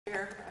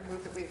Chair, I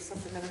move that we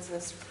accept the minutes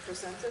as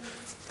presented.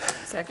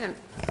 Second.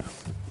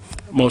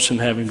 Motion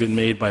having been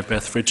made by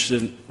Beth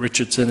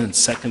Richardson and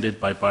seconded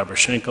by Barbara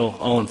Schenkel.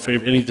 All in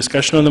favor? Any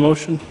discussion on the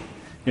motion?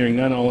 Hearing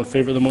none. All in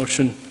favor of the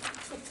motion?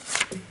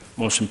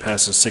 Motion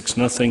passes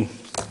 6-0.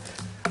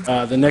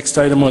 The next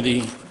item on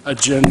the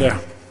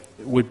agenda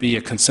would be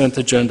a consent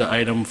agenda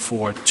item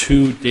for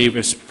 2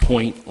 Davis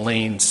Point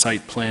Lane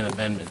site plan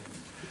amendment.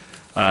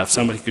 If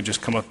somebody could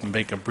just come up and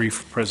make a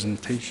brief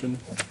presentation.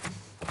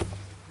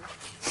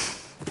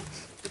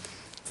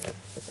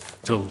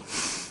 So,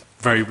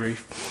 very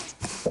brief.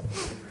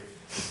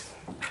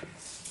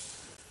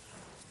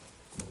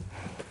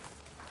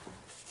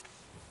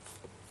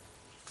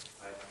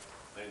 Hi,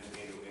 my name is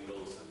Andrew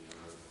Ingalls. I'm the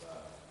owner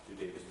of 2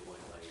 Davis Point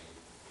Lane,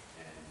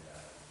 and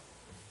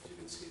as you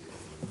can see, the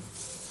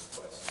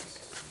request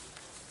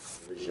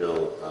the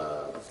original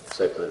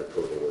site plan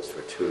approval was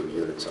for 2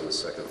 units on the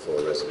second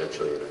floor,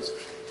 residential units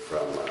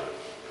from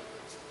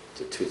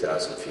to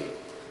 2,000 feet,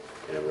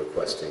 and I'm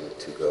requesting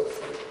to go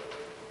from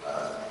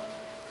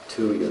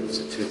 2 units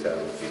at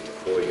 2,000 feet to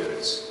 4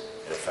 units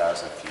at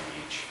 1,000 feet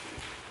each.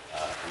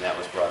 And that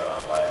was brought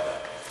on by a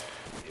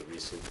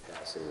recent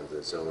passing of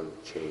the zone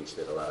change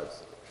that allowed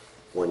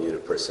 1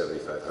 unit per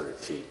 7,500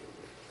 feet.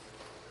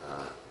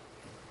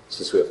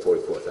 Since we have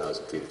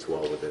 44,000 feet, it's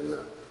well within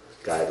the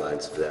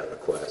guidelines of that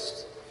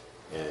request,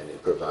 and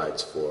it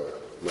provides for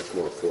much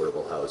more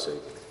affordable housing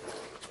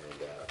and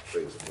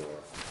brings more,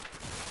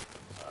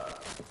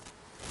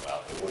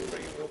 well, it wouldn't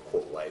bring it to a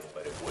quote life,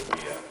 but it would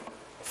be a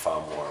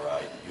far more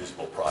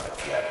usable product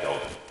for that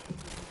building.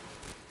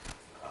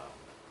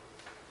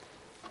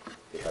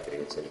 Be happy to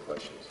answer any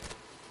questions.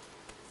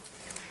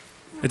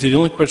 The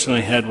only question I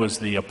had was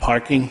the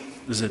parking.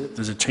 Does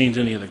it change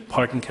any of the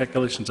parking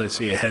calculations? I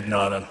see a head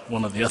nod on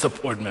one of the other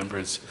board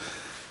members.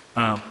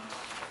 We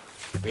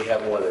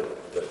have one of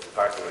the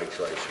parking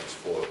regulations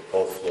for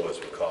both floors.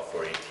 We call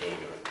for 18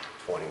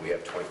 or 20. We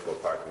have 24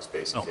 parking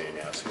spaces there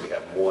now, so we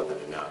have more than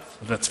enough.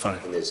 That's fine.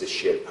 And there's a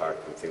shared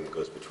parking thing that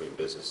goes between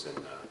business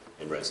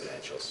and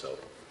residential, so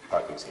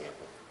parking's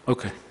ample.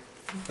 Okay.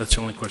 That's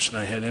the only question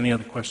I had. Any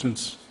other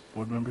questions,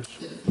 board members?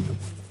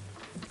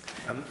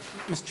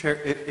 Mr.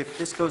 Chair, if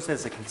this goes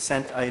as a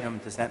consent item,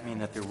 does that mean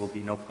that there will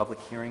be no public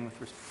hearing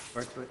with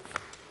regard to it?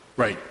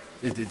 Right.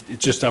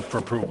 It's just up for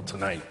approval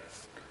tonight.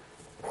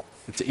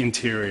 It's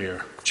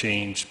interior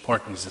change.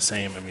 Parking's the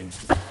same. I mean,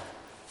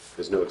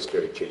 There's no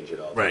exterior change at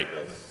all. Right.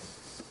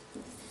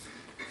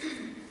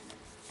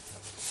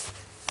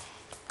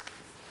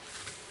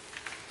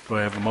 Do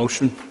I have a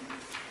motion?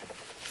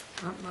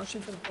 Motion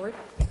for the board?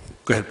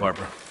 Go ahead,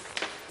 Barbara.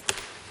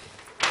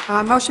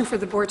 Motion for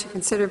the board to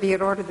consider be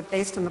it ordered that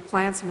based on the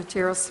plans and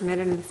materials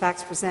submitted and the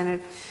facts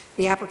presented,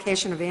 the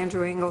application of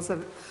Andrew Ingalls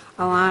of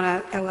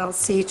Alana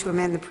LLC to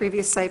amend the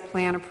previous site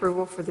plan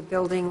approval for the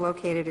building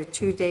located at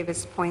 2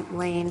 Davis Point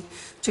Lane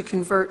to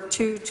convert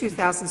 2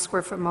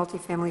 2,000-square-foot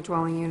multifamily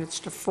dwelling units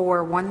to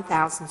 4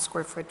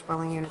 1,000-square-foot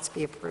dwelling units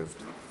be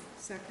approved.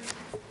 Second.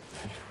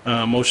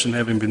 Motion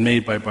having been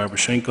made by Barbara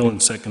Schenkel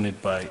and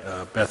seconded by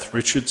Beth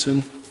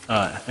Richardson.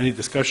 Any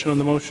discussion on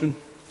the motion?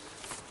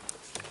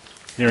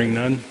 Hearing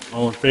none.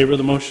 All in favor of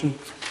the motion?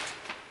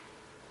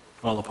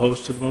 All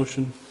opposed to the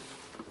motion?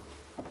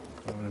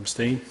 Anyone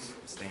abstain?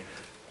 Abstain.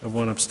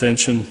 One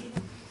abstention.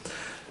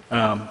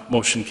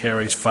 Motion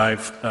carries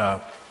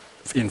 5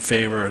 in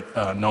favor,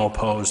 no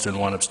opposed, and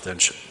 1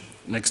 abstention.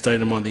 Next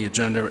item on the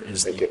agenda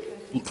is the...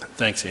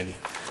 Thanks, Andy.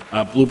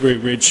 Blueberry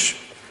Ridge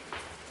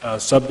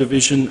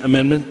subdivision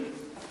amendment.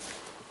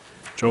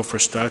 Joe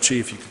Fristacci,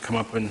 if you could come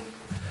up and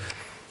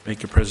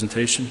make your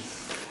presentation.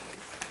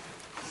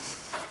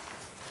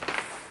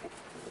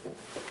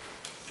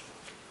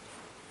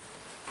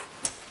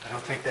 I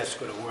don't think that's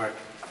going to work.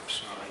 I'm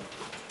sorry.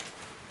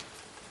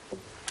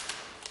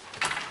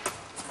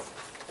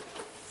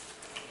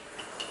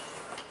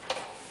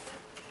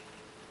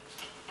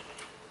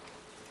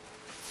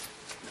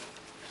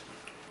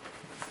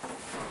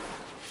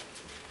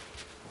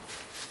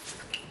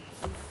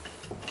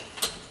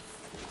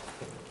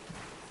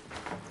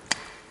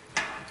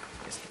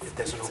 It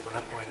doesn't open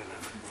up wide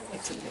enough.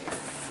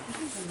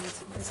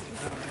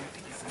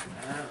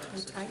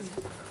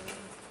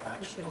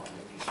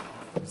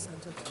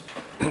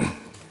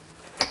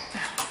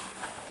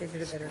 They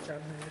did a better job than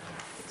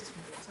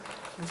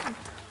I did.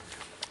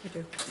 You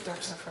do.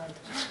 Starts in front.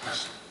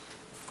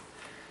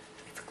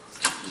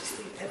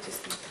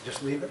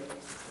 Just leave it?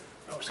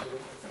 Oh, so,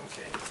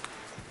 okay.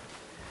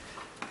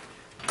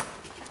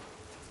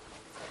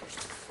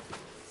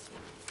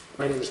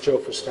 My name is Joe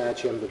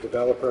Fristacci. I'm the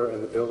developer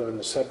and the builder in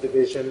the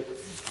subdivision.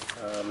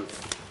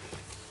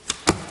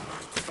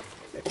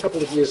 A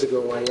couple of years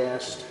ago, I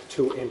asked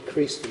to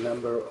increase the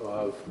number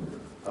of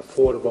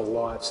affordable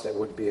lots that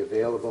would be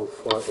available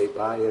for a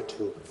buyer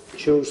to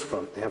choose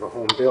from, to have a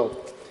home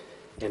built.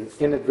 And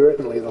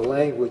inadvertently, the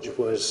language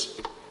was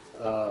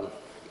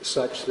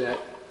such that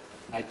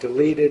I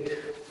deleted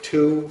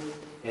 2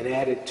 and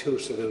added 2,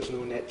 so there was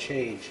no net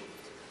change.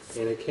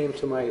 And it came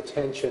to my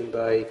attention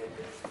by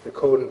the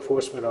code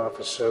enforcement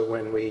officer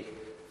when we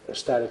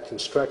started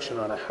construction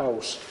on a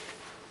house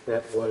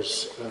that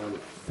was,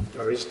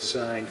 or is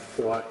designed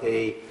for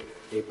a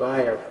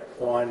buyer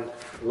on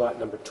lot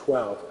number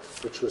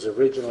 12, which was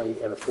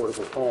originally an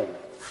affordable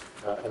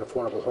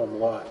home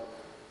lot.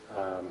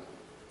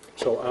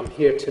 So I'm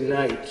here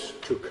tonight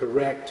to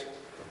correct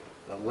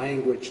a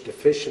language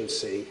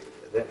deficiency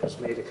that was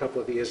made a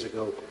couple of years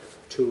ago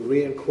to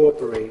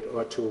reincorporate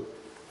or to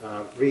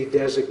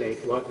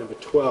redesignate lot number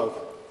 12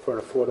 for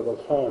an affordable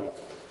home.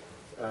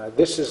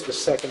 This is the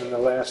second and the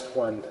last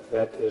one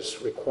that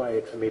is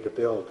required for me to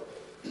build.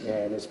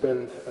 And it's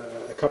been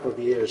a couple of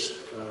years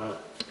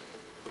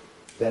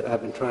that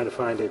I've been trying to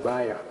find a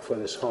buyer for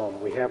this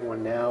home. We have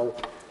one now.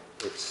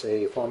 It's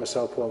a former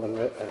South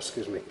Portland,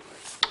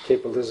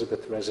 Cape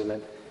Elizabeth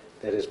resident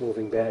that is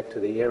moving back to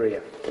the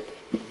area.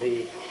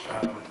 The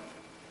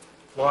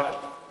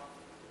lot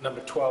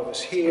number 12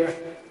 is here.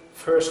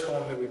 First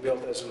home that we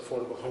built as an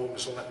affordable home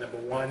is lot number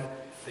 1.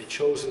 They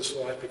chose this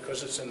lot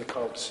because it's in the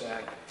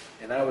cul-de-sac,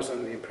 and I was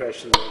under the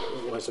impression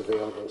that it was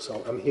available.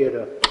 So I'm here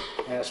to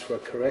ask for a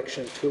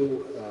correction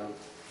to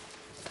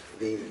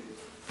the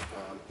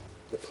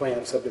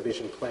plan,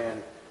 subdivision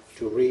plan,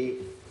 to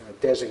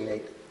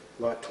re-designate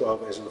lot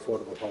 12 as an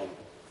affordable home.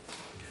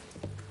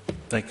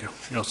 Thank you.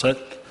 You all set?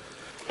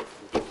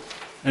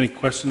 Any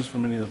questions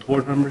from any of the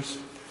board members?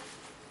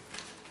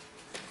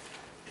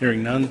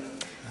 Hearing none,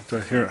 do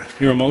I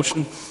hear a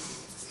motion?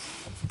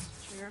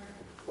 Chair,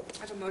 I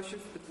have a motion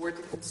for the board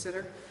to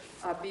consider.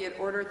 Be it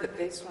ordered that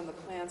based on the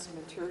plans and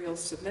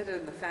materials submitted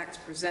and the facts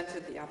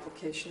presented, the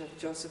application of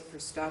Joseph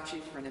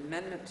Verstacci for an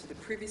amendment to the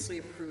previously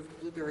approved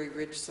Blueberry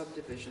Ridge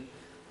subdivision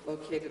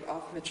located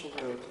off Mitchell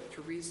Road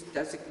to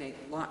redesignate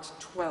Lot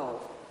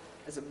 12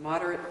 as a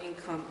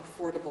moderate-income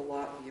affordable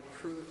lot be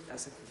approved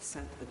as a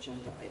consent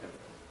agenda item.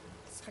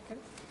 Second.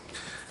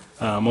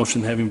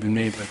 Motion having been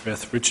made by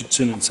Beth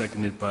Richardson and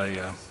seconded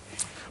by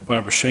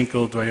Barbara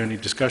Schenkel. Do I hear any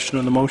discussion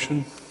on the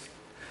motion?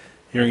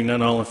 Hearing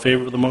none, all in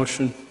favor of the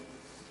motion?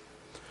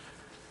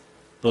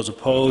 Those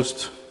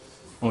opposed?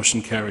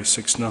 Motion carries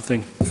 6-0.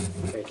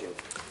 Thank you.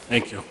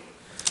 Thank you.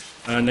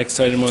 Next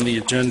item on the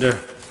agenda,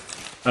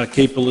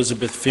 Cape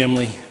Elizabeth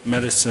Family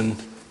Medicine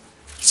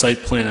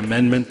Site Plan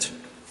Amendment.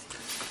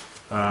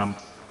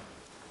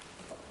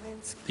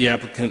 The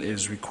applicant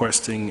is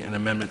requesting an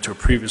amendment to a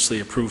previously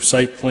approved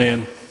site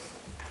plan,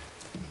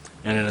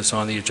 and it is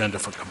on the agenda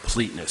for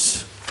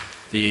completeness.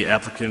 The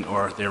applicant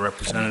or their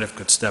representative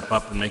could step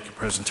up and make a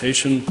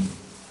presentation.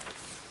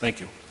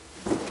 Thank you.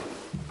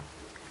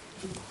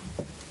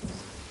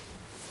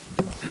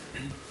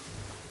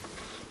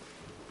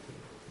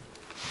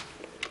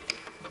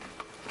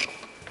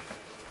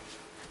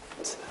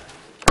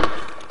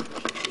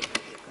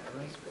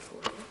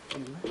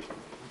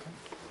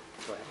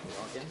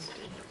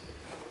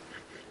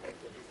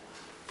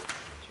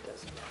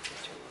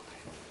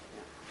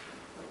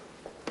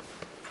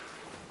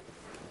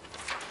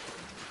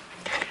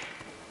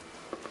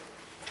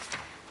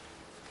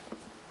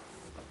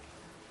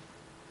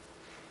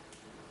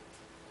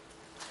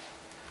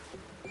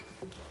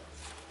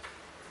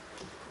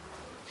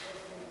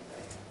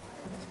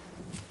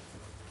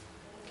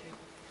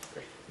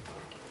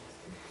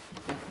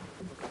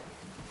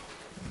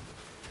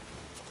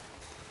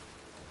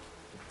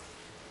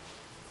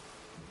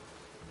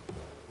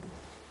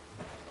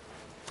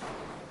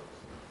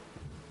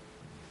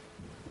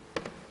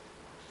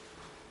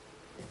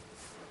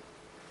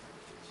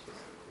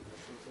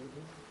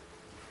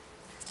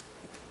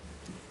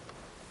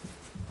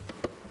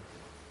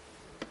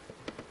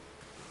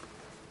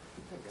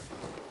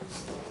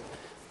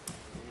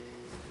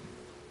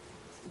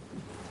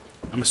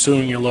 I'm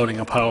assuming you're loading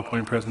a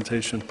PowerPoint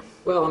presentation.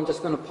 Well, I'm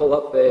just going to pull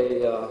up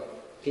a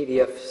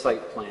PDF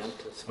site plan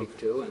to speak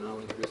to, and I'll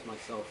introduce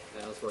myself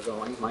as we're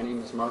going. My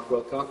name is Mark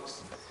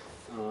Wilcox.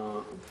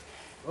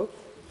 Okay.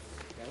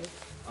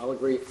 I'll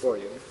agree for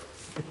you.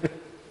 There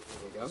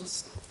we go.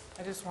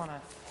 I just want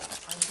to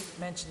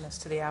mention this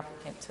to the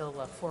applicant till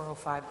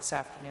 4:05 this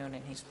afternoon,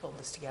 and he's pulled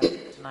this together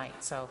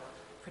tonight, so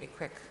pretty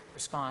quick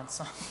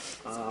response.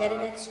 Get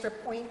an extra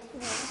point?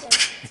 It's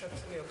up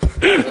to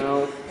you.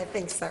 Well, I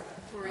think so.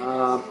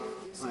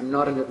 I'm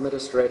not an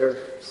administrator,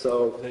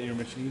 so Is that your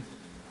machine?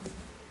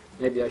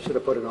 maybe I should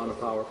have put it on a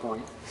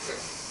PowerPoint.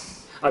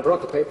 I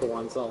brought the paper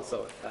ones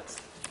also, if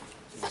that's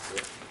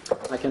easier.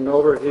 I can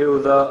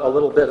overview a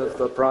little bit of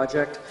the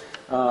project.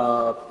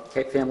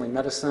 Cape Family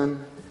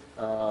Medicine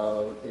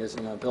is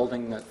in a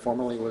building that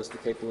formerly was the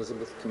Cape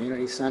Elizabeth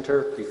Community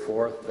Center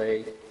before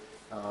they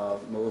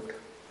moved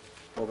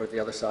over to the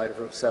other side of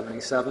Route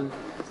 77.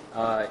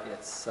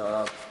 It's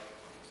a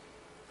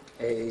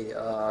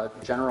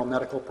general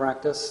medical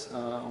practice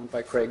owned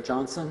by Craig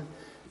Johnson.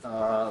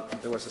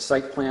 There was a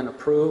site plan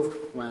approved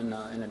when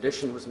an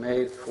addition was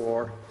made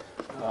for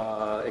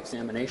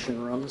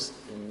examination rooms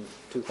in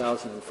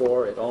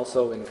 2004. It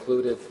also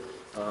included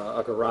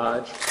a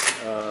garage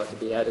to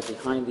be added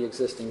behind the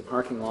existing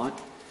parking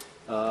lot.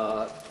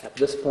 At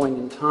this point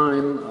in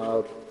time,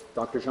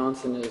 Dr.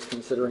 Johnson is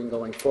considering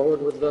going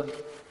forward with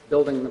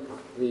building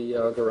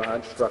the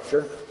garage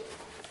structure.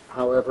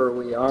 However,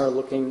 we are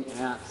looking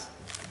at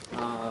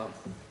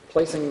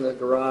placing the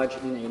garage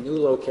in a new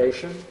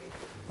location.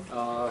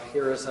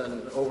 Here is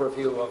an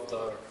overview of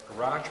the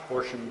garage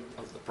portion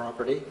of the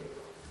property.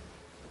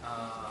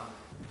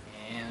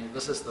 And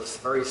this is the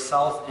very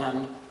south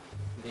end.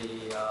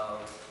 The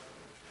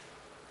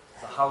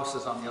house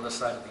is on the other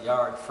side of the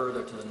yard,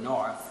 further to the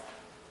north.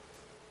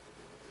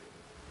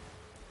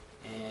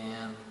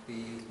 And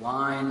the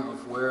line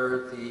of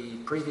where the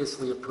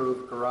previously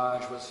approved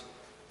garage was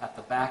at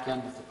the back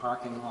end of the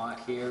parking lot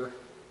here,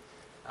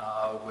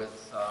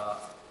 with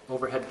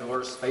overhead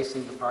doors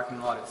facing the parking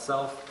lot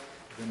itself.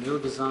 The new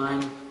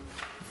design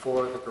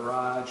for the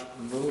garage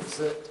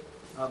moves it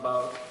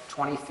about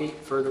 20 feet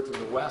further to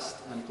the west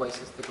and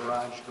places the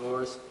garage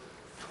doors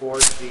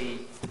towards the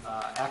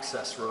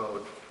access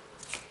road.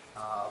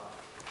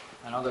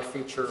 Another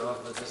feature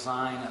of the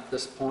design at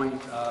this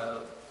point,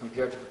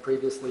 compared to the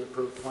previously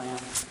approved plan,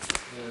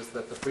 is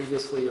that the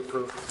previously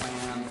approved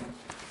plan,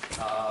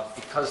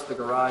 because the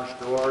garage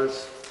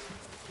doors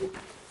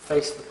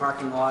faced the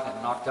parking lot and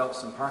knocked out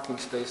some parking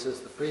spaces,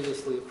 the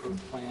previously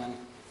approved plan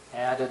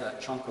added a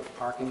chunk of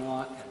parking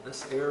lot in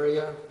this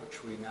area,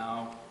 which we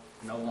now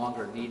no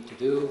longer need to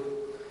do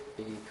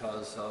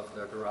because of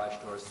the garage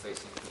doors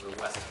facing to the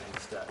west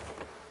instead.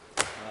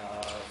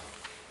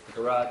 The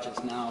garage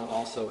is now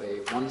also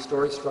a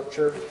one-story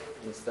structure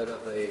instead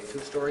of a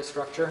two-story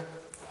structure.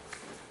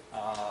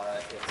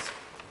 It's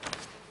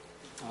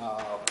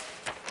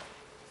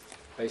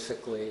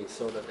basically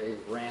sort of a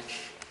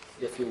ranch,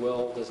 if you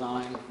will,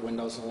 design,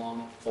 windows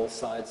along both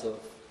sides of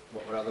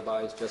what would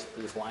otherwise just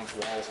be blank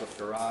walls of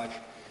garage.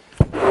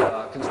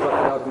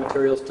 Constructed out of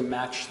materials to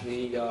match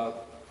the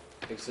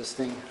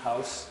existing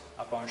house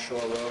up on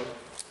Shore Road.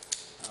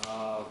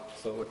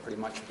 So it would pretty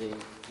much be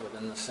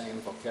within the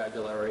same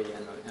vocabulary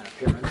and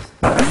appearance.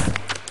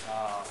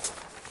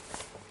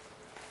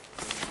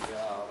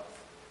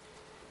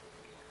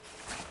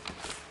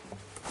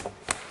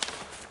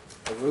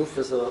 The roof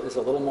is a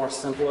little more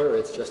simpler.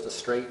 It's just a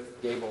straight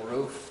gable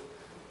roof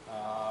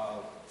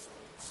at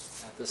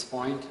this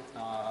point,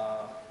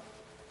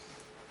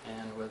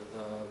 and with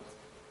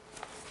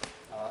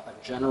a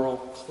general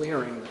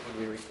clearing that would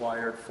be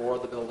required for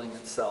the building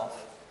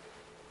itself,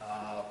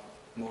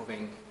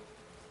 moving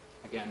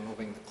the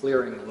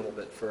clearing a little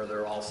bit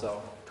further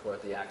also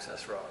toward the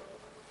access road.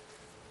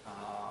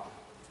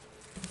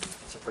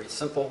 It's a pretty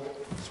simple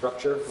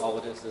structure. All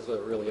it is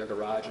really a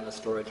garage and a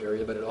storage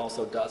area, but it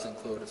also does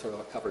include a sort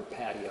of a covered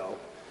patio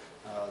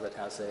that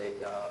has a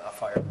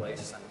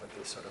fireplace and would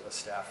be sort of a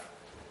staff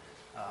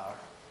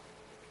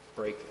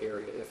break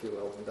area, if you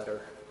will, in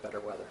better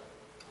weather.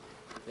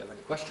 If you have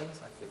any questions,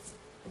 I'd be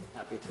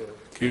happy to.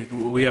 Okay,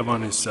 what we have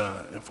on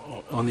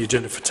the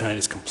agenda for tonight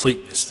is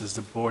completeness. Does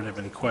the board have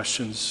any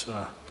questions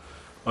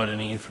about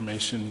any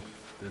information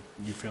that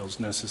you feel is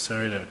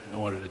necessary in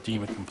order to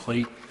deem it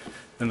complete?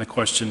 Then the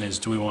question is,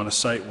 do we want a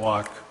site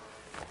walk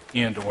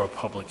and/or a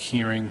public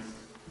hearing?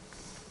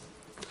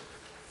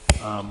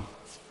 Barbara,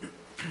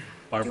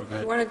 go Do you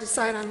ahead. want to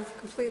decide on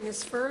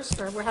completeness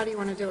first, or how do you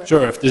want to do it?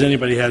 Sure, if there's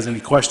anybody has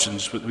any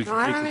questions, we No,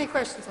 I don't have any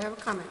questions. I have a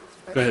comment.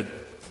 But- Go ahead.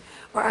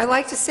 Well, I'd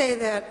like to say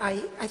that I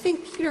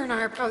think Peter and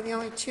I are probably the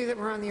only two that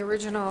were on the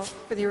original,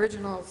 for the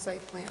original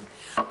site plan.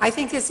 I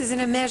think this is an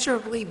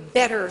immeasurably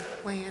better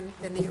plan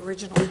than the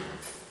original.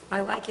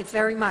 I like it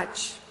very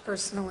much,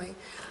 personally.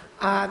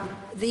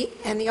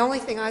 The only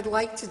thing I'd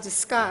like to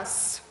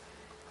discuss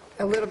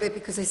a little bit,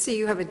 because I see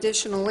you have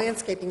additional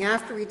landscaping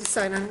after we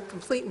decide on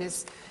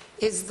completeness,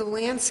 is the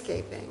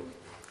landscaping.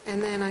 And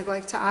then I'd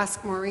like to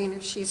ask Maureen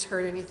if she's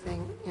heard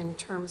anything in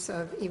terms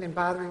of even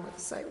bothering with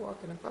the site walk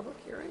in a public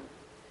hearing.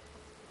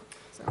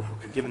 So,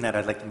 Given that,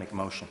 I'd like to make a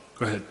motion.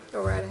 Go ahead.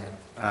 go right ahead.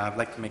 I'd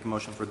like to make a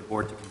motion for the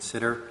board to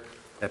consider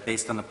that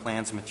based on the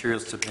plans and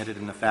materials submitted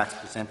and the facts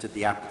presented,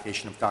 the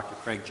application of Dr.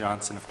 Craig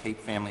Johnson of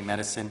Cape Family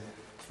Medicine,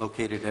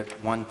 located at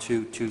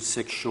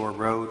 1226 Shore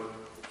Road,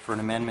 for an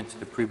amendment to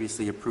the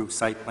previously approved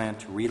site plan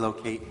to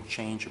relocate and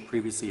change a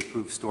previously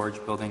approved storage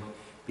building,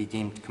 be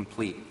deemed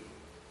complete.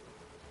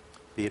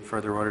 Be it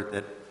further ordered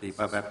that the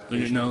above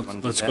application... No,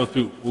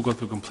 we'll go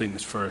through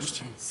completeness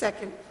first.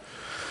 Second.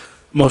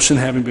 Motion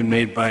having been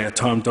made by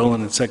Tom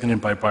Dolan and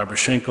seconded by Barbara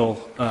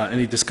Schenkel.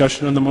 Any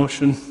discussion on the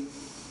motion?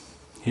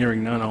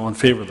 Hearing none, all in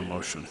favor of the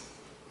motion.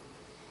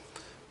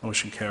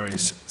 Motion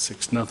carries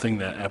 6-0.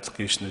 That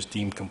application is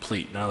deemed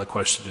complete. Now the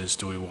question is,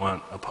 do we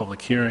want a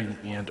public hearing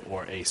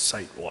and/or a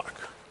site walk?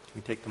 Can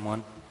we take them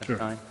one at Sure. a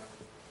time?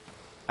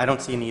 I don't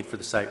see a need for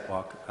the site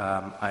walk.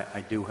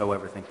 I do,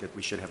 however, think that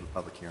we should have a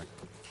public hearing.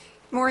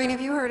 Maureen,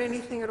 have you heard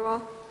anything at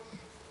all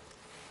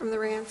from the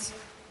Rants?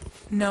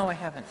 No, I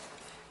haven't.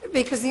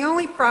 Because the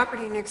only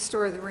property next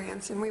door to the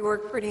Rants, and we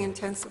worked pretty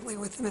intensively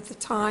with them at the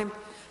time,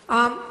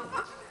 I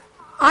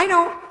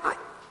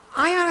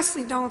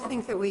honestly don't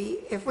think that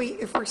if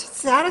we're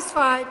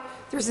satisfied,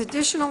 there's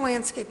additional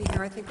landscaping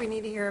here, I think we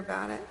need to hear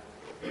about it.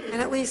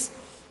 And at least,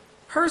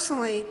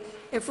 personally,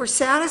 if we're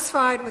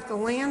satisfied with the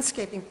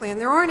landscaping plan,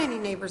 there aren't any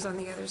neighbors on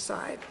the other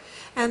side.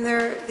 And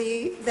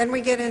then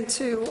we get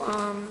into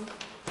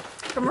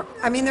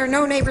I mean, there are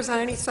no neighbors on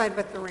any side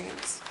but the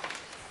Rams.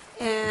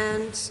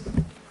 And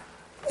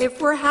if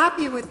we're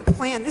happy with the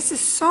plan, this is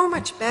so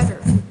much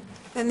better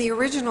than the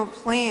original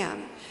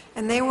plan,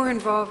 and they were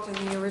involved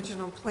in the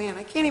original plan.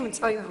 I can't even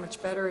tell you how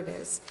much better it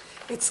is.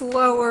 It's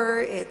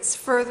lower, it's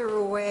further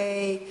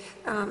away,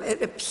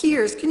 it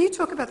appears, can you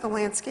talk about the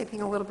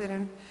landscaping a little bit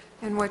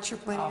and what you're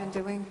planning on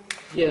doing?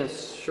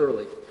 Yes,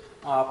 surely.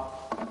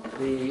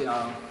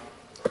 The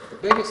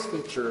biggest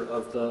feature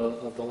of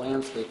the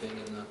landscaping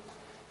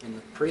in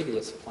the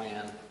previous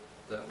plan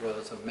that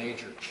was a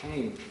major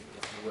change,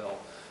 if you will,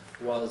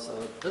 was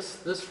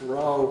this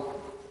row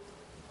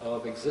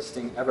of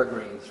existing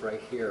evergreens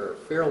right here,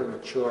 fairly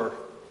mature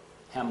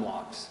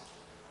hemlocks.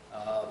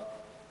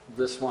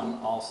 This one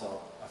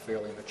also a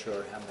fairly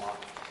mature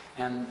hemlock.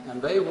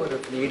 And they would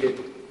have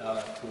needed to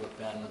have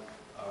been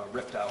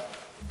ripped out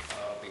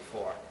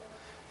before.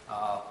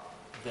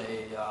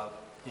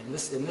 In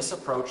this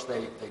approach,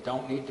 they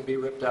don't need to be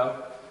ripped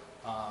out,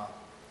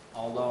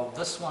 although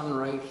this one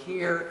right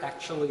here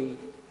actually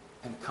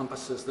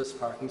encompasses this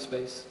parking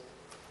space,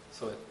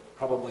 so it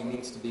probably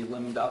needs to be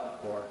limbed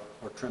up or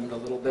trimmed a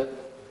little bit.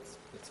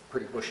 It's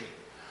pretty bushy.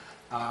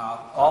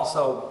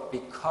 Also,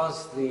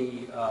 because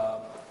the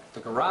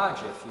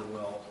garage, if you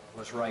will,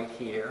 was right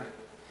here,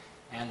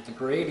 and the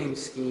grading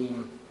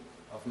scheme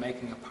of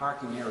making a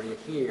parking area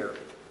here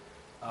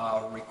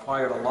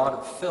required a lot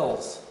of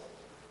fills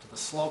to the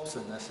slopes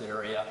in this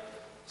area.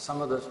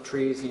 Some of the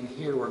trees in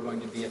here were going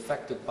to be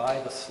affected by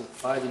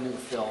the new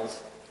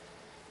fills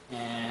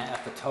and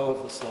at the toe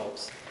of the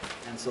slopes,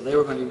 and so they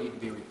were going to need to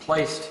be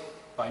replaced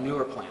by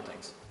newer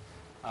plantings.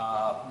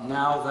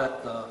 Now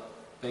that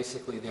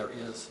basically there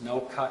is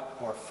no cut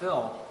or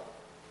fill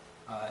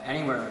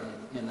anywhere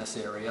in this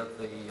area,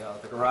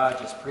 the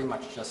garage is pretty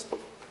much just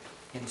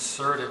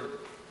inserted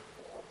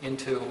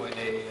into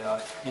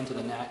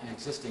the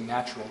existing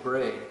natural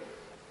grade.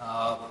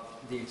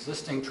 The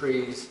existing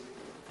trees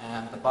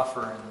and the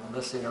buffer in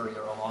this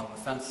area along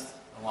the fence,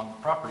 along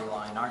the property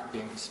line, aren't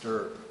being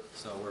disturbed,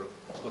 so we're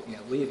looking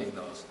at leaving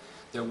those.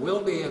 There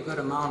will be a good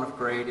amount of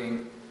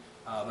grading,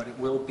 but it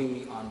will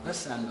be on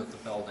this end of the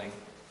building,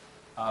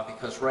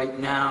 because right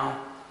now,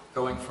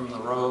 going from the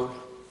road,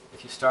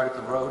 if you start at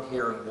the road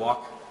here and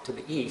walk to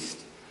the east,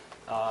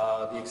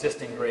 the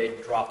existing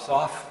grade drops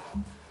off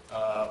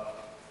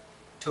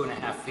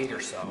 2.5 feet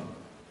or so.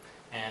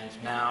 And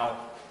now,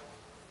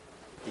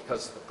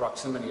 because of the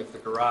proximity of the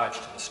garage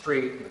to the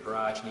street, and the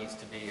garage needs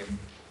to be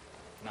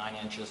 9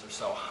 inches or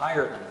so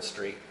higher than the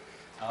street,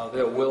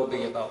 there will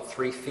be about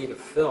 3 feet of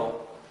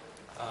fill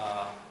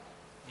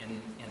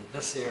in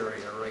this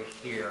area right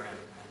here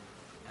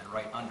and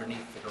right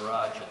underneath the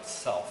garage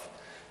itself.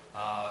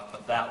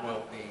 But that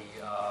will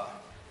be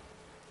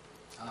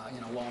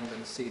loamed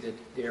and seeded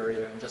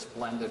area and just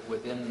blended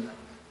within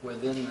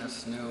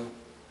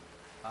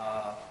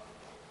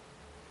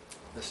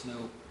this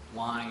new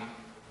line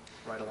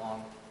right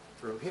along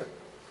through here.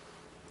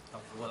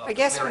 I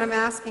guess what I'm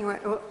asking,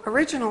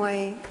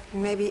 originally,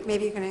 and maybe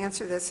you can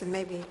answer this, and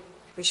maybe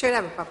we should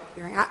have a public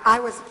hearing. I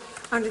was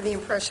under the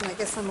impression, I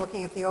guess I'm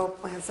looking at the old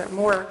plans, that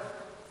more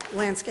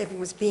landscaping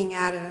was being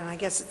added, and I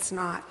guess it's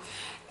not.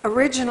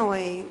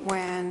 Originally,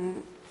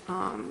 when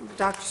the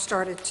doctor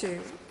started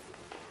to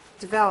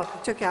develop, he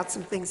took out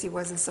some things he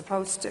wasn't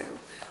supposed to.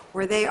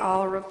 Were they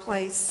all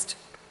replaced,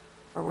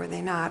 or were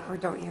they not, or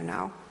don't you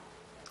know?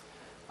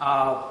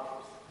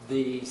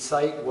 The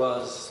site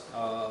was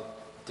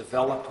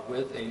developed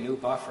with a new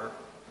buffer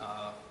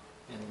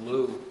in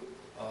lieu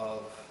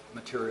of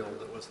material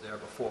that was there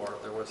before.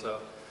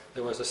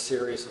 There was a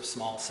series of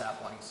small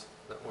saplings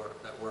that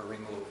were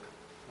removed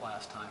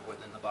last time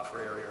within the buffer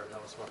area.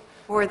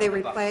 Were they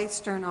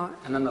replaced or not?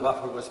 And then the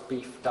buffer was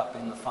beefed up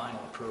in the final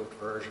approved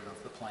version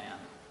of the plan.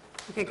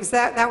 Okay, because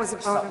that was a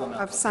vote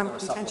of some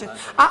contention.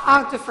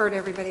 I'll defer to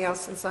everybody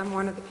else, since I'm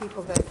one of the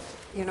people that,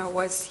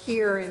 was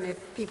here, and if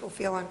people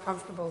feel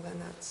uncomfortable, then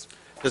that's...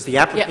 Does the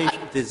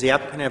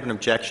applicant have an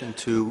objection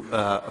to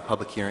a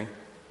public hearing?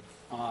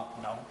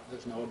 No,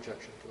 there's no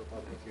objection to a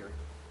public hearing.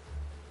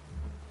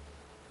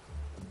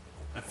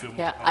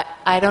 Yeah,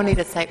 I don't need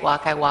a site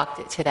walk. I walked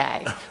it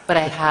today, but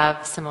I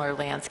have similar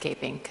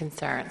landscaping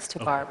concerns to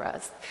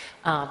Barbara's.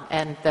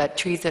 And the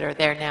trees that are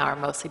there now are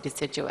mostly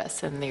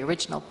deciduous, and the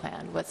original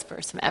plan was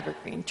for some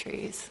evergreen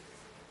trees,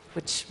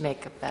 which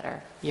make a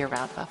better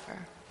year-round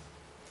buffer.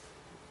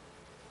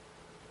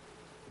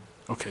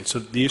 Okay, so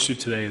the issue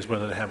today is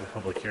whether to have a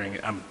public hearing.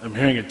 I'm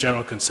hearing a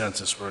general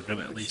consensus. We're going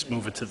to at least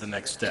move it to the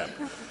next step.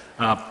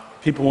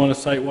 People want a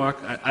site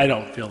walk? I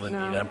don't feel the need.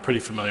 I'm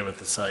pretty familiar with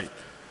the site.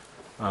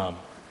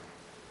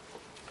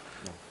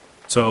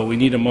 So we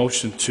need a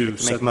motion to...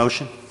 Make a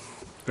motion?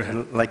 Go ahead.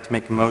 I'd like to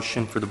make a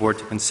motion for the board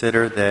to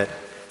consider that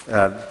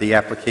the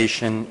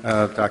application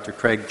of Dr.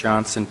 Craig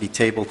Johnson be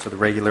tabled to the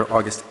regular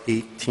August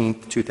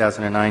 18th,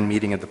 2009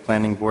 meeting of the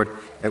Planning Board,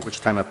 at which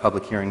time a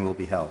public hearing will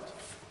be held.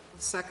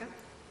 Second?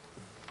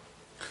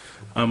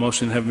 A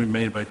motion having been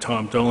made by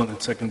Tom Dolan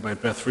and seconded by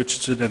Beth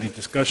Richardson. Any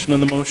discussion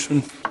on the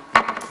motion?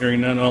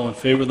 Hearing none, all in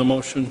favor of the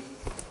motion?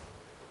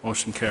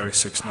 Motion carries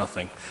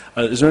 6-0.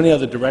 Is there any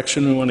other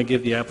direction we want to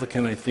give the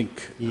applicant? I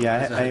think Yeah,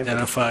 as I have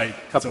identified.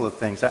 a couple of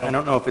things. I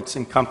don't know if it's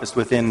encompassed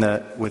within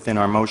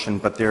our motion,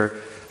 but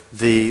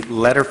the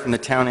letter from the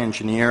town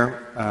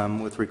engineer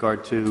with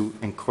regard to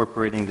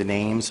incorporating the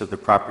names of the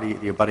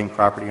abutting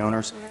property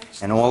owners,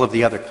 and all of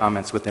the other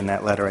comments within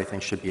that letter, I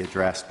think, should be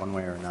addressed one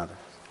way or another.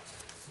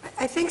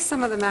 I think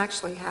some of them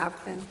actually have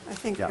been. I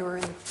think Yeah. they were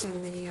in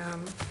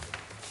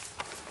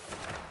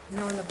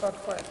the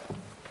booklet.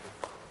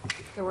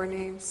 There were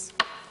names.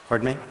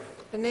 Pardon me?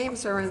 The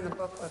names are in the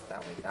booklet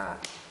that we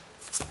got.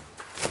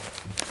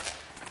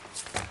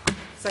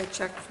 So I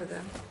checked for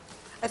them.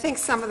 I think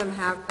some of them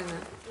have been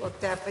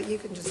looked at, but you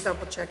can just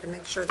double check and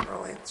make sure they're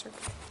all answered.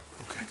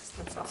 Okay.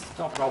 That's all.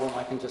 No problem,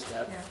 I can just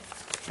add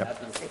Yeah.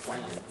 them to the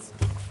plan.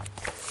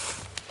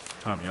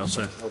 Tom, you all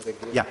set? No big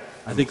deal. Yeah.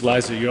 I think,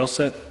 Liza, you all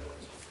set?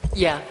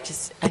 Yeah,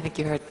 I think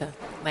you heard the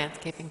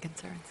landscaping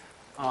concerns.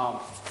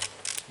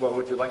 Well,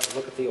 would you like to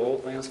look at the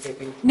old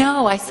landscaping?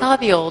 No, I saw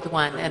the old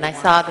one, and I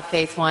saw the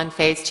Phase 1,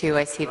 Phase 2.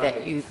 I see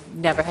that you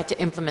never had to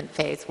implement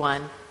Phase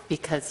 1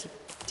 because you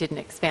didn't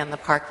expand the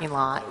parking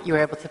lot. You were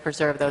able to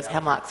preserve those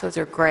hemlocks. Those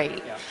are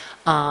great.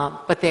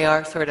 But they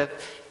are sort of,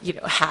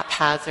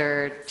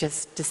 haphazard,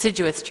 just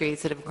deciduous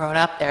trees that have grown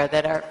up there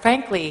that are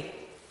frankly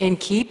in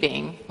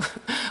keeping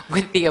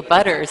with the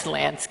abutters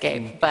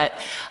landscape. But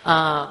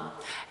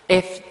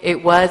if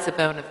it was a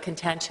bone of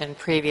contention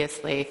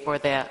previously for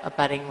the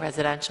abutting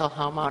residential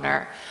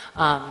homeowner,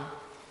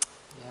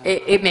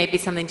 it may be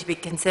something to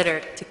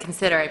consider.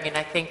 I mean,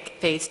 I think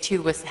Phase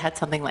 2 had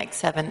something like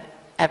 7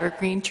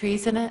 evergreen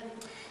trees in it.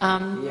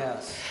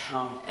 Yes.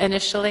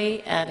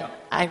 Initially, and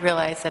I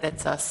realize that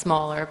it's a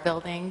smaller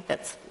building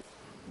that's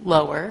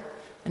lower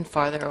and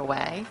farther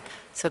away,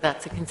 so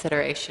that's a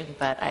consideration,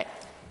 but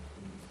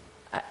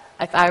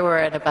if I were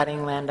an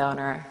abutting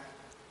landowner,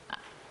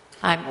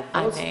 I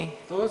may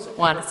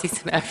want to see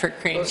some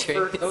evergreen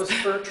trees. Those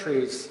fir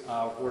trees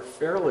were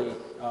fairly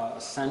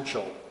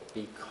essential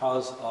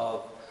because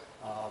of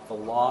the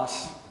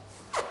loss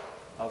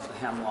of the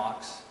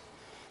hemlocks,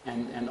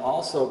 and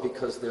also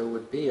because there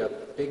would be a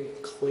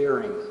big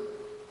clearing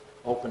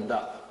opened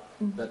up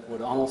that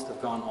would almost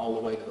have gone all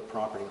the way to the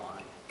property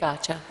line.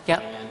 Gotcha,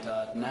 yep. And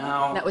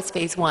now... That was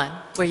Phase 1,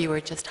 where you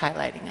were just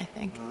highlighting, I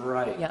think.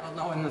 Right. Yep.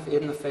 No, in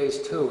the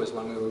Phase 2 is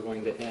when we were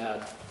going to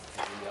add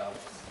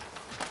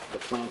the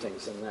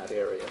plantings in that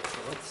area. So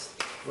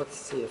let's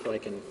see if I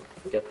can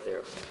get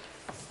there.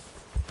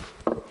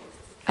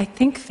 I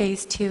think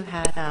Phase 2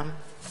 had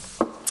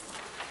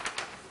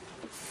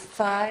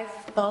 5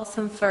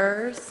 balsam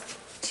firs,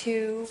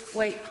 2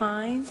 white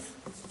pines,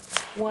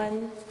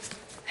 1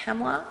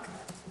 hemlock.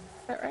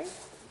 Is that right?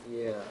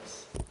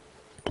 Yes.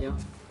 Yeah.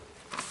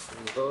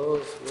 And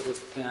those would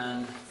have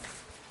been,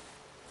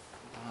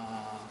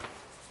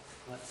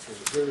 let's see,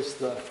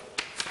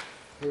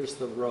 here's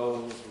the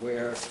rows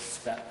where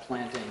that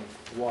planting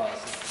was.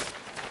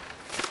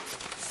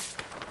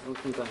 I don't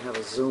think I have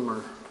a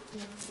zoomer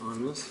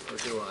on this, or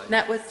do I?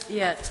 That was,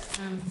 yeah.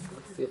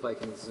 Let's see if I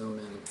can zoom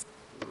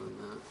in on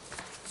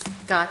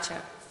that.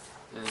 Gotcha.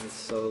 And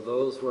so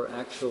those were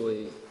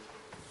actually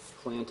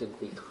planted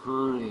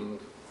behind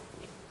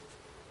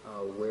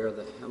where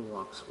the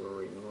hemlocks were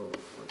removed.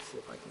 Let's see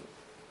if I can...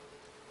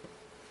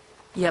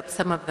 Yep,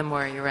 some of them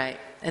were, you're right.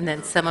 And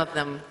then some of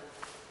them,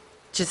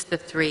 just the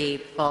 3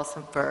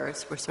 balsam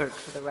firs were sort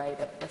of to the right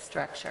of the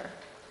structure.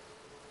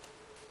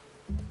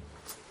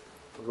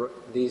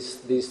 These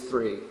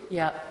 3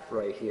 Yep,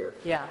 right here.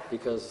 yeah.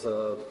 Because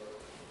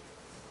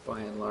by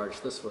and large,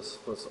 this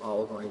was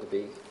all going to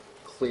be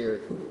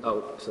cleared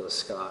out to the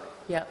sky.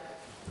 Yep.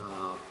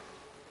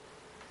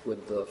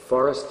 With the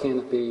forest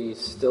canopy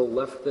still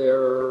left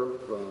there,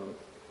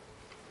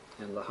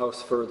 and the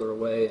house further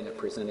away, and it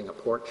presenting a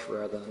porch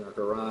rather than a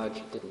garage,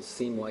 it didn't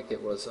seem like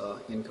it was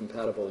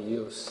incompatible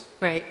use.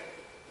 Right.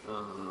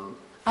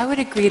 I would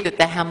agree that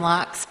the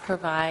hemlocks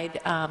provide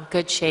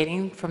good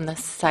shading from the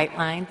sight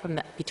line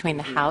between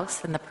the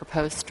house and the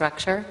proposed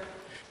structure,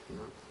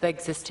 the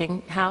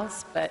existing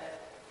house, but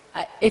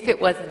if it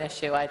was an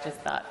issue, I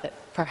just thought that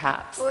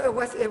perhaps. Well,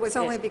 it was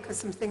only because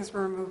some things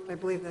were removed, I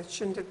believe, that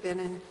shouldn't have been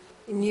in,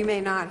 and you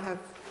may not have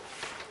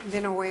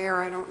been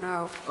aware, I don't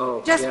know.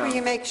 Oh, Just yeah. will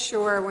you make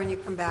sure when you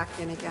come back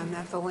in again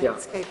that the Yeah.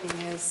 landscaping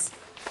is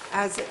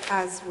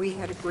as we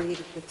had agreed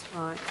at the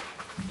time,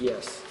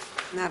 Yes.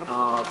 and that'll be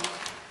fine.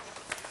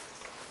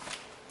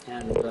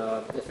 And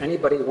if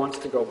anybody wants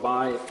to go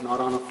by, if not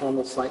on a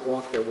formal site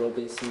walk, there will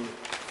be some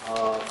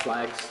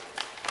flags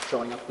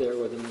showing up there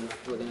within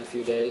a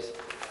few days.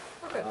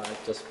 Okay. I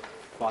just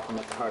bought them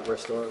at the hardware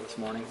store this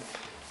morning,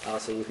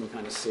 so you can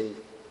kind of see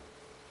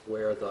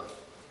where the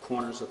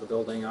corners of the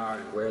building are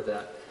and where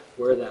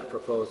that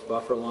proposed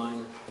buffer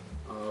line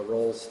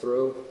rolls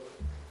through,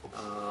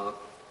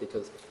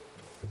 because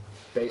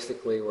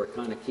basically we're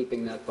kind of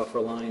keeping that buffer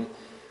line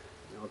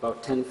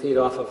about 10 feet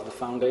off of the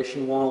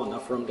foundation wall,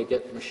 enough room to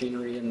get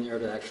machinery in there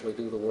to actually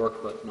do the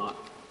work, but not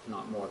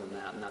more than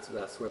that. And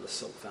that's where the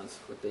silt fence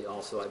would be.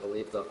 Also, I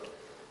believe the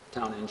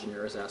town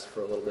engineer has asked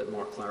for a little bit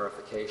more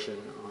clarification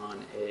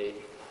on a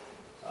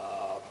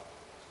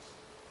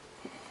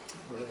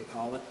what do they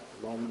call it?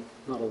 Loam,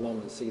 not a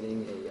loam and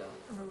seeding,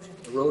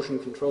 erosion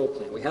control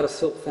plan. We had a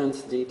silt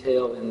fence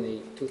detail in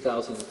the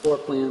 2004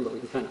 plan, but we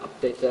can kind of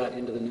update that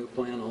into the new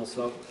plan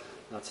also.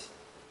 That's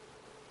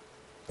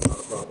not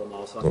a problem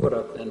also.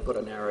 And put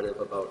a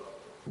narrative about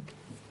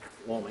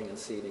loaming and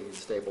seeding and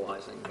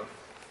stabilizing the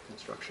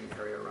construction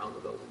area around the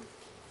building.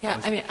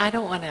 Yeah, I mean, I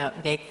don't want to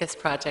make this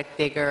project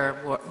bigger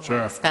or more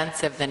Sure.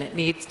 expensive than it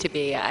needs to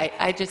be.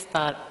 I just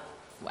thought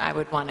I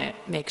would want to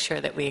make sure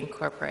that we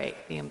incorporate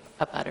the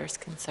abutters' And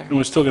concern.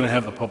 we're still going to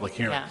have the public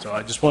hearing, Yeah. so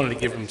I just wanted to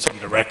give him some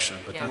direction,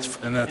 but Yeah.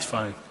 that's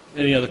fine.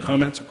 Any other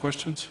comments or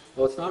questions?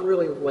 Well, it's not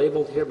really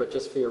labeled here, but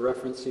just for your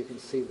reference, you can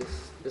see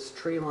this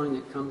tree line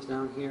that comes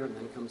down here and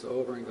then comes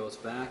over and goes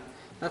back.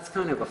 That's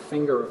kind of a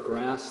finger of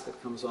grass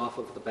that comes off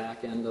of the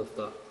back end of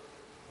the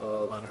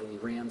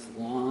Rand's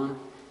lawn.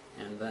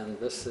 And then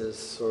this is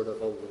sort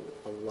of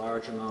a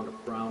large amount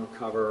of brown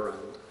cover and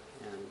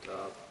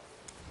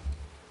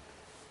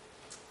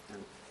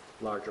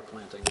larger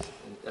plantings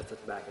at the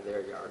back of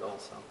their yard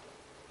also.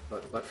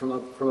 But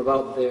from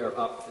about there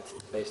up, it's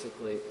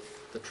basically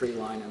the tree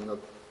line and the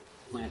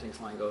plantings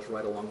line goes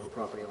right along the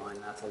property line.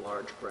 That's a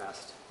large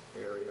grassed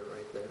area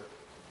right there.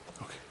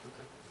 Okay.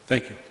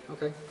 Thank you.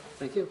 Okay,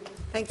 thank you.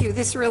 Thank you.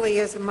 This really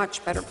is a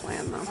much better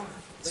plan, though.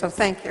 So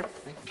thank you.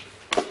 Thank you.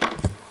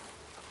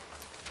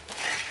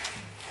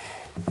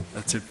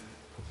 That's it.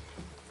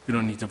 We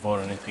don't need to vote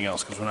on anything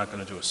else because we're not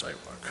going to do a site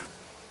walk.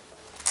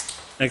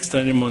 Next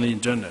item on the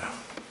agenda.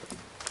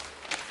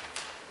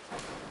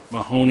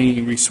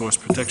 Mahoney Resource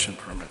Protection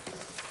Permit.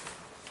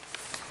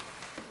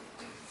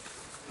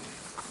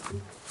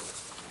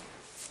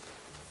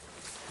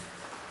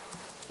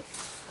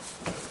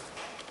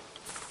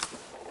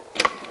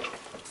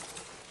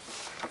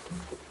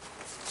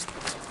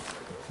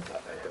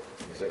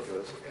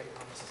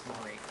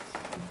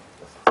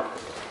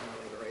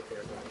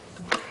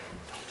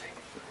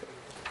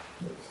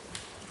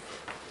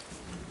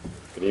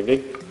 Good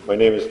evening. My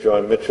name is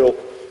John Mitchell,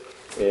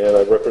 and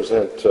I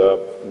represent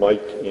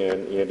Mike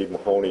and Andy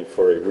Mahoney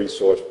for a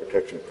resource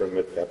protection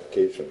permit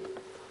application.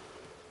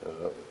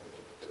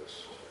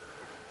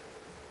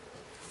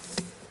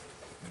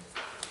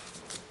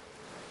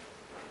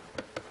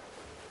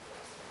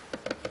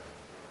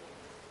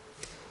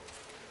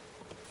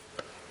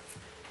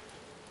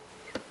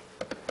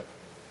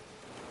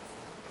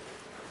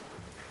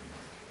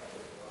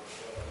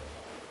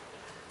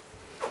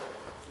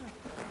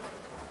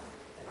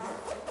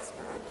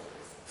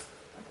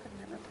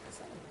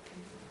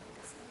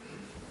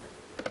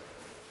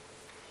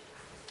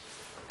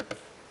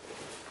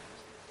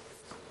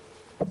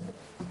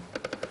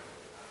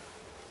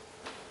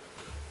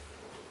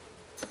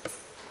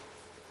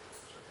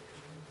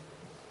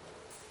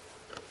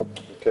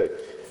 Okay.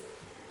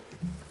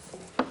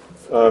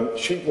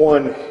 Sheet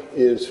one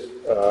is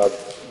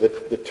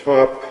the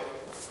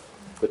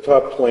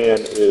top plan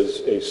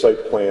is a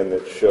site plan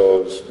that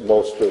shows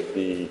most of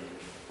the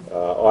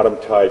Autumn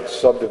Tide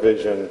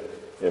subdivision,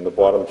 and the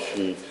bottom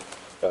sheet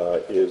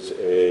is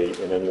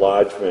an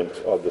enlargement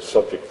of the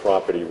subject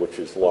property, which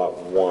is Lot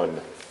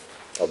 1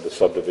 of the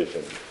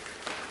subdivision.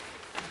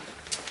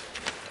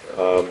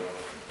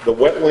 The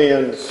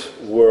wetlands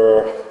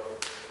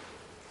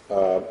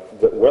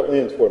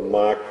were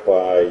marked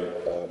by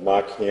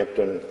Mark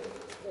Hampton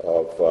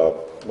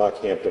of Mark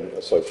Hampton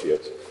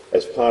Associates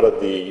as part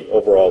of the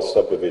overall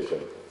subdivision,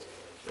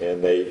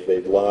 and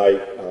they lie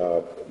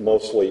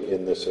mostly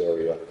in this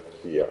area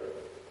here.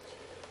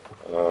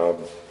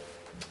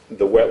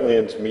 The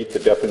wetlands meet the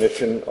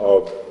definition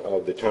of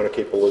the Town of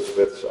Cape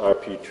Elizabeth's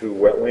RP2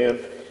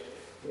 wetland,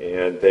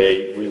 and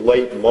they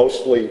relate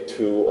mostly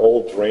to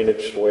old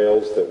drainage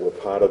swales that were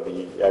part of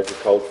the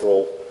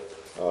agricultural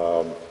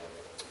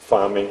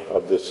farming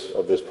of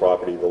this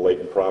property, the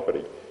Layton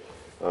property.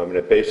 And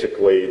it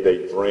basically,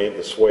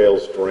 the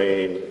swales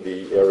drain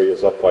the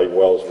areas up by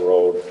Wells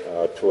Road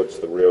towards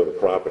the rear of the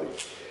property.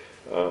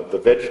 The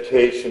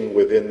vegetation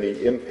within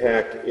the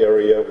impact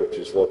area, which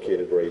is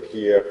located right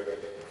here,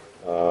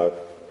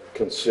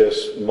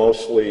 consists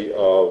mostly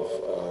of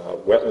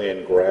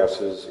wetland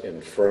grasses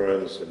and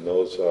ferns, and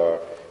those are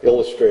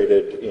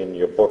illustrated in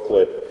your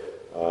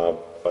booklet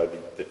by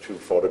the two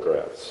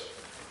photographs.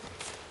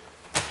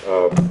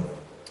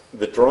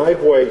 The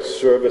driveway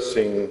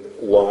servicing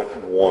Lot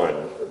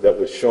 1 that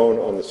was shown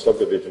on the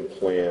subdivision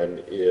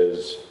plan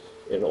is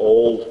an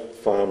old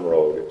farm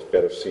road. It's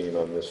better seen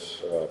on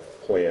this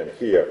plan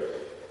here.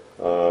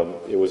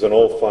 It was an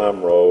old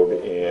farm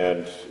road,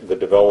 and the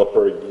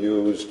developer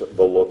used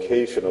the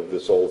location of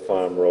this old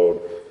farm road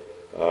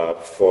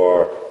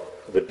for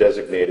the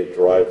designated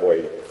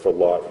driveway for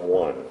Lot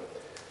 1.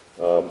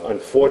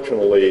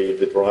 Unfortunately,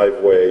 the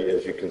driveway,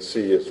 as you can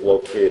see, is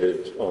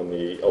located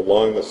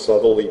along the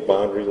southerly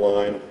boundary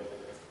line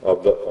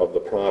of the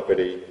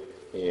property,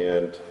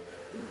 and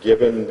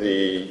given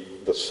the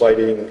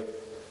siting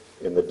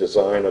and the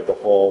design of the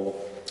home,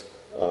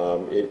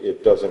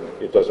 it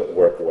doesn't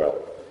work well.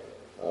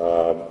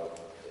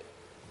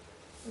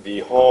 The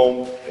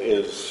home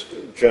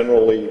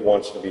generally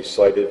wants to be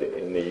sited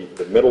in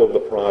the middle of the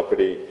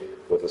property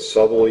with a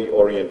southerly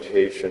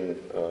orientation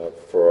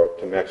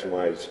to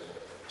maximize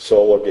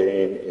solar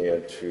gain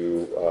and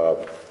to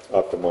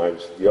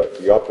optimize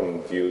the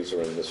optimum views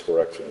are in this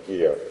direction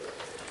here.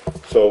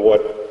 So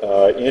what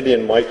Andy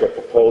and Mike are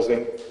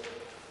proposing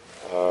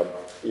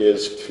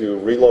is to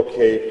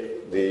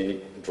relocate the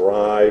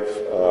drive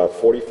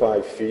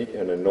 45 feet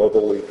in a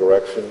northerly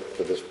direction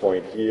to this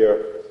point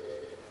here.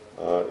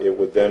 It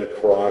would then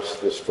cross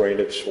this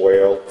drainage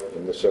swale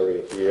in this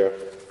area here.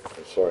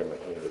 I'm sorry, my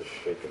hand is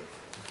shaking.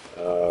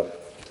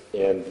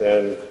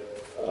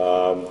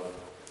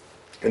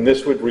 And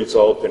this would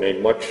result in a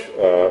much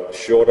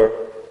shorter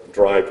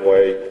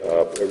driveway.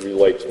 It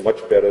relates much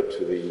better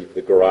to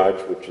the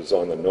garage, which is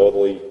on the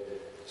northerly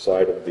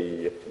side of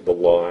the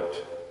lot,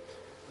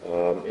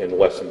 and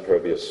less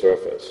impervious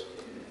surface.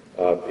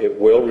 It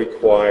will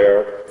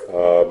require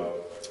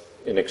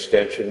an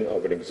extension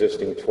of an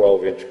existing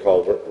 12-inch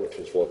culvert, which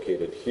is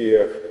located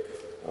here,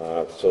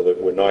 so that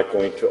we're not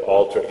going to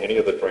alter any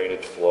of the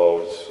drainage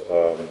flows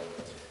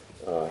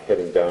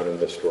heading down in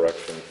this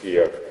direction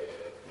here.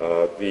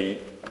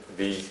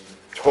 The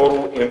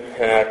total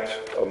impact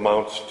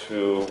amounts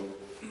to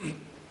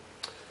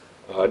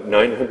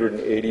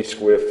 980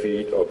 square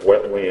feet of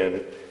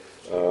wetland,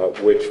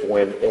 which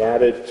when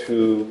added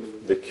to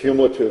the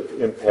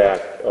cumulative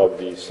impact of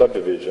the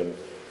subdivision,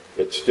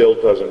 it still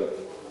doesn't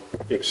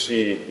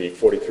exceed the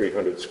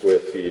 4,300 square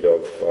feet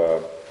of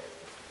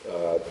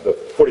the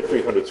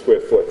 4,300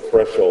 square foot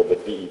threshold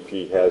that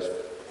DEP has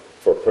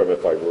for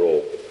permit by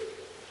rule.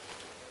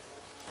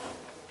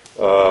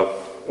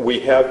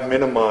 We have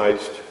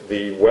minimized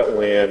the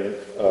wetland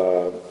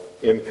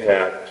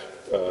impact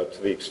to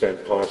the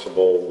extent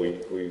possible.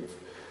 We've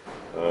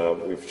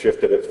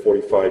shifted it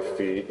 45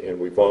 feet, and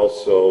we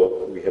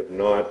have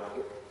not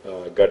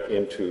got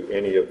into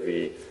any of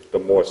the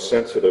more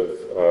sensitive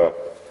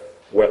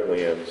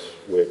wetlands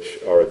which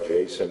are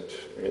adjacent,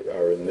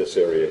 are in this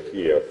area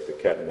here, the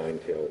cat and nine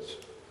tails.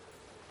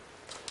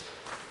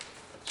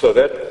 So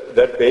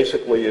that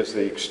basically is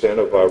the extent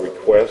of our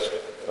request.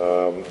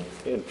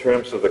 In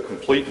terms of the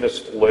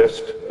completeness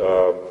list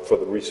for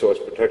the resource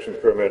protection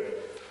permit,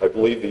 I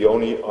believe the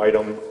only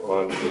item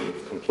on the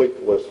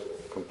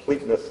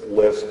completeness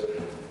list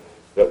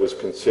that was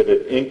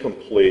considered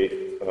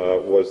incomplete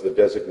was the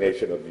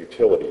designation of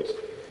utilities.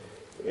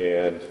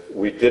 And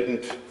we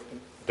didn't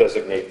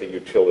designate the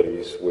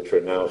utilities, which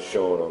are now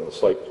shown on the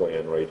site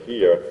plan right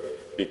here,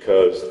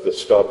 because the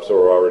stubs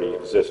are already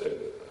existing.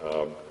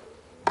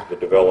 The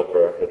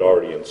developer had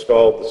already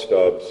installed the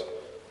stubs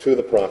to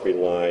the property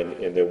line,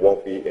 and there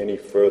won't be any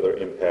further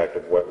impact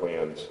of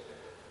wetlands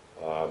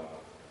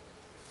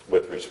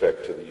with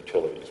respect to the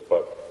utilities,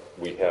 but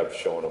we have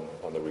shown them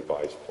on the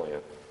revised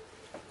plan.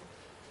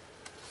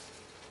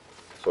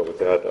 So with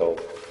that, I'll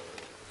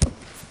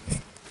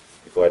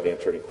be glad to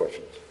answer any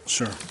questions.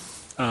 Sure.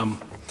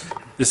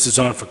 This is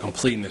on for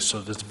completeness,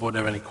 so does the board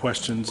have any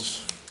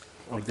questions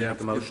of the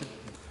applicant? Motion.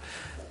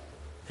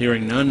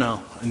 Hearing none,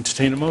 I'll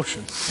entertain a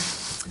motion.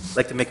 I'd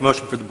like to make a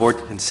motion for the board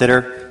to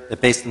consider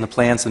that based on the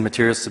plans and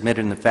materials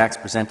submitted and the facts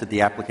presented,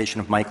 the application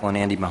of Michael and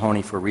Andy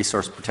Mahoney for a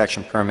resource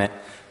protection permit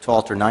to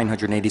alter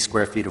 980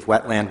 square feet of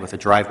wetland with a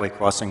driveway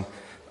crossing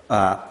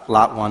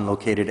Lot 1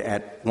 located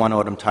at 1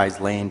 Autumn Ties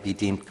Lane be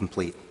deemed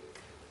complete.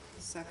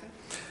 Second?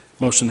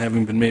 Motion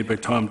having been made by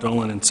Tom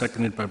Dolan and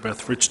seconded by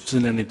Beth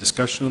Richardson. Any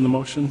discussion on the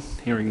motion?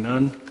 Hearing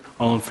none.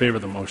 All in favor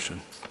of the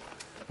motion?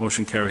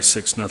 Motion carries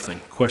 6-0.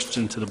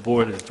 Question to the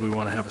board is, do we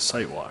want to have a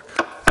site walk?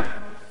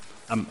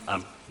 I'm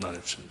not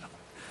interested.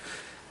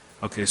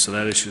 Okay, so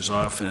that issue's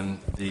off, and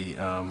the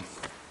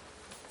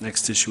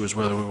next issue is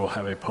whether we will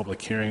have a public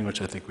hearing,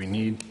 which I think we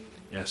need.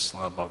 Yes,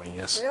 loud bobbing,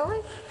 yes.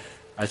 Really?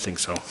 I think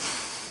so. I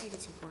think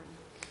it's important.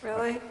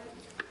 Really?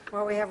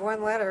 Well, we have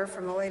one letter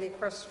from the lady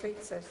across the street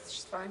that says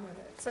she's fine with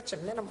it. It's such a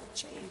minimal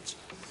change.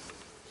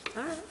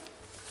 All right.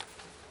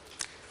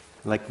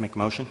 I'd like to make a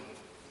motion.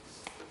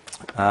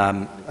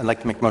 I'd like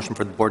to make a motion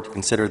for the board to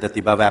consider that the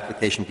above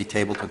application be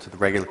tabled into the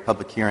regular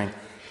public hearing,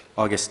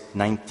 August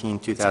 19,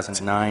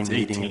 2009 It's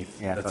meeting.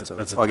 18th. Yeah, That's so a-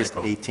 that's a August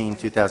typo. 18,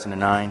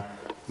 2009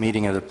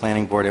 meeting of the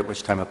planning board, at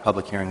which time a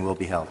public hearing will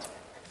be held.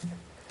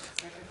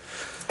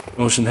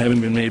 Motion having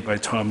been made by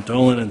Tom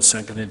Dolan and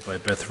seconded by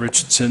Beth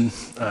Richardson.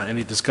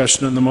 Any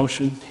discussion on the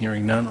motion?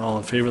 Hearing none. All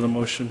in favor of the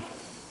motion?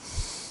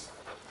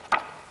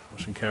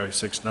 Motion carries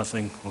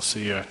 6-0. We'll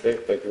see you Okay,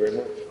 thank you very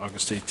much.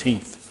 August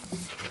 18th.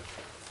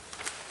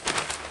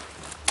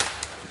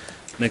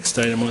 Next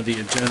item on the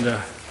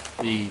agenda,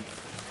 the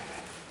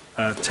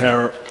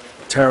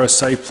Tara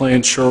Site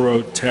Plan, Shore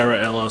Road Tara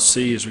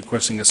LLC is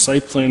requesting a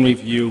site plan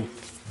review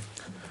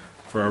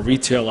for a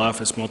retail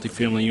office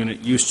multifamily unit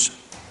use,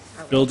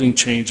 building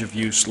change of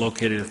use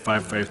located at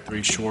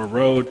 553 Shore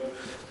Road,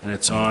 and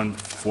it's on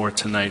for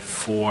tonight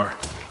for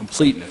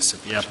completeness.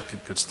 If the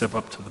applicant could step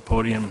up to the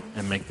podium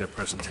and make their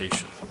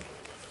presentation.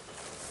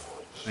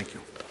 Thank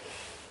you.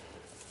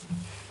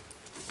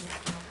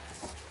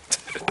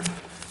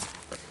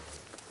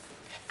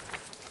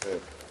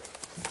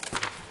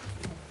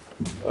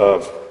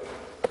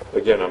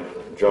 Again, I'm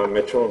John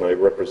Mitchell, and I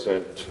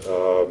represent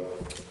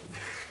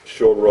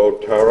Shore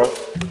Road, Tara.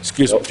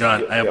 Excuse me, Yep,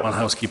 John, I have yeah. one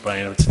housekeeping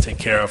item to take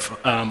care of.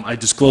 I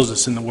disclosed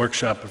this in the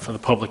workshop, but for the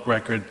public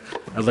record,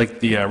 I'd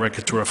like the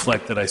record to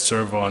reflect that I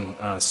serve on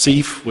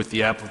SEAF with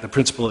the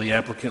principal of the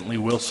applicant, Lee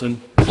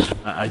Wilson.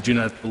 I do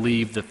not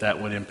believe that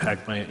that would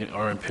impact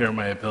or impair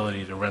my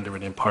ability to render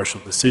an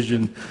impartial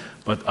decision,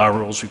 but our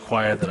rules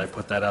require that I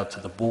put that out to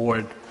the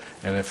board,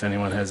 and if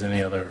anyone has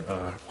any other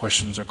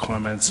questions or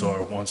comments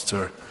or wants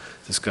to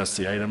discuss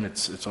the item,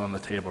 it's on the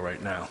table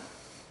right now.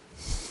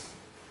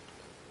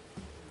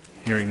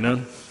 Hearing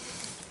none.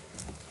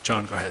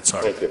 John, go ahead,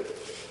 sorry. Thank you.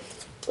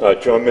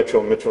 John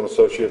Mitchell, Mitchell &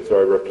 Associates.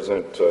 I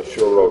represent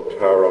Shore Road,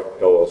 Tara,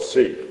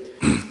 LLC.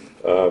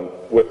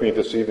 With me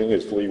this evening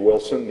is Lee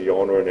Wilson, the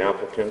owner and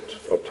applicant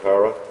of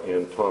Tara,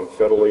 and Tom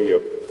Federle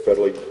of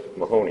Federle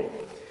Mahoney.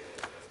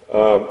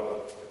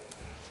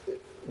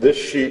 This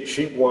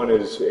sheet one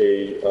is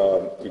a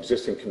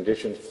existing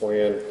conditions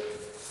plan.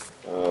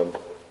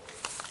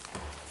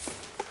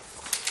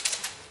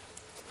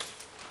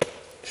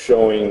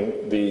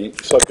 Showing the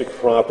subject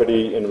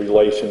property in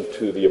relation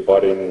to the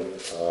abutting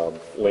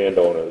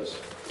landowners.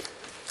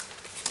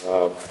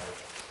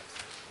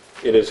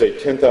 It is a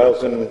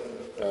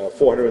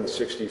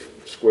 10,460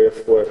 square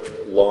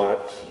foot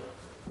lot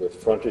with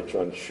frontage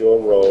on Shore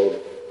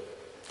Road,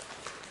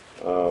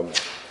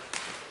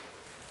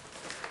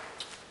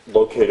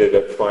 located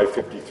at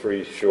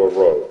 553 Shore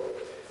Road.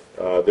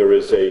 There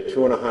is a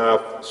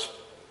 2.5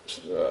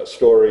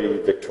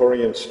 story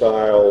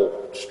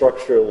Victorian-style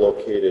structure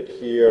located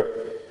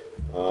here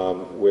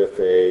with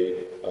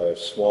a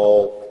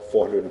small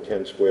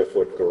 410 square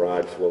foot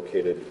garage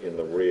located in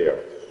the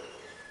rear.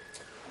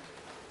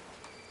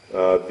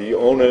 The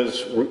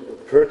owners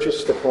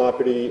purchased the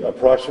property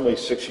approximately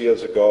 6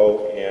 years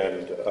ago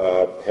and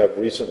have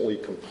recently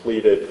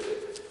completed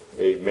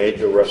a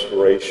major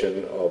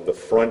restoration of the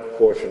front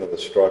portion of the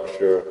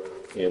structure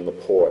and the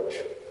porch.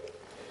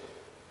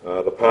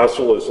 The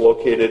parcel is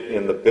located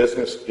in the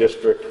Business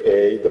District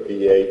A, the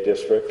BA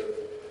district,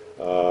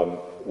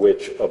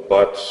 which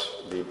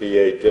abuts the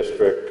BA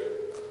district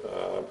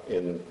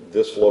in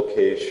this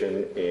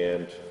location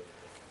and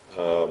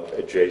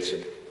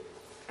adjacent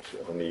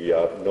on the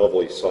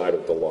northerly side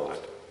of the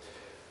lot.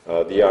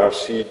 The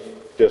RC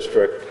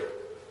district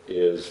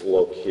is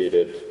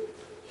located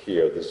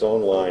here. The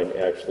zone line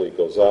actually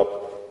goes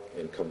up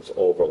and comes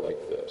over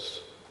like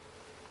this.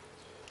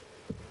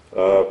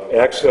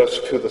 Access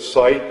to the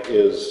site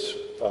is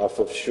off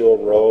of Shore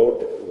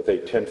Road with a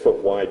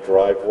 10-foot wide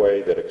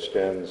driveway that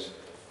extends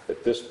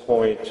at this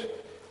point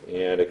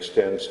and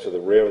extends to the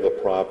rear of the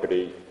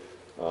property.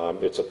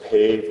 It's a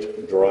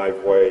paved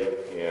driveway,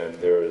 and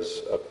there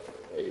is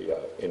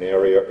an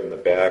area in the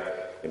back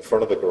in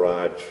front of the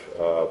garage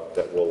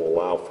that will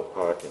allow for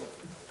parking.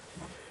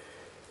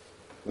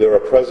 There are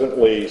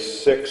presently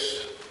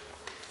six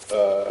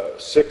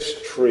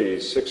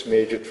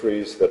major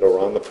trees that are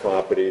on the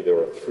property. There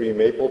are 3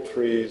 maple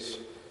trees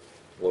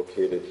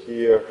located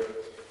here.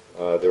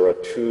 There are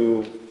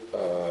 2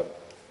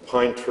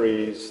 pine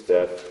trees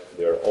that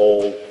they're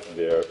old,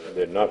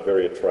 they're not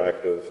very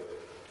attractive.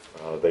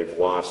 They've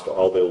lost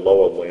all their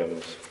lower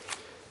limbs,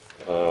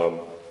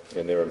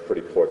 and they're in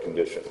pretty poor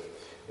condition.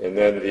 And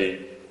then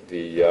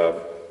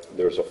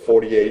there's a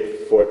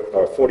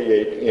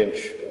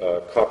 48-inch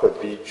copper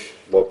beech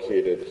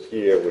located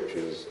here, which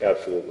is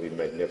absolutely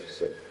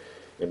magnificent,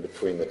 in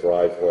between the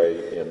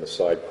driveway and the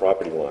side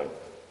property line.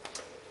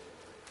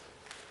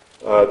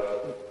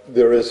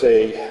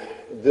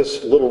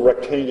 This little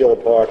rectangular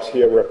box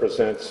here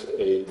represents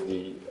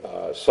the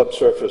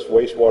subsurface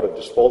wastewater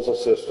disposal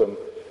system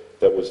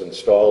that was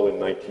installed in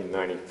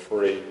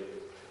 1993.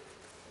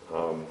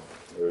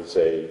 There's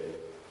a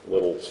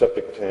little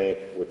septic tank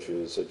which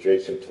is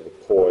adjacent to the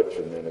porch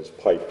and then is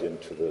piped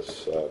into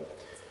this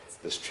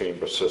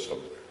chamber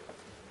system.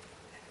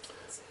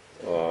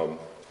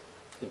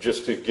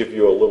 Just to give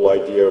you a little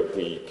idea of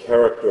the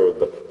character of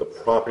the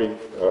property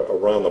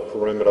around the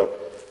perimeter,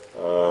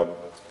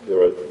 there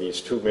are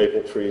these 2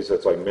 maple trees,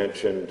 as I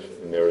mentioned,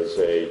 and there is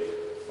a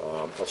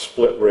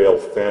split rail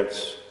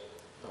fence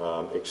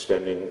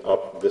extending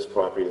up this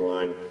property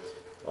line.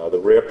 The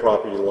rear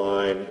property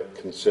line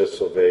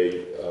consists of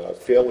a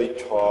fairly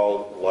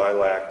tall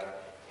lilac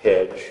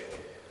hedge,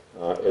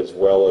 as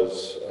well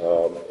as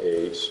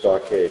a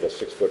stockade, a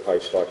 6-foot high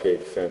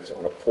stockade fence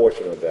on a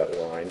portion of that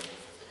line.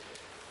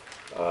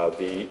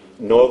 The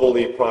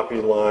northerly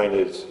property line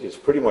is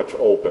pretty much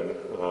open.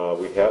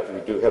 We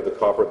do have the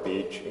copper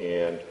beech,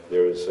 and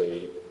there is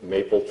a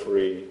maple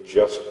tree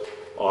just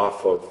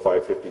off of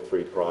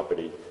 553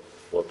 property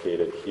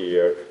located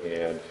here,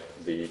 and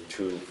the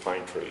 2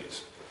 pine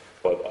trees.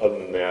 But other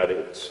than that,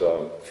 it's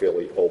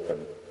fairly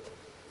open.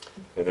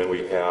 And then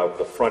we have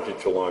the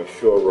frontage along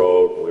Shore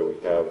Road, where we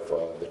have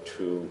the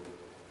 2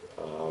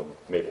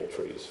 maple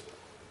trees.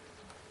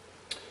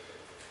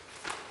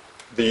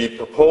 The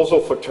proposal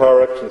for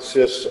Tara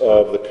consists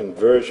of the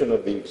conversion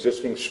of the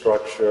existing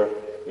structure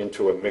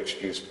into a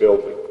mixed-use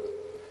building,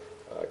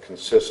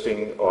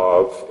 consisting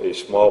of a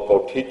small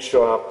boutique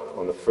shop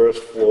on the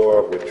first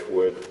floor, which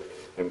would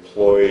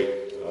employ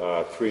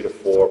 3 to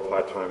 4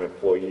 part-time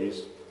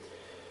employees,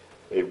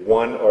 a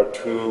 1 or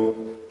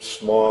 2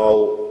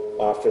 small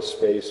office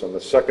space on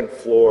the second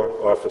floor,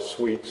 office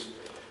suites,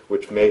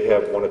 which may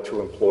have 1 or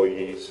 2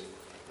 employees,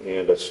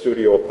 and a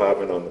studio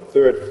apartment on the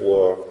third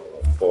floor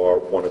for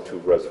 1 or 2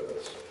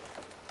 residents.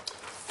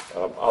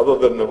 Other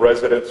than the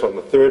residents on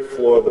the third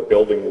floor, the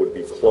building would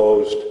be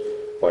closed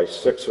by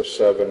 6 or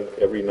 7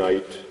 every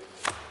night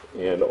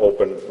and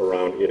open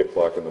around 8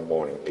 o'clock in the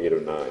morning, 8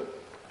 or 9.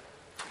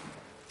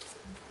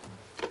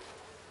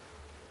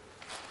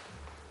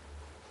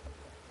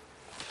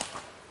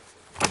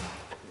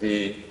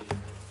 The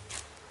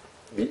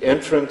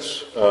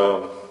entrance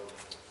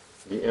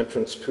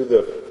to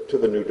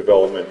the new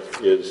development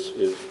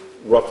is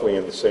roughly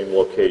in the same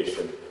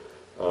location.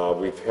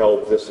 We've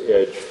held this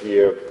edge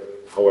here.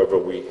 However,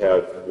 we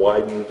have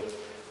widened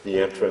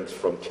the entrance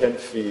from 10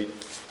 feet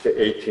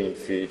to 18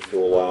 feet to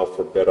allow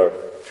for better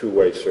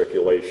two-way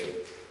circulation.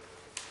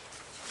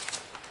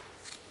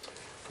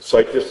 The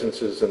site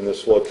distances in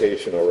this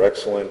location are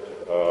excellent.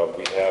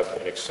 We have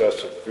in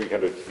excess of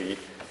 300 feet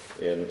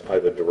in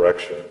either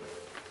direction.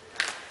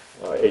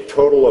 A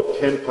total of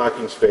 10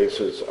 parking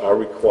spaces are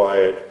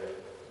required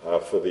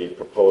for the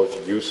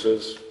proposed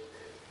uses.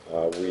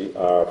 We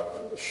are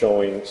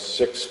showing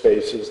 6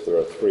 spaces. There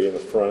are 3 in the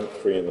front,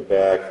 3 in the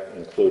back,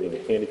 including a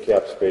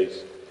handicap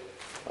space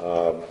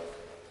on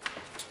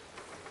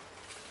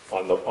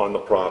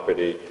the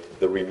property.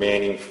 The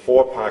remaining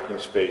 4 parking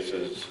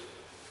spaces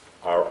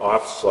are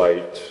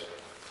off-site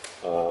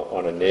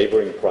on a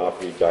neighboring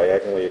property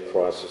diagonally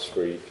across the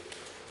street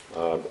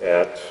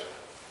at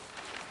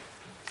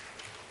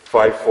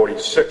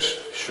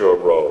 546 Shore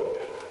Road.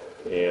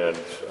 And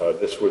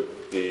this would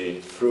be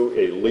through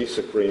a lease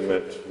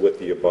agreement with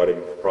the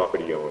abutting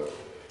property owner.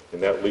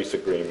 And that lease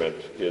agreement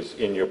is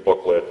in your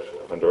booklet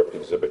under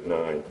Exhibit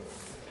 9.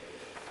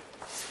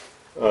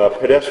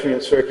 Pedestrian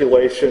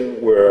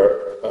circulation,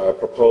 we're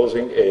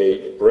proposing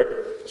a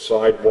brick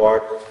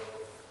sidewalk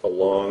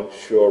along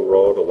Shore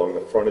Road, along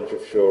the frontage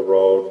of Shore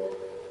Road,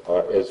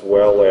 as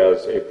well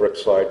as a brick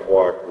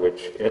sidewalk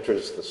which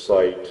enters the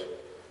site,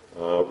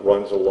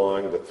 runs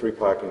along the 3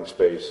 parking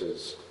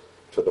spaces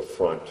to the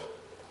front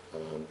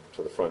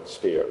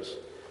stairs.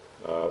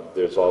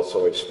 There's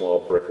also a small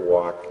brick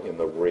walk in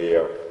the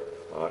rear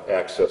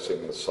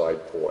accessing the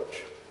side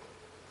porch.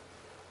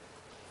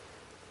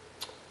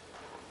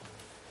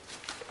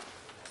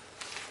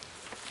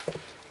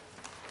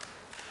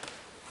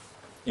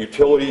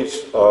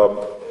 Utilities,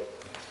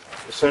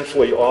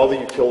 essentially all the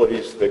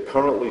utilities that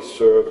currently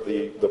serve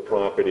the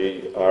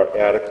property are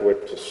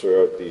adequate to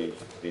serve the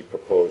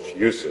proposed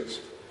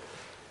uses.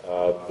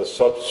 The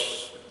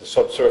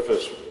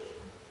subsurface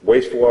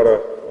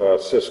wastewater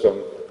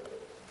system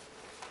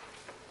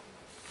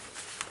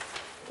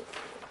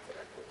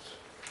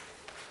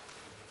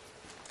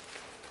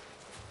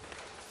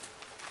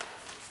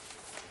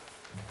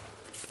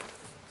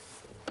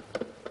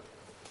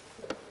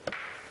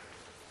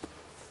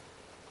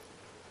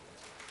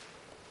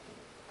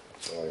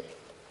sorry.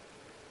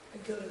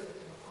 I'd go to the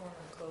corner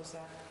and close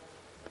that.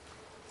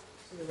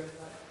 See the red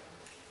light?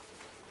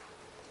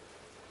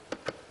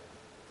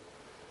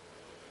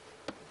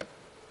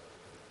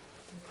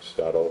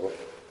 Start over. Go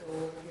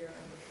over here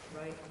and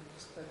right and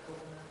just click over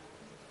that.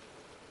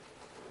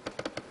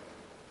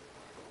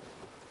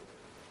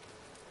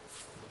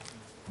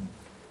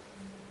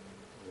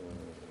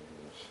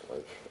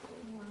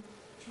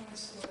 Try to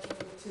select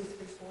over 2,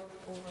 3, 4,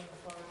 over in the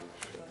far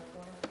left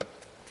corner.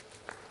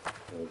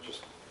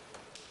 Just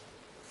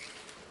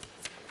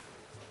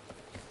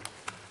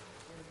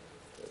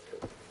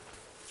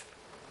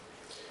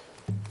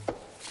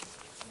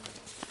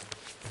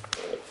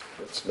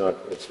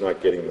it's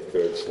not getting the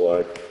third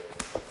slide.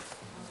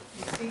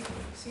 You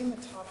see in the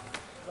top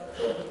left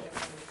corner,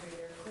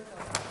 click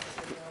on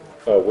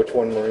that. Which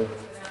one, Maureen?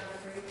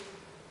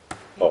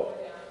 Oh,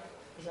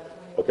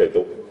 okay.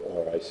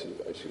 I see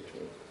what you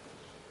mean.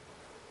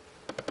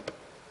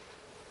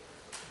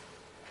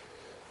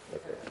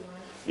 Okay.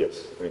 Yes,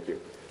 thank you.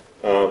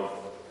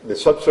 The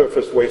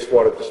subsurface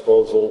wastewater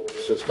disposal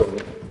system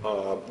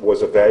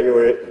was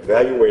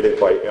evaluated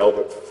by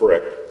Albert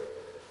Frick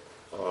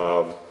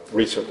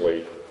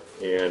recently,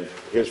 and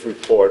his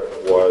report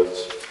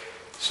was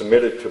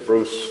submitted to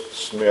Bruce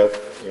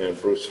Smith, and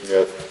Bruce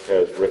Smith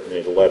has written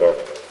a letter.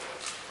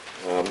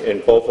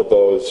 And both of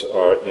those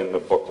are in the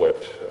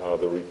booklet,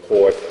 the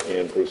report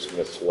and Bruce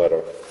Smith's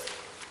letter.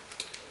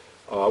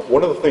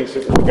 One of the things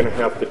that we're going to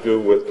have to do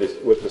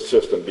with the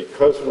system,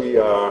 because we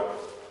are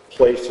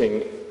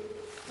placing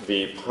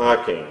the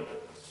parking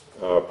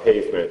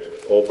pavement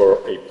over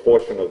a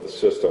portion of the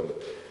system,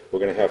 we're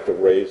going to have to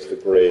raise the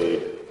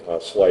grade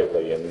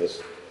slightly, and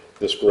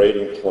this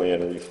grading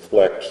plan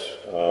reflects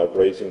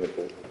raising the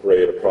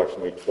grade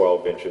approximately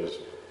 12 inches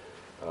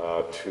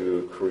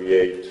to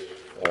create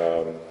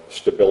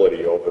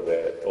stability over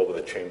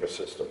the chamber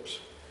systems.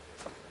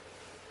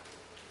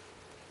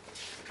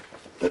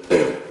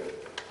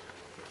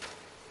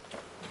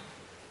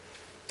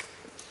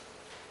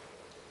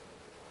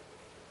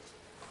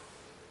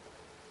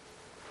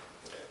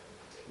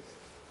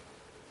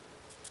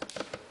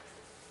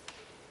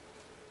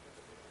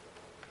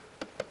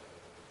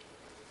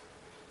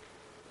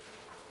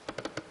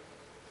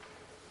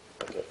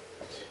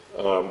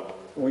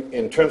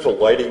 In terms of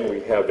lighting,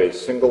 we have a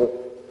single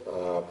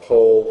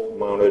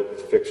pole-mounted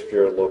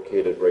fixture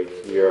located right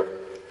here,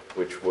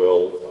 which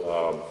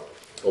will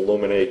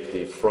illuminate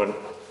the front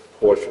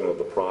portion of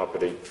the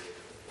property.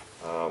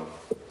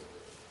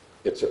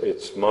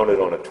 It's mounted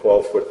on a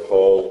 12-foot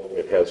pole.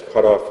 It has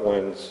cutoff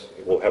lens.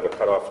 It will have a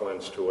cutoff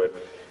lens to it.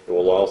 It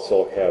will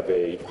also have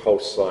a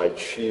house side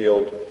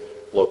shield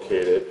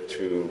located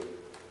to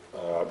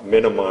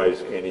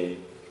minimize any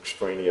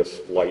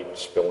extraneous light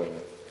spilling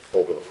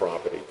over the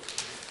property.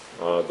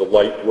 The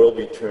light will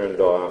be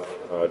turned off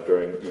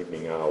during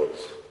evening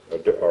hours,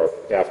 or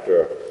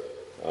after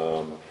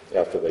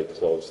they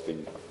close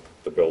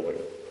the building.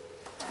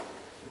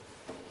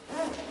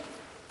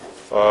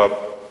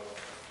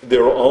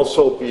 There will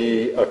also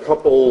be a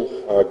couple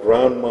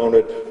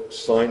ground-mounted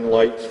sign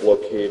lights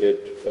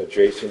located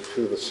adjacent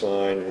to the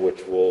sign,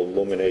 which will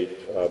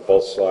illuminate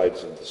both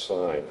sides of the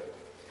sign.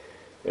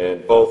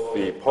 And both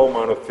the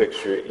pole-mounted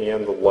fixture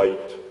and the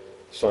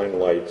sign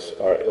lights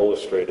are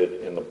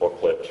illustrated in the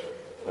booklet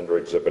under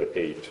Exhibit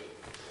 8.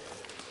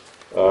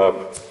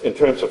 In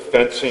terms of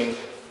fencing,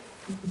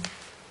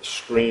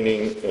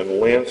 screening, and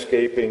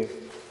landscaping,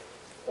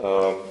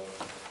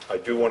 I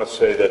do want to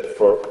say that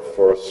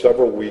for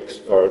several weeks,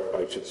 or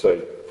I should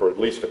say for at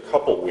least a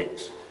couple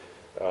weeks,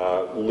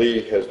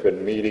 Lee has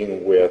been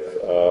meeting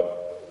with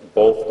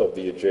both of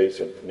the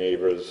adjacent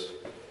neighbors,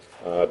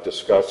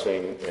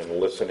 discussing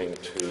and listening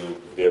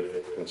to their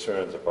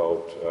concerns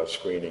about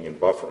screening and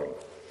buffering.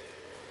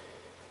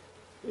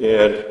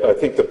 And I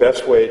think the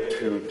best way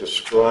to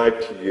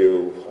describe to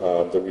you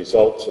the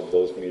results of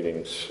those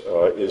meetings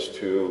is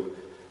to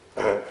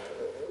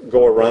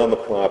go around the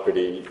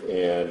property,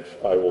 and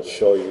I will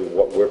show you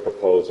what we're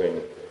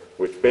proposing,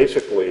 which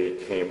basically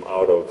came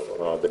out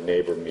of the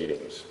neighbor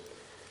meetings.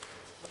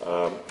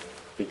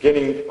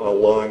 Beginning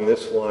along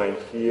this line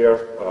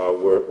here,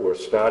 we're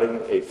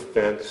starting a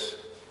fence,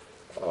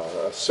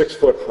 a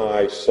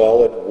 6-foot-high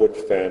solid wood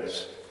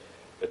fence.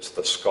 It's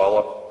the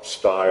scallop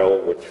style,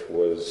 which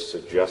was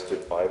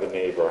suggested by the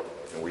neighbor,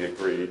 and we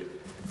agreed.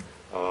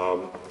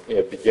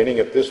 And beginning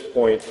at this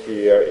point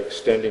here,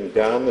 extending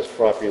down this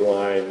property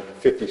line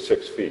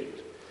 56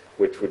 feet,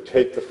 which would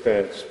take the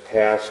fence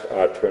past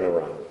our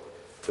turnaround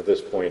to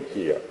this point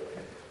here.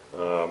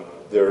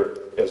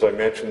 As I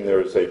mentioned,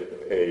 there's a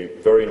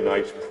very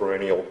nice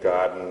perennial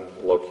garden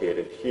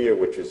located here,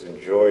 which is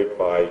enjoyed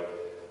by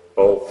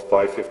both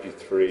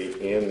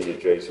 553 and the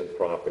adjacent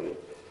property.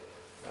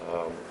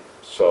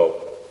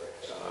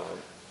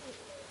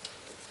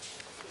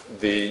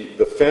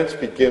 The fence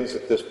begins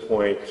at this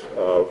point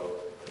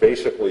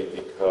basically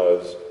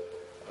because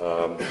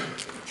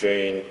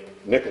Jane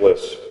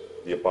Nicholas,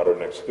 the abutter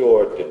next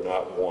door, did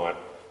not want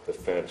the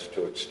fence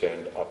to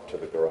extend up to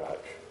the garage.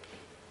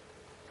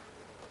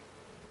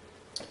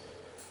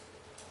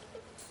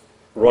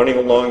 Running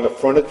along the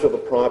frontage of the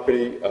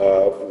property,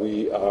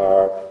 we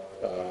are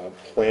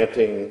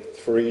planting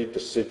 3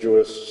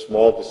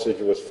 small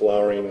deciduous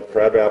flowering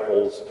crab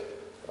apples.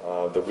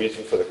 The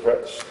reason for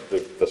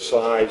the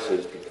size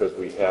is because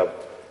we have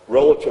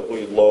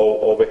relatively low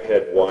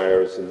overhead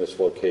wires in this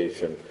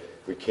location.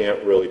 We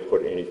can't really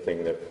put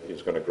anything that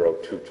is going to grow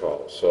too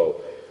tall.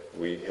 So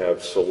we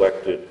have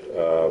selected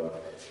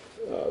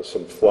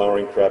some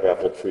flowering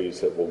crabapple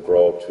trees that will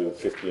grow to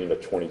 15 to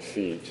 20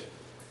 feet.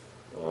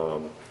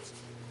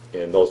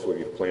 And those will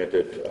be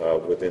planted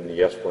within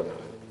the esplanade.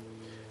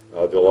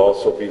 There'll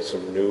also be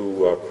some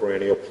new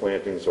perennial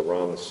plantings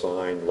around the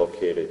sign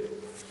located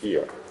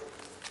here.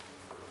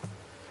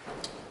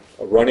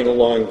 Running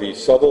along the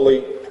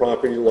southerly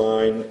property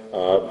line,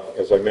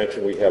 as I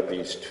mentioned, we have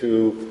these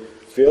 2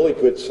 fairly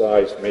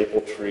good-sized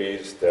maple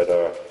trees that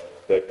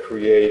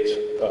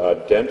create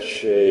dense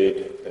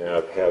shade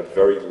and have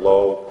very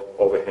low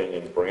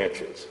overhanging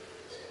branches.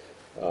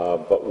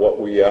 But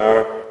what we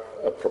are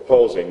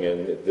proposing,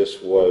 and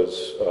this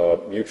was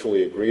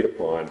mutually agreed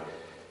upon,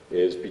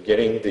 is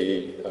beginning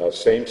the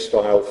same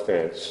style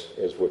fence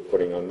as we're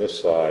putting on this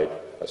side,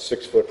 a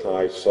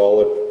 6-foot-high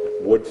solid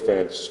wood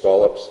fence,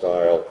 scallop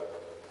style,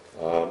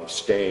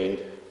 stained,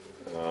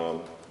 a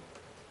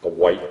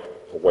white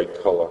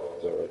color,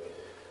 is that right?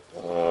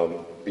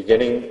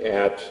 Beginning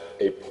at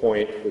a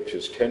point which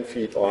is 10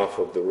 feet off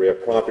of the rear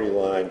property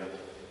line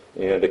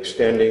and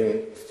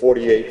extending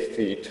 48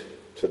 feet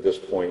to this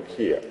point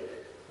here.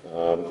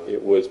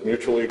 It was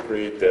mutually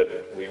agreed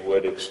that we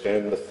would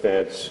extend the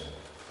fence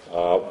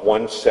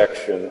one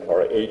section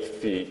or 8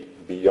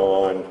 feet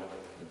beyond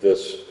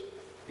this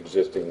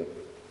existing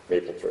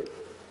maple tree.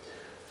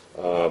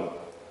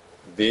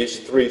 These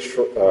three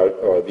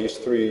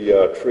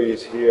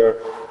trees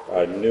here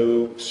are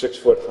new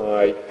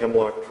 6-foot-high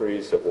hemlock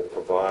trees that will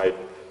provide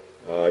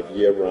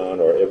year-round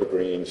or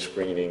evergreen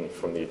screening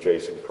from the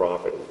adjacent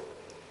property.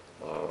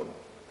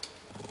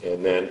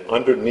 And then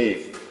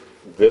underneath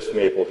this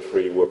maple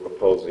tree, we're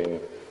proposing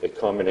a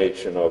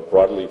combination of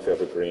broadleaf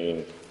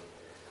evergreen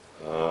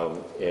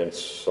and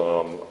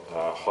some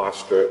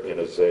hosta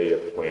and azalea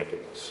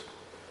plantings.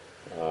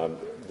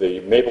 The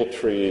maple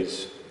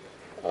trees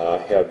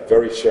have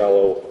very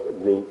shallow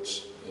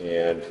roots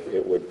and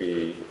it would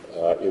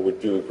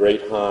do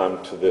great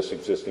harm to this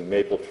existing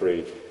maple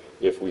tree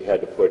if we had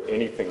to put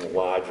anything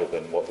larger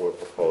than what we're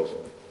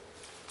proposing.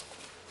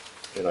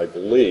 And I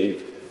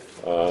believe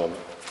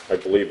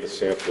the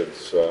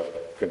Sampsons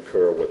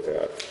concur with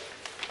that.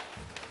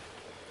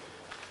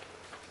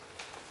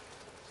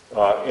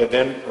 And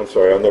then, I'm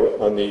sorry, on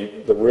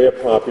the rear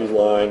property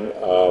line,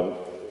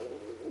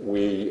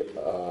 we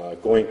are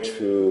going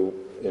to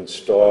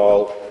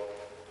install,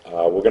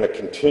 we're going to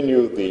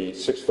continue the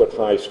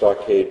 6-foot-high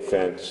stockade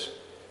fence.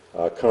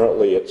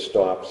 Currently, it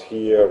stops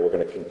here. We're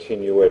going to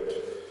continue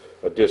it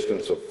a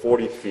distance of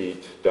 40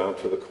 feet down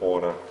to the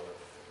corner,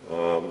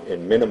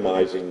 and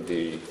minimizing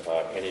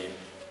any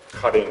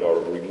cutting or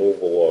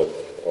removal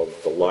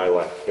of the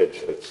lilac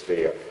hedge that's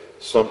there.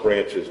 Some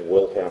branches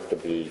will have to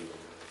be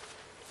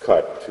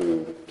cut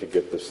to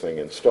get this thing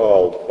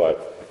installed,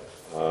 but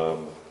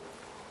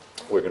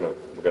we're going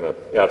to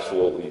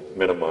absolutely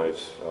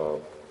minimize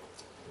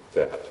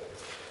that.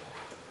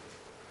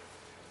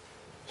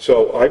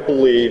 So I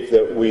believe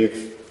that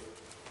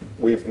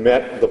we've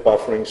met the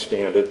buffering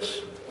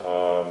standards,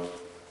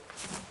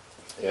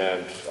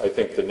 and I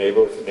think the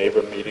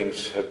neighbor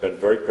meetings have been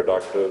very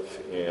productive,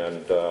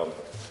 and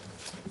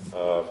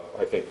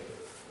I think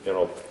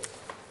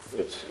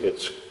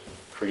it's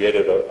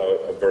created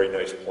a very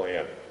nice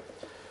plan.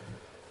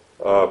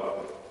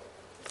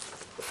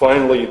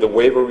 Finally, the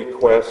waiver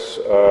requests,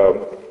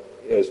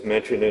 as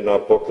mentioned in our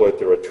booklet,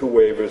 there are 2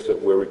 waivers that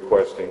we're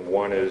requesting.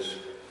 One is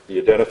the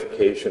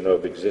identification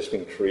of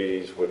existing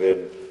trees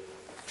within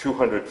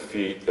 200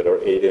 feet that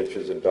are 8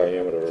 inches in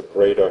diameter or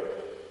greater.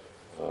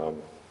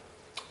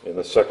 And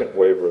the second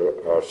waiver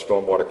are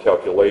stormwater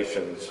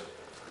calculations.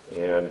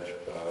 And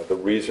the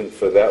reason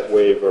for that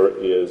waiver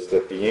is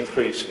that the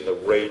increase in the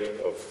rate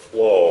of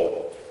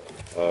flow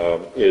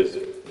is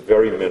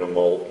very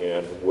minimal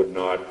and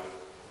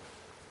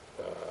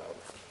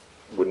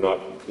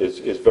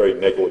is very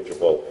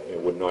negligible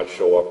and would not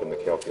show up in the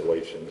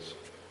calculations.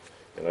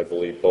 And I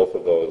believe both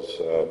of those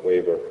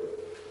waiver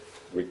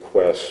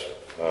requests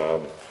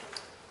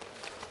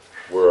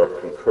were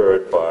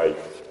concurred by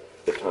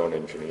the town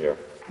engineer.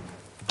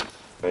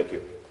 Thank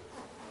you.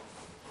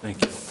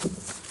 Thank you.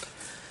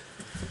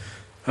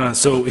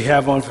 So what we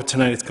have on for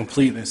tonight is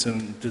completeness,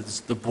 and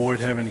does the board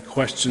have any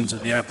questions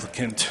of the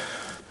applicant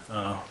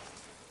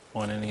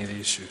on any of the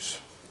issues?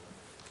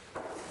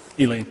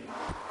 Elaine?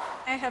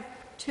 I have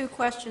 2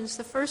 questions.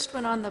 The first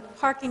one on the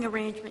parking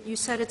arrangement, you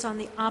said it's on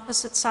the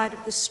opposite side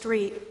of the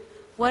street.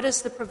 What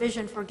is the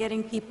provision for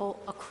getting people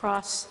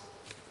across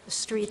the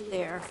street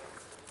there?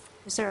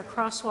 Is there a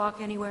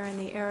crosswalk anywhere in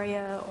the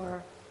area,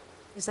 or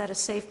is that a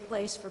safe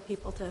place for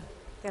people to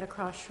get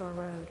across Shore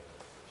Road?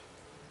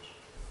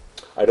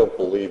 I don't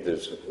believe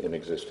there's an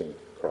existing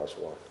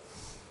crosswalk.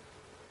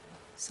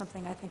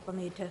 Something I think we'll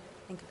need to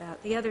think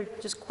about. The other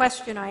just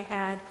question I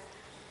had,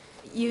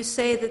 you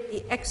say that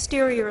the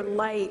exterior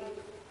light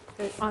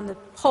on the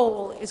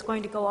pole is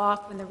going to go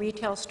off when the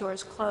retail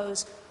stores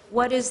close.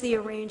 What is the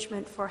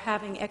arrangement for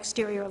having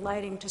exterior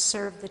lighting to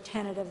serve the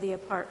tenant of the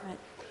apartment?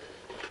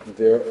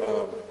 There,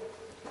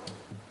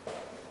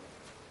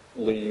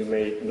 Lee, you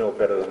may know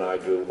better than I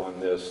do on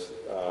this.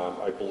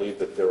 I believe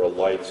that there are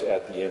lights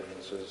at the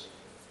entrances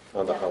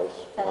on the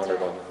house,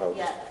 mounted on the house.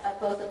 Yeah,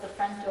 both at the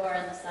front door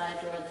and the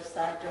side door. The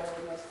side door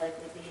would most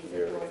likely be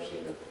the door he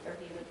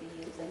would be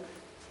using.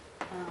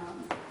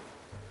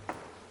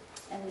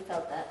 And we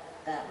felt that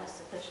that was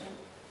sufficient.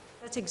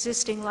 That's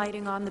existing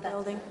lighting on the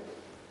building?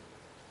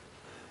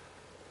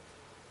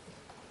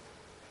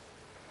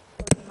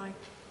 Those are my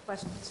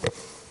questions.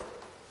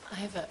 I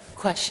have a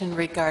question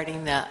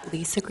regarding the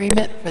lease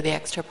agreement for the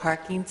extra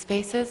parking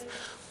spaces.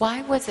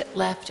 Why was it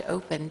left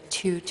open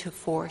 2 to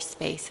 4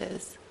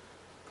 spaces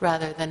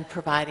rather than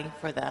providing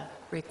for the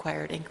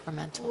required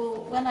incremental?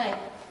 Well, when I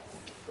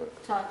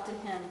talked to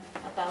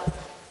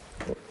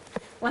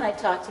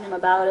him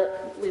about it,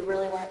 we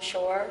really weren't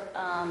sure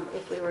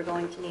if we were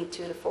going to need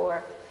 2 to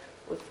 4.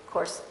 We've, of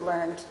course,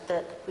 learned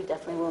that we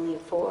definitely will need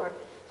 4.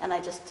 And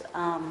I just,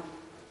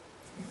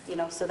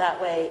 so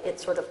that way it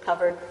sort of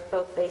covered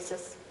both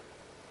bases.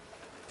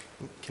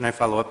 Can I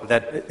follow up with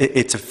that?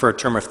 It's for a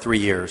term of 3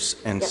 years,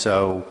 and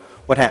so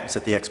what happens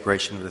at the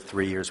expiration of the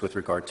 3 years with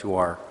regard to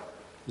our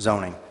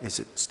zoning? Is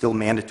it still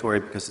mandatory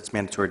because it's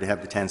mandatory to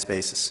have the 10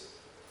 spaces?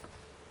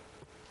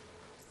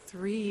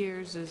 3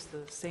 years is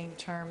the same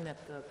term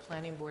that the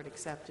planning board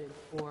accepted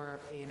for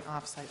an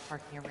off-site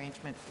parking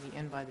arrangement for the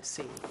Inn by the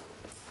Sea.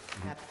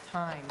 At the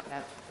time,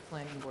 that the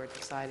planning board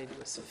decided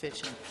was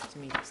sufficient to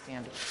meet the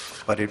standards.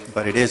 But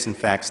it is in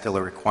fact still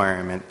a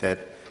requirement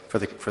that for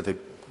the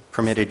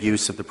permitted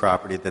use of the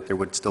property that there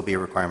would still be a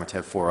requirement to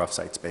have 4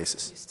 off-site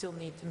spaces. You still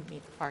need to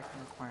meet the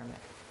parking requirement.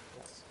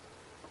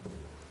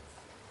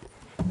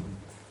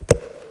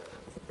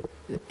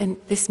 Yes. And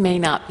this may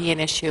not be an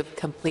issue of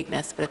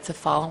completeness, but it's a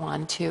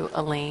follow-on to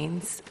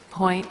Elaine's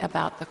point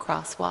about the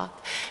crosswalk,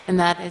 and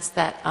that is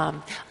that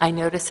I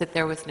noticed that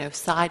there was no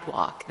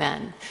sidewalk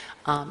then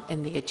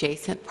in the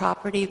adjacent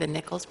property, the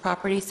Nichols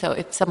property, so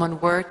if someone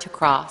were to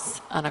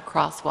cross on a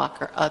crosswalk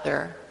or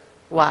other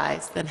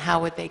wise, then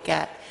how would they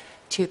get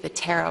to the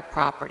Terra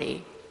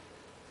property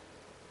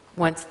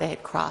once they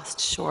had crossed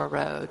Shore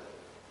Road?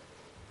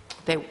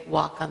 They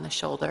walk on the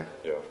shoulder?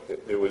 Yeah,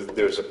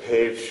 there's a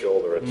paved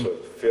shoulder. It's a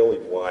fairly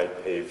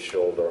wide paved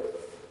shoulder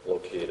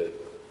located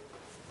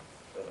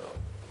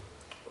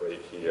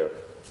right here.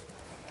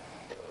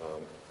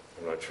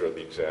 I'm not sure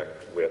the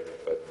exact width,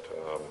 but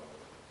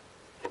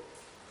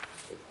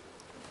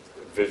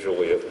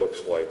visually it looks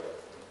like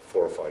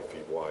 4 or 5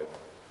 feet wide.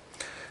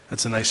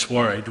 That's a nice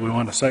soiree. Do we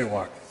want a site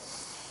walk?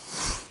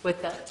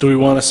 With the Do we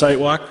want a site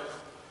walk?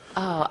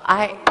 Oh,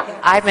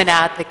 I'm an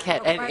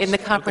advocate. And in the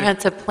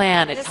comprehensive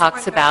plan, it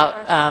talks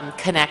about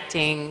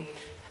connecting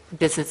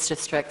business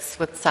districts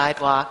with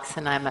sidewalks,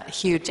 and I'm a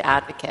huge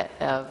advocate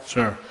of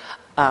Sure.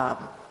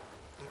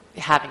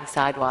 having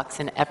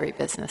sidewalks in every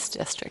business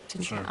district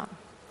in Sure. town.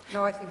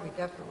 No, I think we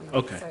definitely need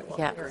Okay. a sidewalk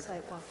Yeah. here.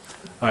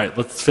 All right,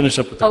 let's finish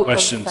up with the Oh,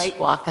 questions.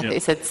 sidewalk. I thought Yeah. you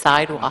said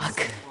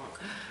sidewalk.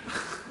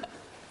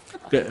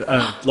 Good.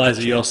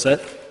 Liza, you all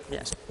set?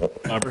 Yes.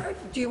 Barbara?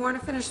 Do you want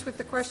to finish with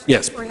the questions?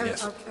 Yes, before we have-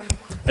 yes. Okay.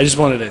 I just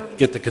wanted to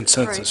get the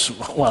consensus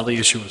while the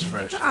issue was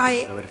fresh.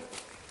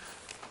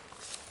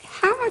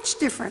 How much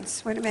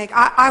difference would it make?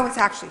 I was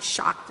actually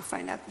shocked to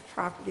find out the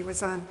property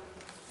was on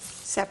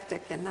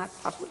septic and not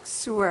public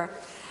sewer.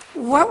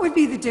 What would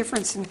be the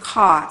difference in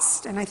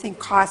cost? And I think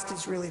cost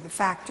is really the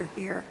factor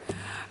here,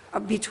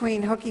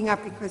 between hooking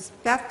up, because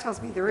Beth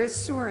tells me there is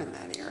sewer in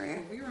that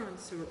area. We were on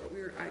sewer,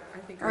 I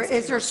think. Or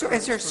is there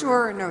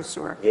sewer or no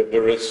sewer?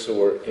 There is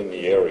sewer in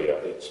the area.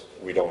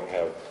 We don't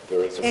have,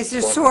 there is. Is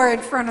there sewer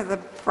in front of the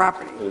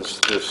property?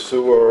 There's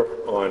sewer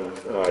on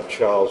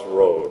Charles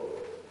Road,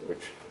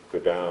 which go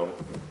down,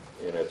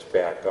 and it's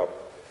back up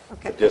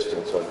the Okay.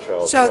 distance on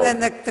Charles Road. So then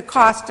the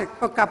cost to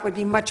hook up would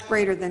be much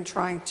greater than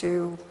trying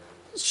to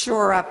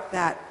shore up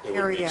that It would be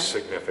area?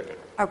 significant.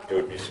 Okay. It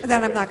would be significant.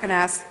 Then I'm not going to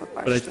ask the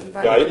question,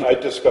 but... Yeah, I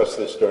discussed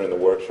this during the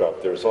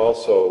workshop. There's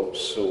also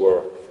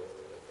sewer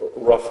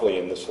roughly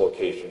in this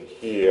location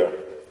here.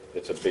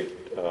 It's a big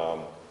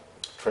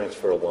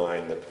transfer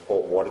line that the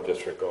Fulton Water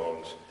District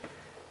owns.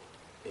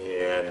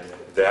 And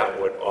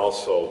that would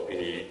also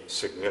be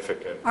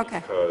significant. Okay.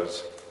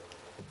 Because,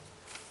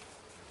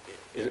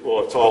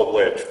 it's all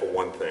ledge for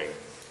one thing,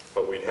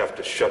 but we'd have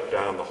to shut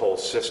down the whole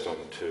system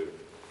to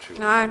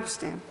No, I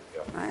understand.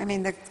 Yeah. I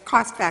mean, the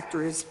cost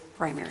factor is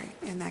primary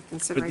in that But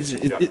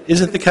consideration.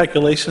 isn't the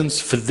calculations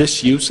for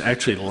this use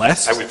actually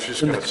less I was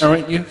just than going the to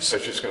current say, use? I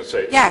was just going to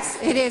say. Yes,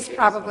 it is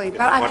probably,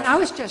 but I mean, much- I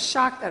was just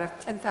shocked that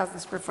a 10,000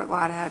 square foot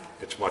lot had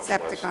It's much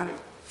septic less. on it.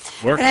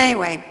 Work. But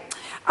anyway,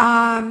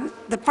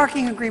 the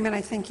parking agreement,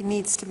 I think,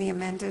 needs to be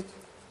amended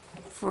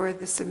for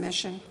the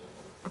submission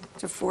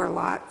to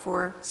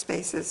 4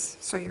 spaces,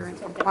 so you're in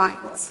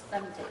compliance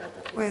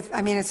with,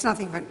 I mean, it's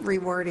nothing but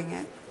rewording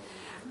it.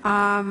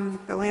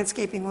 The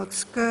landscaping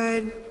looks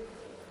good.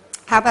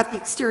 How about the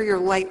exterior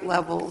light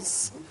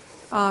levels?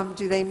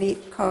 Do they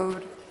meet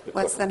code,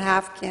 less than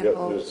half Yeah,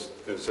 candle?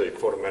 there's a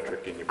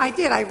photometric in your. I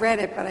did, I read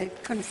it, but I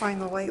couldn't find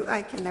the light,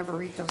 I can never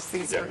read those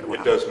things Yeah, very well.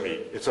 it does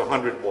meet. It's a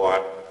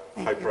 100-watt,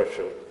 Thank you.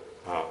 high-pressure,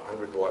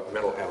 100-watt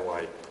metal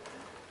halide.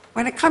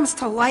 When it comes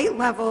to light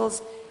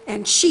levels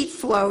and sheet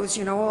flows,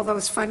 you know, all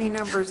those funny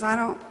numbers,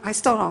 I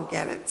still don't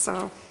get it,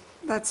 so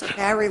that's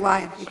okay. I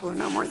rely on people who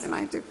know more than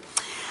I do.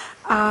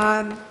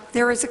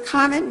 There was a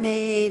comment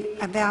made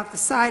about the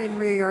side and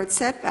rear yard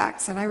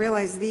setbacks, and I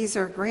realize these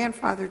are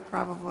grandfathered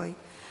probably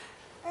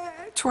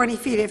 20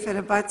 feet if it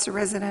abuts a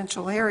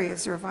residential area.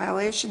 Is there a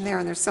violation there?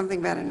 And there's something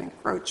about an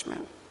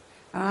encroachment.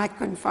 And I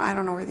couldn't find, I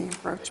don't know where the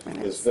encroachment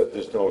is.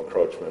 There's no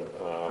encroachment.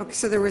 Okay,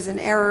 so there was an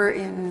error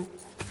in,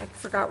 I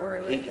forgot where I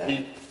read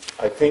that.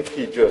 I think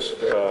he just,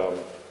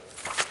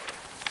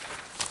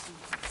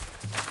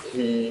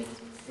 he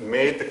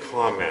made the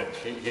comment,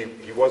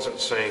 he wasn't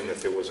saying that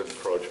there was an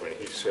encroachment.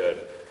 He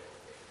said,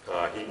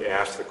 he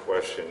asked the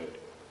question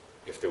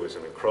if there was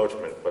an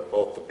encroachment, but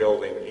both the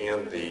building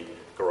and the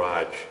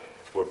garage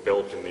were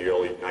built in the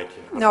early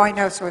 1900s. No, I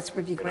know, so it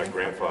would be They're not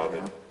grandfathered.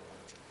 grandfathered.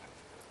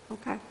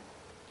 Okay.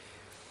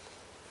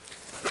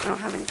 I don't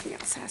have anything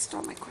else. I asked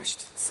all my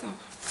questions, so.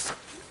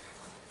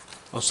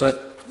 All set?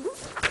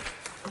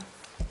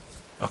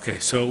 Okay,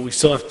 so we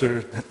still have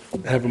to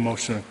have a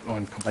motion on I'd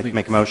like to complete.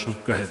 make a motion.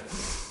 Go ahead.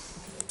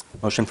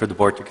 Motion for the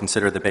board to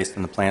consider that based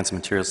on the plans and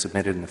materials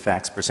submitted and the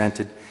facts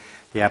presented,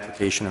 the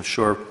application of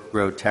Shore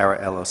Road Tower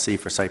LLC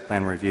for site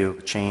plan review of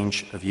a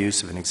change of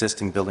use of an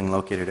existing building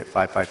located at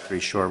 553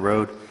 Shore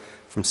Road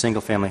from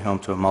single-family home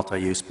to a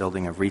multi-use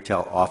building of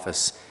retail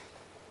office,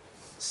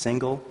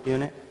 single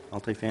unit,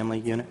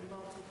 multifamily unit?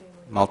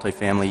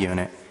 Multifamily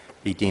unit,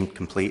 be deemed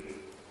complete.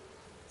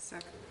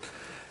 Second.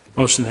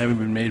 Motion having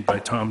been made by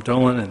Tom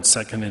Dolan and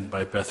seconded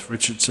by Beth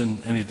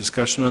Richardson. Any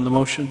discussion on the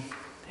motion?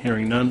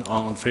 Hearing none.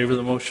 All in favor of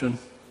the motion?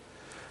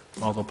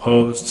 All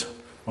opposed?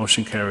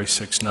 Motion carries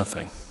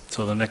 6-0.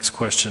 So the next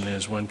question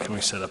is, when can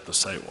we set up the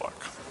site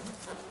walk?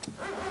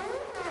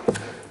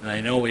 And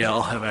I know we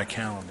all have our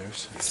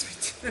calendars.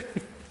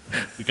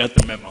 We got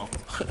the memo.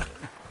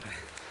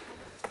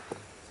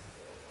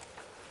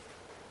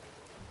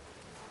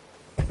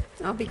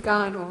 I'll be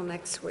gone all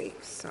next week,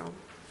 so.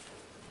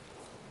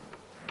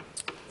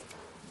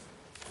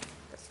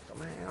 Just for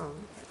my own.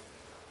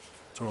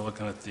 So we're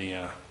looking at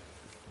the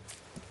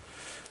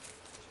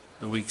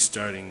week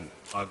starting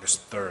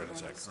August 3rd,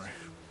 is that correct?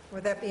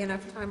 Would that be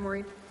enough time,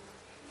 Maureen?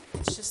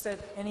 It's just that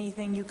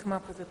anything you come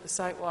up with at the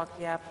site walk,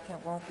 the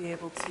applicant won't be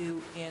able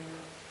to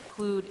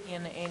include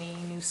in any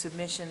new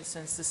submissions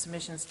since the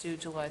submission's due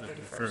July 31st.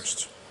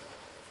 First.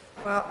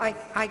 Well,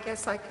 I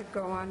guess I could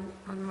go on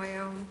my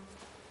own.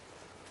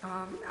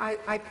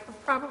 I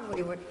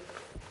probably would.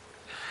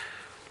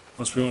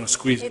 Unless we want to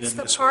squeeze it It's in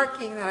the this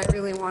parking that I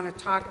really want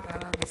to talk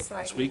about on the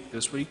site.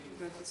 this week?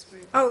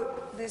 Oh,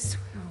 this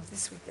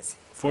week is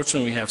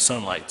Fortunately, we have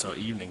sunlight, so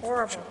evening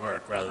horrible. should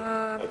work rather.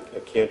 I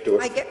can't do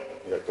it. I get,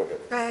 Yeah, go ahead.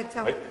 go ahead,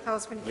 tell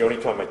us when The you, only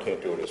time I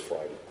can't do it is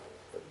Friday.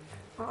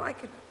 well, I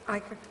could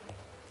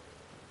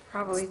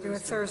probably do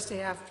it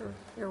Thursday after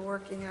your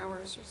working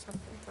hours or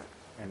something, but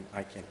And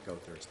I can't go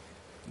Thursday.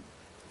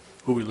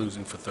 Who are we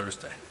losing for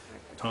Thursday?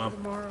 I could do Tom?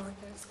 tomorrow, I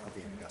guess. I'll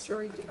be in Augusta.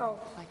 Sure, you do. Oh,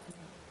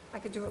 I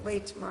could do it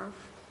late tomorrow.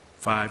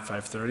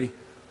 5:30?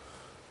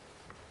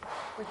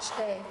 Which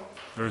day?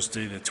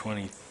 Thursday, the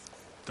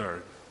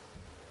 23rd,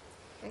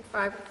 Okay,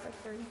 5 or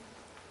 5:30?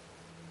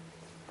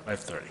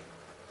 5:30.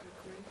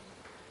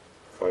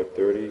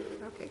 5:30?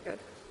 Okay, good.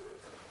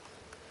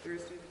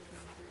 Thursday,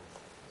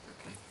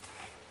 Okay.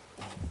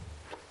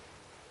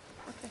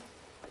 Okay.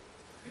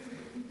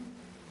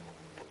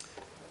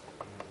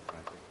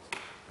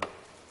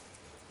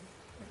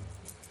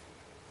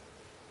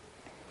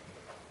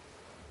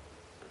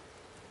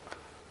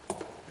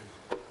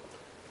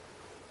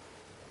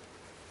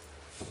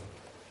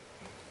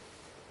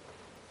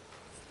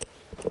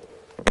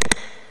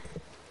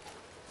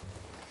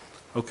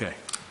 Okay.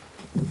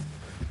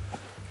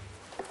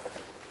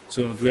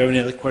 So do we have any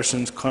other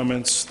questions,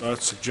 comments,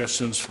 thoughts,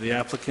 suggestions for the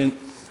applicant?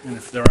 And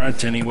if there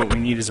aren't any, what we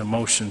need is a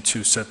motion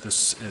to set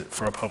this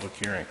for a public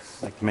hearing.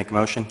 I'd like to make a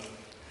motion.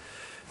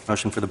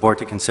 Motion for the board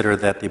to consider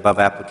that the above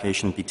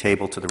application be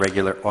tabled to the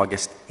regular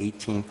August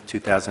 18th,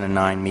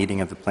 2009 meeting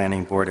of the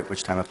planning board, at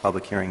which time a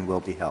public hearing will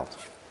be held.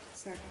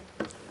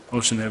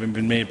 Motion having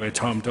been made by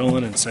Tom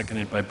Dolan and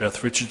seconded by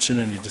Beth Richardson.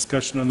 Any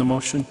discussion on the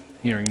motion?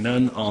 Hearing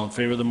none. All in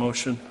favor of the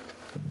motion?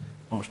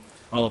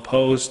 All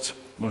opposed?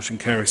 Motion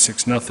carries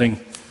 6-0.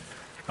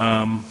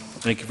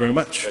 Thank you very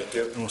much. Thank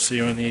you. And we'll see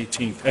you on the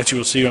 18th. Actually,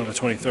 we'll see you on the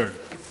 23rd.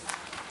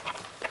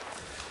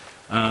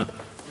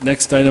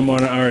 Next item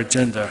on our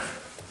agenda,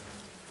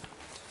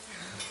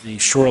 the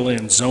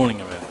shoreline zoning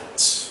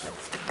amendments.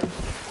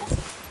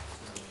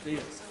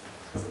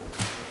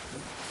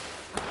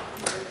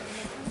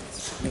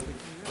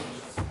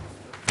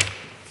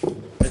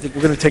 I think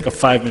we're going to take a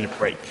 5-minute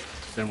break,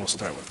 then we'll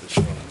start with the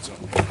shoreline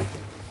zoning.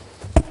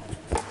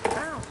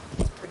 Wow,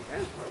 that's pretty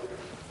good.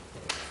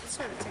 This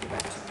ought to take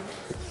about 2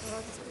 minutes. Well,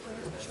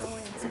 it's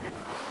showing.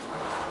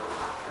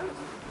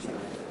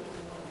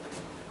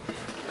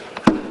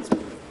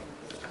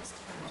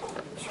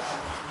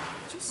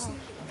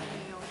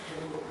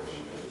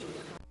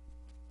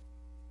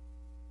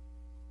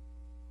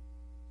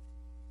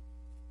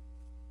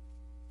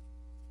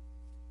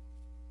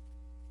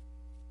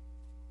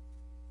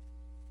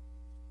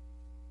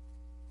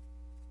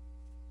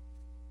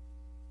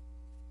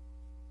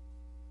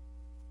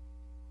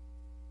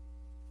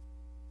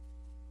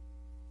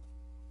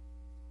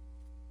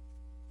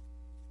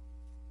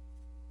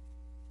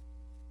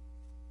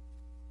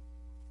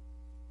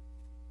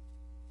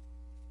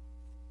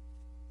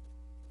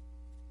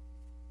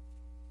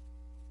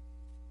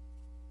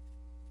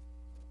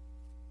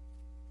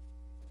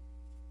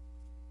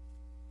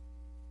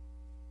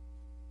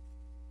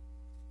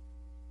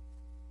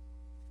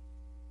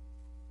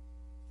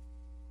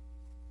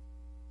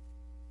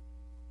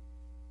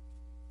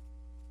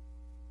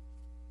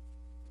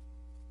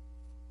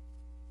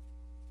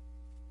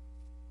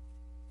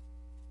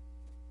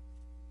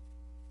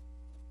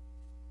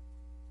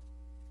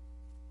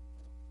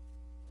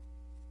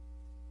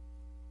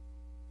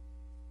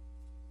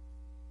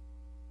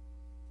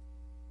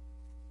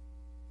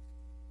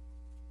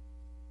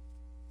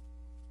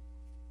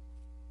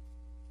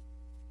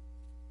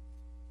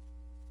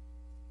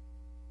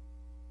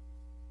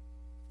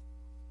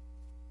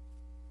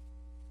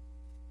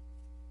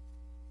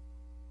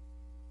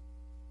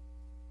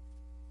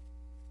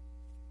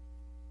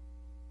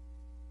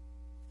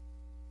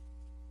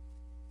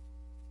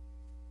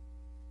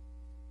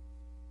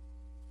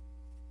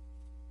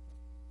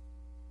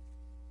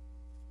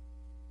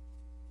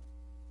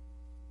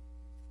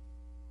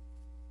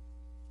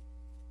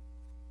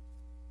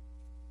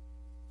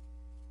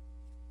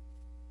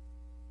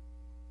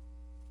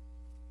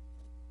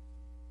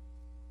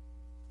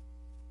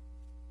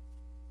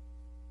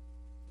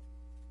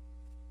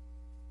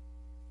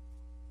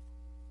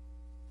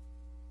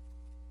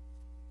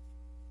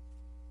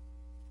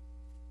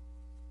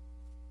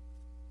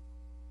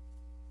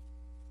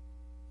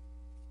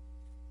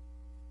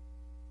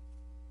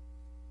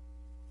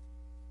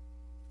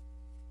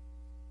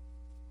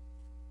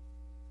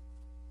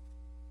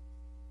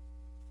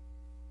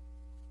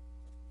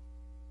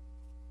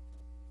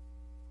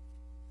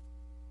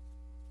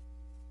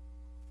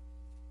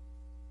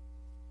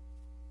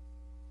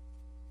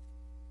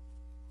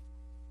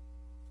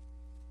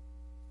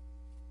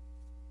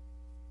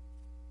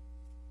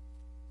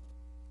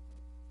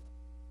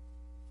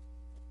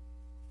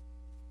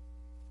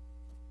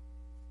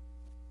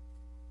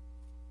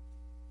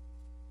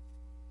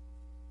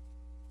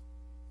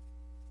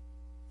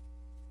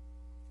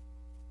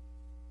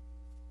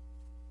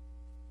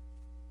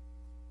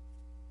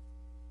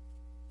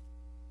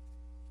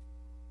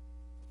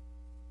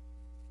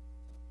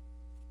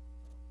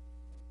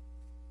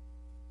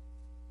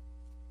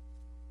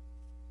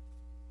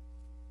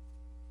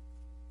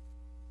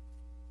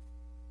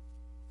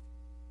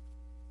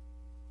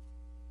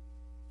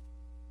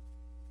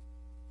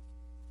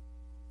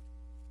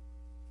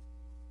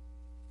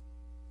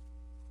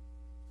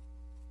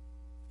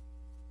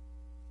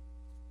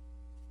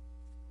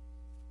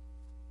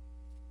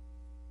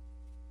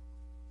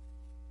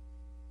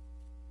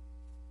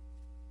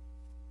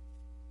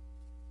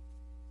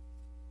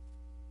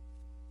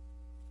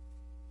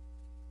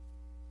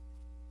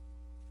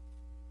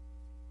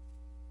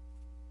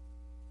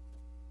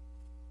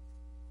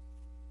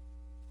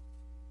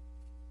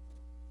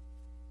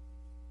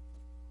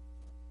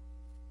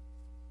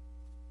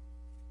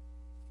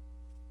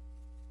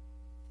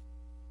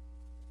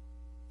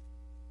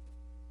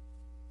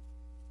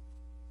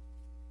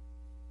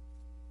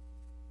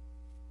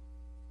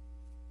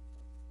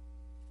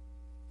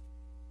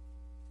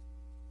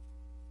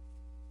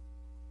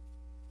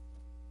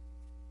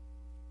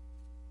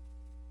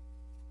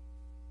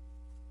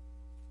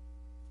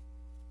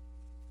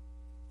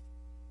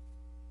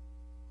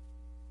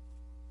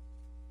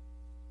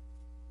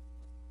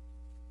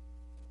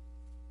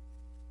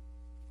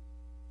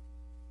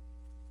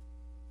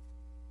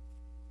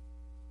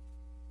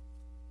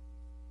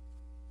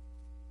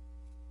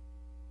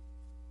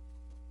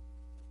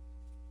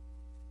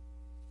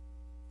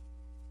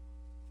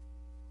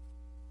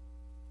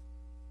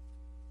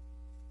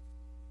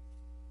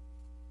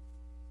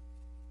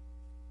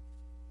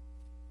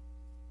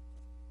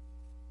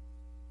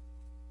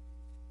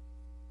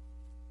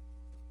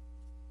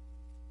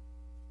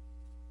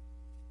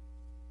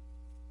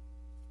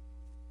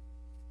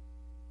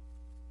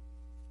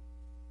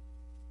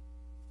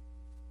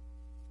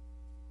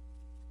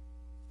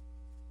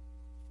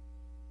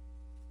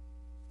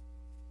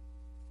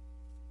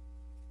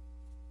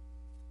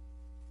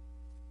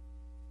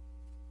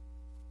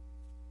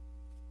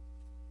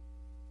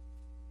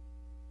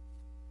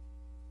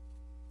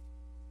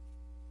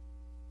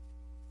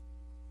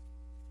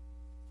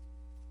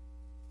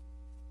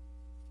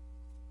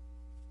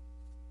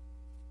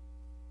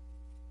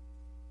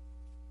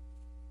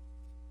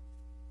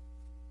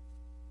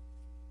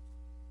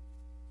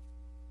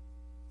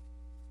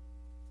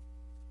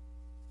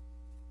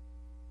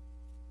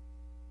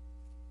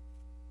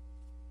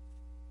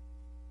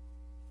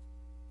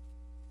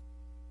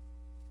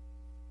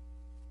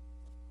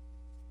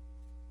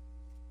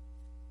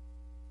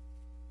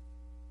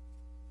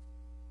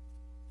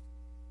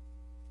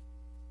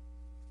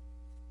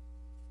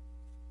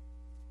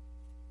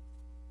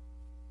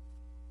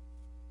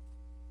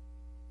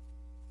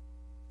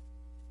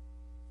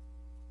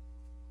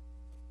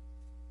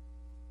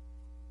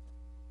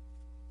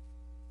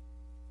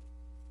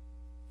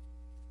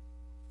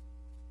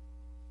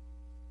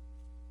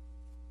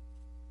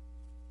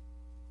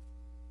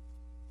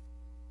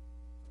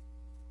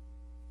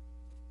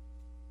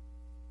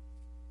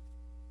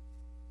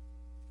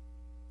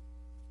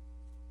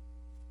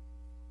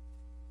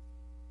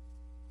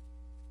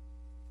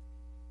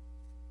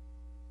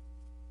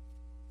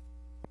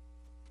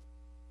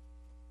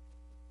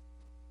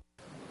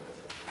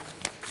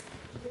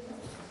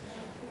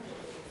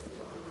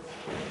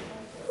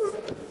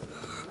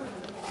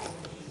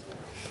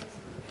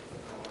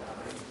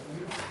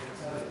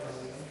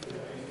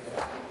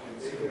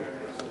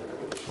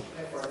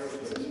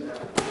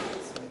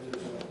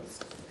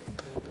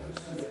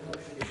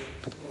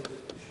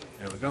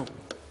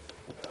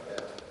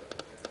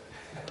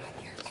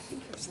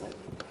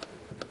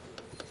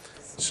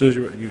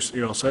 Susan,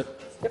 you're all set?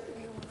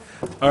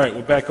 All right,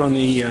 we're back on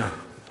the air.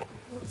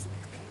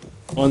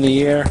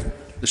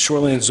 The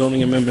shoreline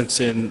zoning amendments,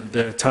 and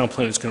the town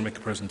planner is going to make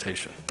a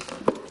presentation.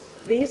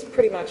 These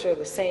pretty much are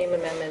the same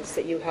amendments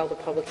that you held a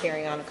public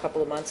hearing on a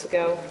couple of months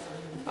ago.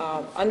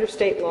 Under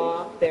state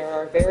law, there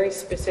are very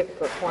specific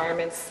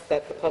requirements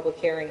that the public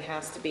hearing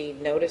has to be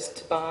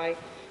noticed by,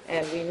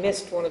 and we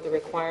missed one of the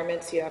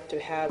requirements. You have to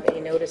have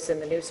a notice in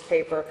the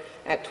newspaper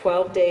at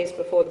 12 days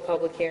before the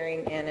public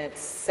hearing and at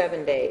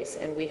 7 days,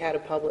 and we had a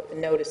public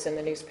notice in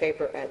the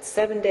newspaper at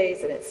 7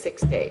 days and at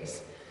 6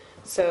 days.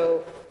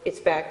 So it's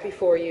back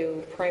before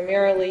you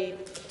primarily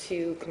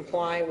to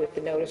comply with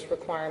the notice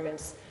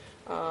requirements.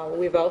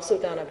 We've also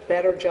done a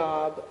better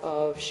job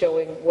of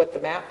showing what the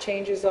map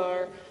changes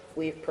are.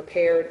 We've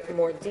prepared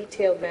more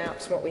detailed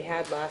maps than what we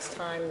had last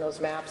time. Those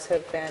maps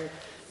have been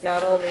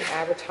not only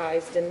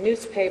advertised in the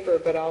newspaper,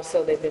 but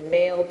also they've been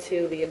mailed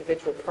to the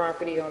individual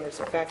property owners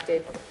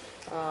affected.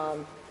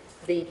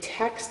 The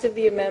text of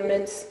the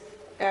amendments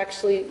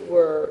actually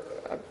were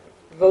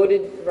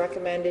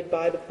recommended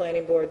by the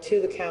planning board to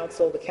the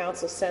council. The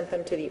council sent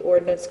them to the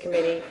ordinance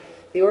committee.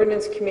 The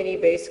ordinance committee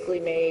basically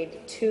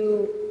made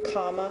 2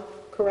 comma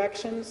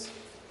corrections,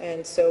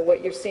 and so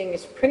what you're seeing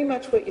is pretty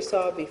much what you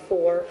saw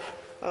before.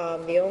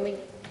 The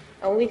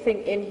only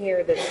thing in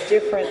here that's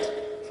different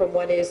from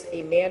what is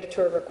a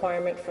mandatory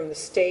requirement from the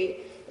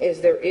state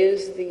is there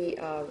is the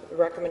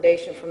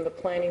recommendation from the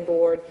planning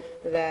board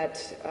that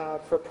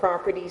for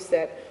properties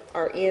that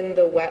are in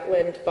the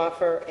wetland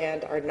buffer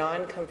and are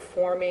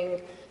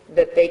non-conforming,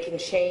 that they can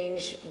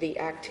change the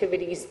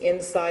activities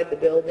inside the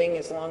building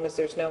as long as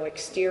there's no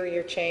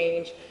exterior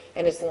change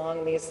and as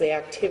long as the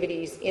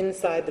activities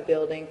inside the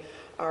building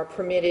are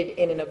permitted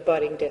in an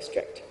abutting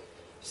district.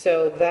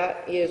 So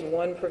that is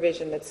one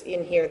provision that's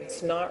in here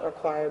that's not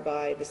required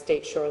by the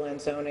state shoreline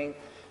zoning.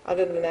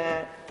 Other than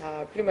that,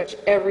 pretty much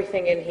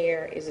everything in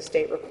here is a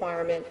state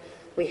requirement.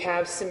 We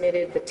have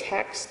submitted the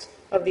text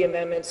of the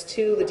amendments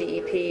to the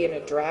DEP in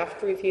a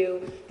draft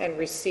review and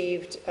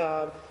received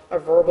a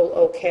verbal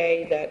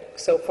okay that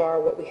so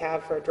far what we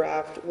have for a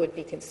draft would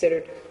be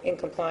considered in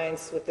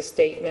compliance with the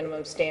state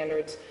minimum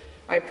standards.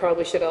 I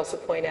probably should also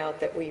point out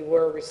that we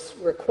were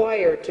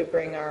required to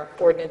bring our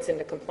ordinance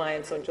into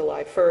compliance on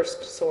July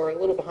 1st, so we're a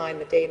little behind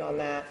the date on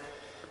that.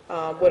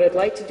 What I'd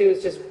like to do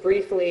is just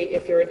briefly,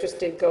 if you're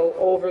interested, go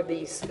over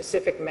the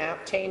specific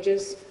map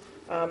changes.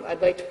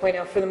 I'd like to point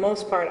out, for the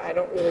most part, I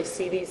don't really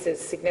see these as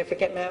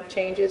significant map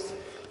changes,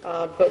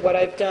 but what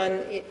I've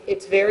done,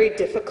 it's very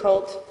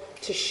difficult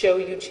to show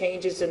you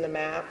changes in the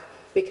map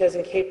because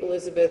in Cape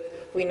Elizabeth,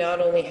 we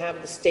not only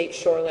have the state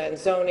shoreline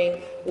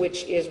zoning,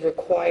 which is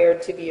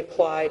required to be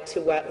applied to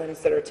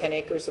wetlands that are 10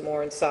 acres or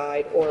more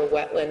inside or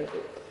wetland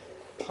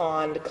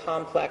pond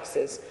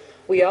complexes.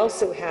 We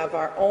also have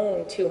our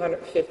own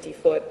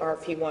 250-foot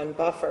RP1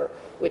 buffer,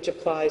 which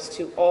applies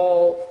to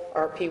all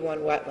RP1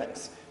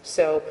 wetlands.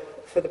 So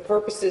for the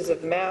purposes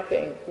of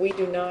mapping, we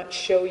do not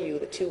show you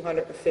the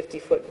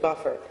 250-foot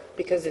buffer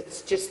because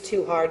it's just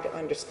too hard to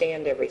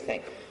understand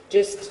everything.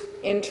 Just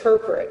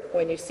interpret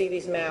when you see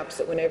these maps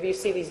that whenever you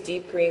see these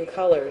deep green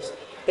colors,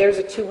 there's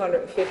a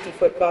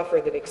 250-foot buffer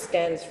that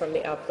extends from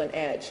the upland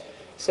edge.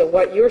 So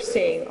what you're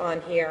seeing on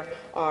here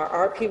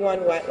are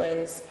RP1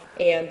 wetlands,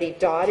 and the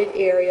dotted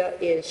area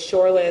is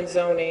shoreland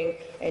zoning,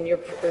 and you're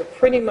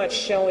pretty much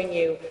showing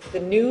you the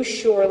new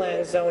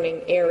shoreland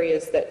zoning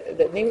areas that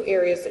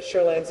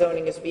shoreland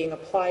zoning is being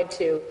applied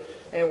to.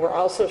 And we're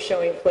also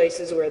showing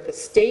places where the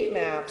state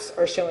maps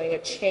are showing a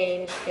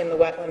change in the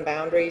wetland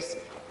boundaries.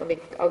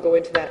 I'll go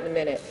into that in a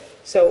minute.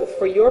 So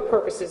for your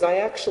purposes, I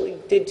actually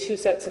did 2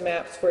 sets of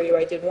maps for you.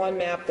 I did one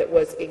map that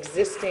was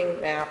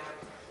existing map,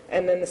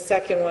 and then the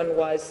second one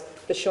was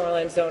the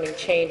shoreline zoning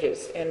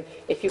changes. And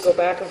if you go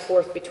back and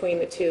forth between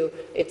the two,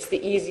 it's the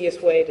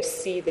easiest way to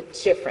see the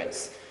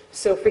difference.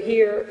 So for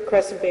here,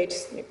 Crescent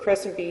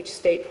Beach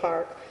State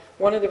Park,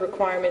 one of the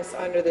requirements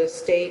under the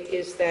state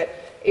is that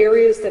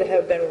areas that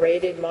have been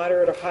rated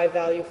moderate or high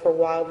value for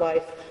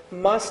wildlife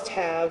must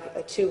have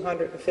a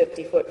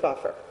 250-foot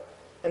buffer.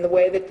 And the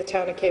way that the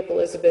town of Cape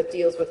Elizabeth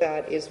deals with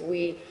that is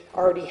we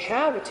already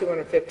have a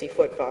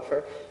 250-foot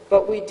buffer,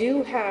 but we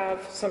do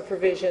have some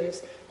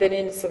provisions that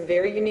in some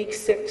very unique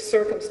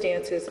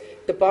circumstances,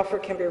 the buffer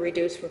can be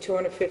reduced from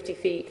 250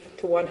 feet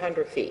to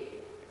 100 feet.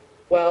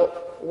 Well,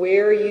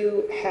 where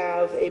you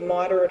have a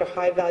moderate or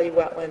high value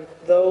wetland,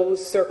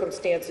 those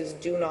circumstances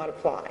do not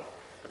apply.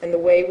 And the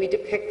way we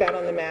depict that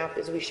on the map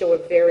is we show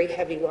a very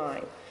heavy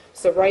line.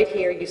 So right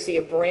here you see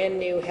a brand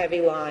new heavy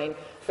line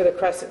for the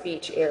Crescent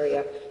Beach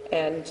area.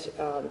 And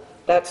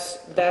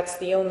that's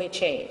the only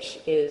change,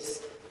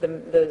 is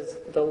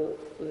the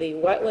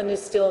wetland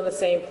is still in the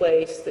same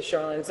place, the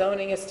shoreline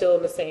zoning is still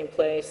in the same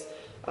place,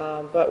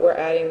 but we're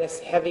adding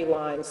this heavy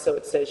line so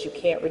it says you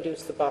can't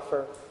reduce the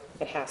buffer.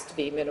 It has to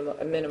be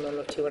a minimum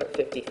of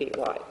 250 feet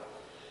wide.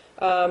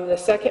 The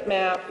second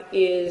map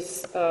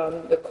is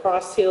the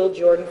Cross Hill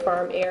Jordan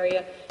Farm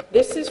area.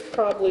 This is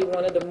probably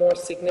one of the more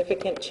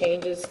significant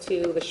changes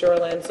to the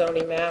shoreline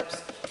zoning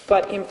maps,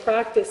 but in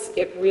practice,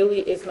 it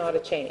really is not a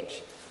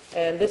change.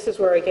 And this is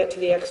where I get to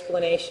the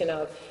explanation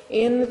of,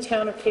 in the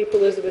Town of Cape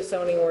Elizabeth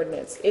zoning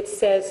ordinance, it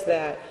says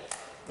that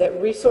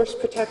resource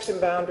protection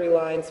boundary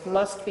lines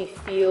must be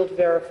field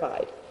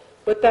verified.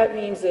 What that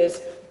means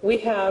is, we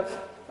have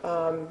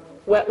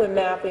wetland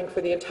mapping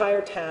for the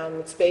entire town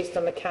that's based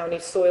on the county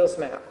soils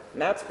map,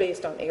 and that's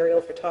based on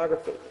aerial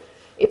photography.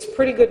 It's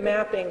pretty good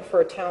mapping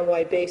for a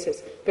town-wide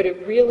basis, but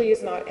it really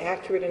is not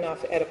accurate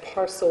enough at a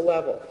parcel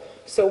level.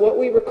 So what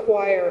we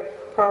require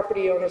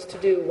property owners to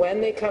do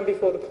when they come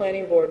before the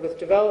planning board with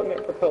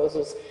development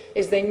proposals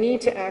is they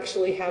need to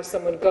actually have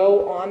someone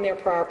go on their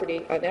property,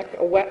 a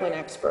wetland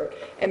expert,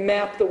 and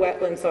map the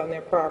wetlands on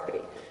their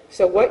property.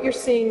 So what you're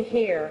seeing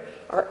here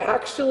are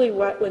actually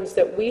wetlands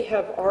that we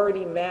have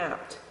already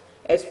mapped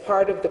as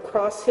part of the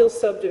Cross Hill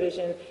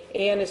subdivision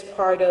and as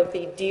part of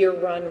the Deer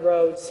Run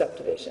Road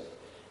subdivision.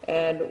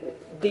 And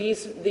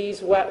these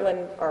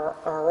wetland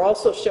are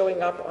also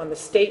showing up on the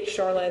state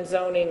shoreline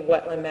zoning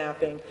wetland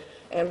mapping.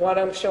 And what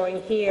I'm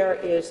showing here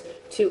is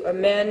to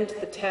amend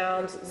the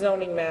town's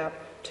zoning map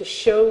to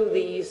show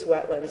these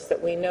wetlands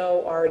that we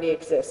know already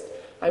exist.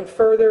 I'm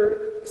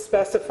further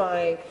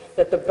specifying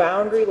that the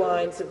boundary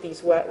lines of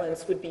these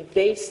wetlands would be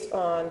based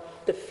on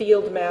the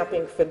field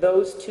mapping for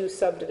those two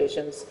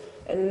subdivisions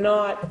and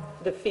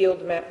not the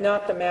field map,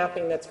 not the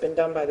mapping that's been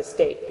done by the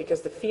state,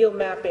 because the field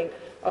mapping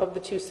of the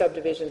two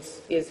subdivisions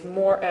is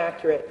more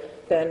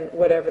accurate than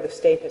whatever the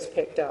state has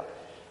picked up.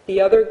 The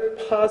other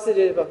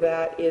positive of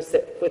that is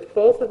that with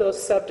both of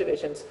those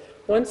subdivisions,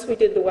 once we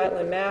did the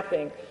wetland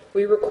mapping,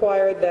 we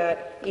required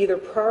that either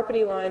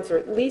property lines or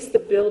at least the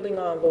building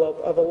envelope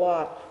of a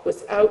lot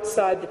was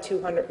outside the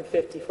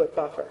 250-foot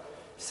buffer.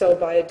 So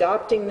by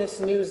adopting this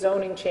new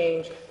zoning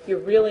change, you're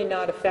really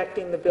not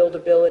affecting the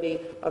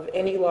buildability of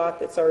any lot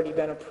that's already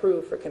been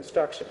approved for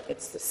construction.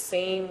 It's the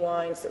same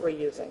lines that we're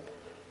using.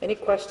 Any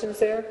questions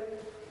there?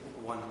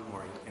 One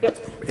more. Yep.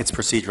 It's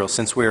procedural.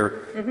 Since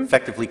we're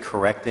effectively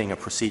correcting a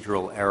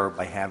procedural error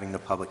by having the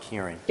public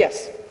hearing,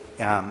 Yes.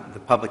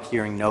 the public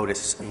hearing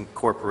notice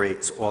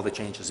incorporates all the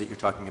changes that you're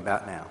talking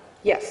about now.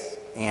 Yes.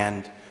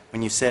 And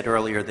when you said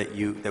earlier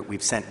that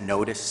we've sent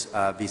notice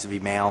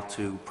vis-a-vis mail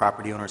to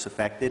property owners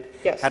affected,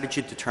 Yes. how did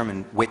you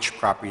determine which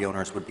property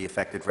owners would be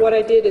affected? What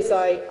I did is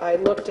I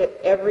looked at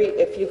every,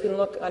 if you can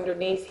look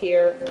underneath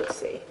here, let's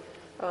see,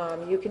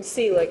 you can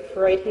see like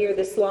right here,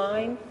 this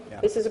line,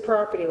 this is a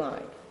property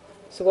line.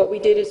 So what we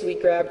did is we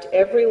grabbed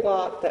every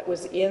lot that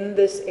was in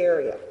this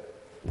area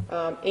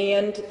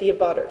and the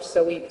abutters.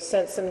 So we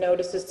sent some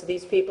notices to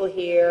these people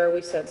here,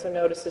 we sent some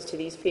notices to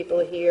these people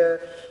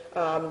here.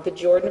 The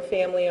Jordan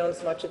family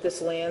owns much of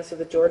this land, so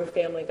the Jordan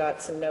family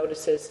got some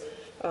notices.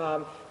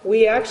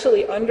 We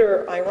actually,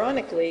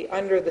 ironically,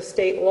 under the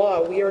state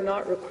law, we are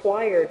not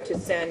required to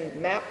send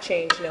map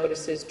change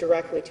notices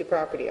directly to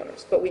property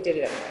owners, but we did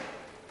it anyway.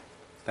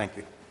 Thank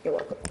you. You're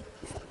welcome.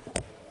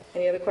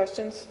 Any other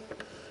questions?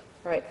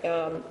 All right,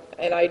 and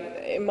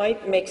it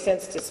might make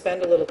sense to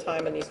spend a little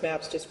time on these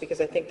maps just because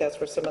I think that's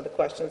where some of the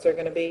questions are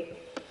going to be.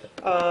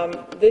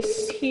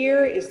 This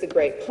here is the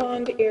Great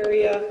Pond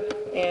area,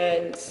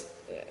 and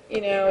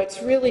you know,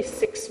 it's really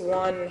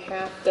 6-1,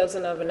 half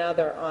dozen of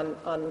another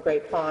on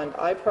Great Pond.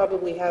 I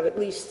probably have at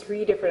least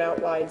 3 different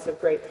outlines of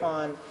Great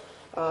Pond.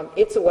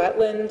 It's a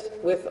wetland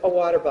with a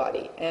water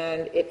body,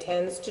 and it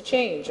tends to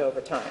change over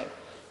time.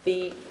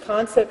 The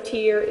concept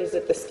here is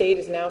that the state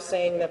is now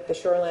saying that the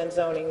shoreline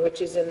zoning, which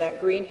is in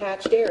that green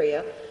hatched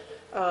area,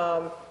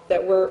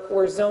 that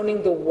we're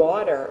zoning the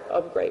water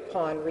of Great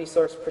Pond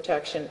resource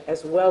protection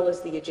as well as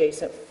the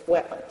adjacent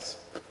wetlands.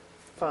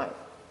 Fine.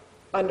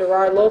 Under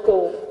our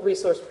local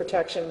resource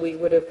protection, we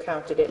would have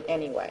counted it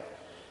anyway.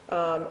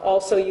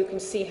 Also, you can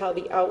see how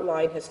the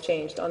outline has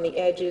changed. On the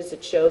edges,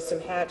 it shows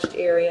some hatched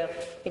area.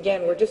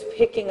 Again, we're just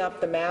picking up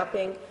the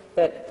mapping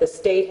that the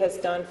state has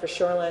done for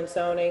shoreline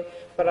zoning,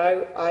 but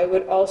I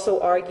would also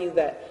argue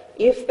that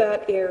if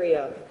that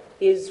area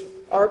is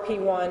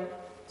RP1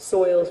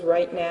 soils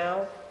right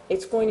now,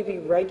 it's going to be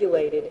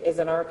regulated as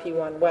an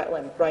RP1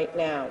 wetland right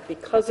now.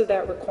 Because of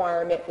that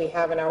requirement we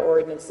have in our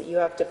ordinance that you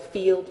have to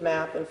field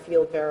map and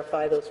field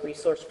verify those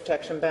resource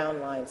protection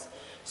bound lines.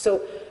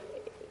 So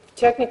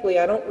technically,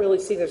 I don't really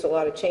see there's a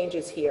lot of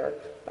changes here.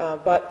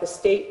 But the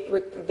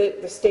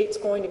state's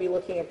going to be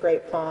looking at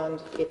Great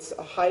Pond. It's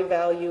a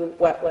high-value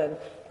wetland,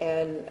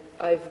 and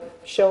I've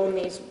shown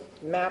these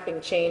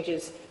mapping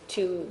changes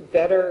to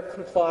better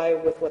comply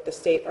with what the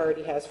state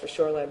already has for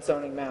shoreline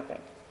zoning mapping.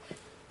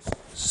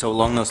 So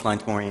along those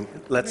lines, Maureen,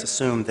 let's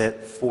assume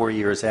that 4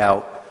 years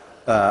out,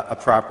 a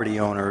property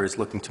owner is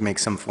looking to make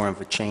some form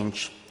of a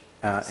change.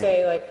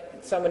 Say, like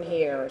someone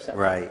here or something.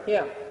 Right.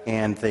 Yeah.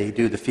 And they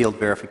do the field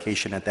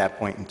verification at that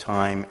point in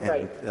time, and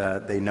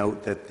Right. they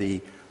note that the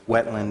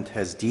wetland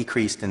has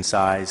decreased in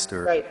size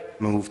or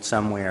Right. moved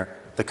somewhere.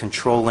 The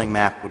controlling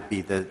map would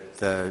be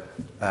the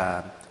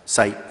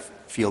site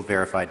field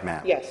verified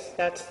map. Yes,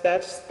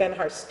 that's been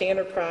our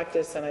standard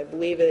practice, and I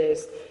believe it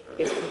is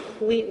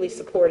completely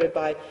supported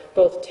by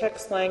both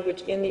text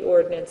language in the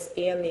ordinance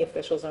and the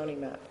official zoning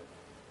map.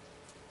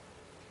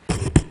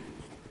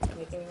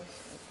 Anything else?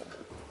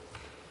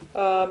 Okay.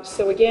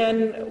 So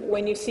again,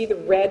 when you see the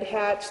red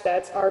hatch,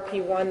 that's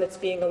RP1 that's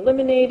being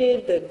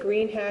eliminated. The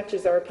green hatch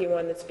is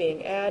RP1 that's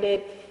being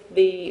added.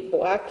 The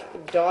black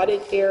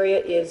dotted area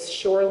is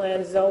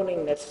shoreland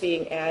zoning that's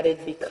being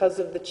added because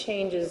of the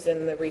changes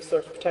in the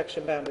resource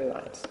protection boundary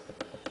lines.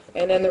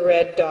 And then the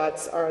red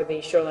dots are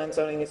the shoreland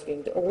zoning that's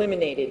being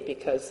eliminated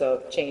because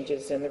of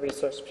changes in the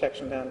resource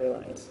protection boundary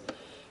lines.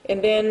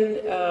 And then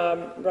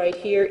right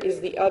here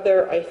is the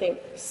other, I think,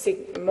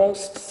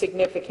 most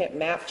significant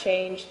map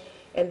change.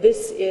 And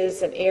this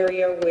is an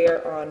area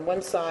where on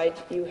one side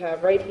you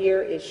have, right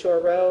here is Shore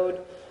Road,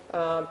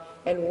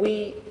 and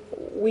we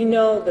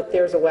know that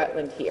there's a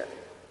wetland here.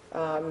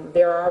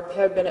 There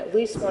have been at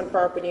least one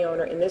property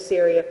owner in this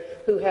area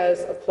who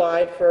has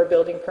applied for a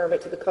building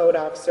permit to the code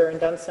officer and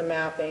done some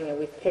mapping, and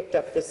we've picked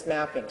up this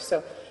mapping.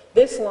 So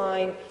this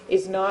line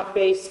is not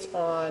based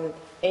on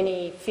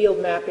any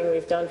field mapping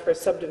we've done for a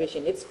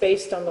subdivision. It's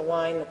based on the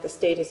line that the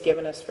state has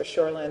given us for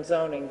shoreland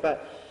zoning,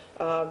 but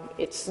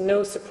it's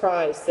no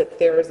surprise that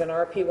there is an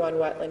RP1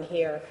 wetland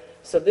here.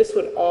 So this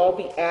would all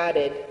be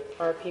added,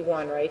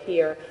 RP1 right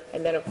here,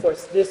 and then of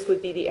course this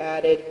would be the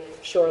added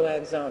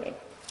shoreland zoning.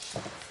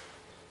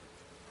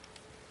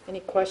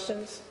 Any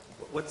questions?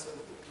 What's,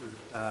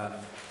 right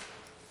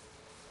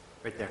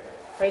there?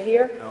 Right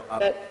here? No,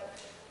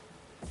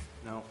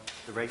 no,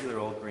 the regular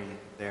old green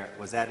there,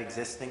 was that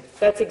existing?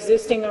 That's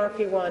existing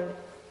RP1,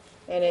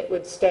 and it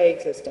would stay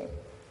existing.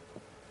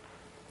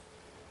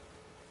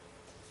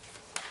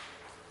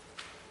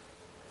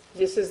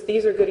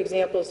 These are good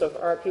examples of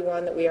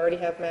RP1 that we already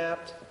have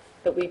mapped,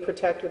 that we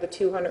protect with a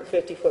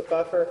 250-foot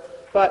buffer,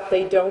 but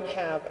they don't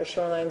have a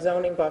shoreline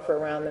zoning buffer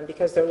around them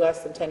because they're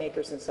less than 10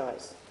 acres in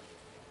size.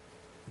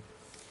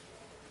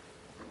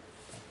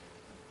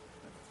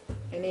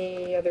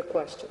 Any other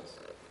questions?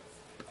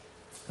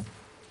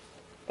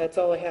 That's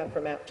all I have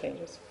for map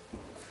changes.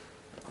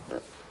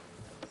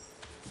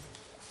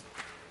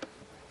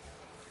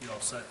 You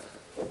all set?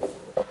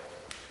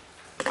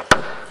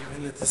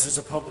 Given that this is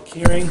a public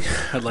hearing,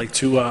 I'd like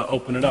to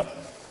open it up.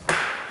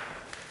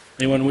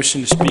 Anyone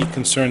wishing to speak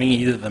concerning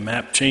either the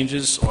map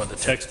changes or the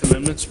text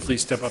amendments,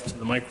 please step up to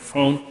the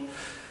microphone,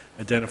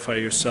 identify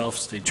yourself,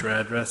 state your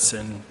address,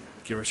 and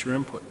give us your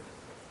input.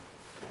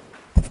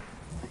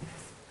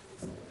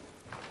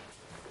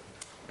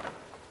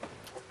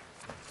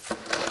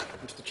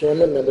 Mr.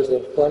 Chairman, members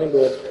of the Planning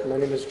Board, my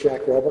name is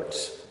Jack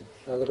Roberts.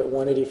 I live at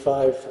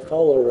 185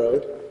 Fowler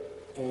Road.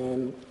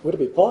 And would it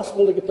be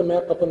possible to get the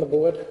map up on the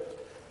board?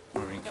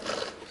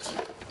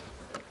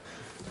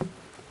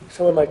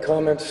 Some of my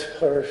comments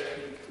are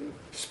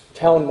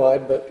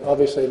townwide, but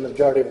obviously the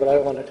majority of what I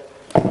wanted,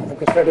 I'm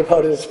concerned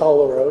about is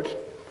Fowler Road.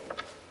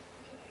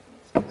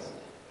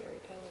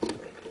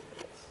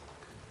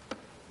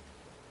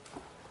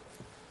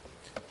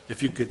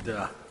 If you could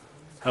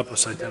help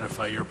us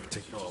identify your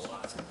particular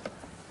lot. Is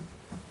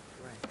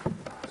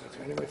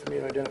there any way for me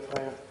to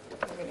identify it?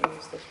 I'm going to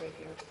use this right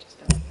here, just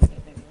don't put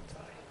anything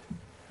outside.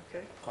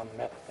 Okay? On the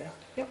map there?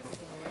 Yep.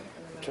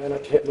 Try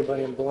not to hit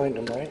anybody and blind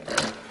them, right?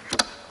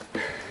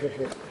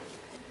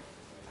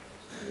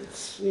 Let's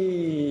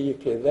see,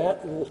 okay,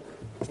 that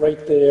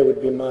right there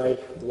would be my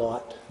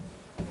lot.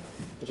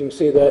 As you can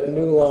see, that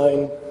new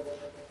line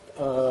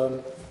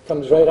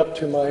comes right up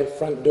to my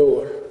front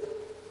door.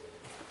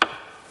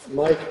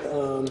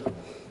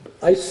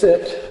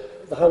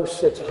 The house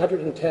sits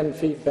 110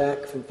 feet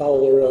back from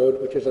Fowler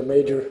Road, which is a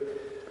major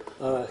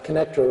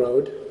connector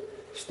road,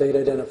 state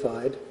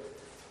identified.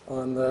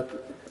 On the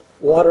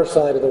water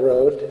side of the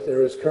road,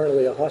 there is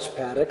currently a horse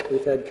paddock.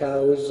 We've had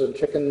cows and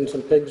chickens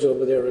and pigs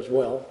over there as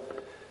well.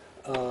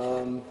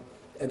 And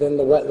then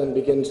the wetland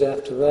begins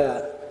after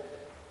that.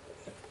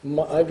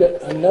 I've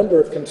got a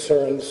number of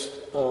concerns.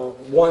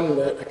 One,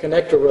 that a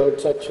connector road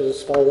such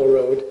as Fowler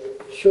Road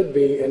should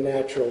be a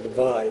natural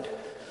divide.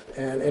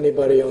 And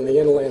anybody on the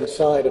inland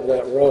side of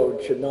that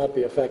road should not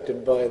be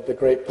affected by the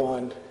Great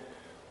Pond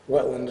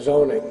wetland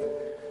zoning.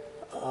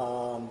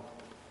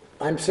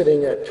 I'm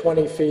sitting at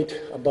 20 feet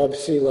above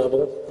sea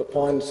level. The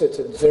pond sits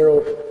at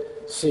 0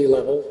 sea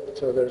level,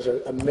 so there's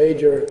a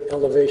major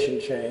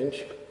elevation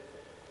change.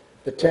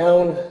 The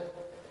town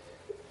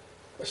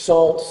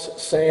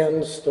salts,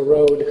 sands the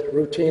road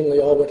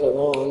routinely all winter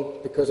long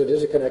because it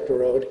is a connector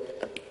road,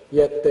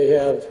 yet they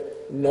have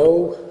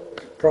no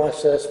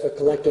process for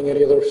collecting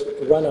any of the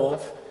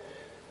runoff,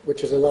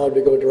 which is allowed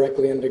to go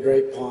directly into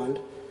Great Pond.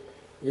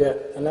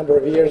 Yet, a number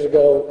of years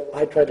ago,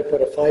 I tried to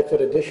put a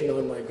 5-foot addition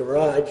on my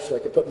garage so I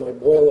could put my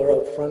boiler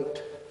out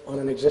front on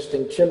an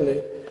existing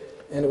chimney,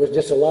 and it was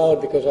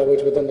disallowed because I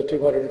was within the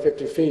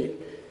 250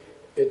 feet.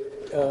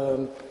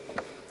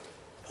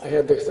 I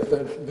had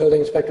the building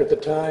inspector at the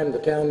time, the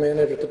town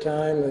manager at the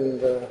time, and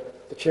the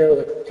chair of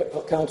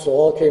the council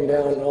all came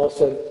down and all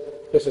said,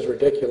 this is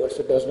ridiculous,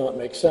 it does not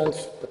make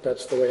sense, but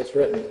that's the way it's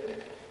written.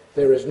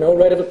 There is no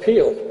right of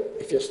appeal.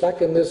 If you're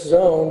stuck in this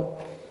zone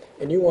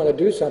and you want to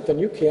do something,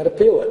 you can't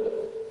appeal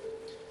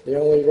it. The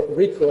only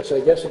recourse, I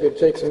guess, if you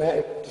take some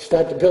act to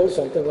start to build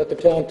something, let the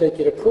town take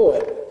you to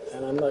court.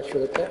 And I'm not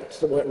sure that that's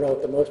the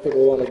route that most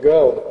people want to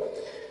go.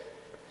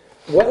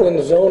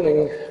 Wetland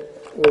zoning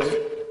was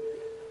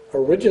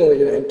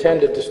originally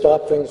intended to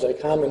stop things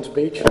like Harmon's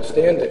Beach and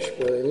Standish,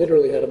 where they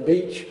literally had a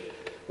beach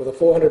with a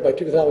 400 by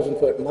 2,000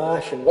 foot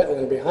marsh and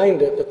wetland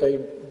behind it that they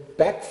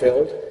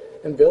backfilled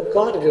and built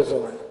cottages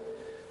on.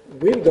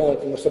 We've gone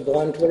from the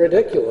sublime to the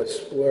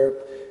ridiculous, where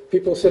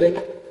people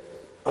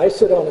I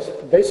sit on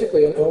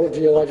basically an old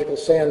geological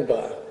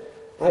sandbar.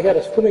 I had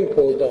a swimming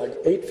pool dug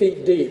 8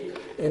 feet deep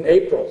in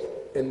April,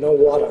 and no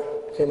water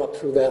came up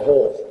through that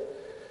hole.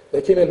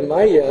 They came into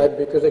my yard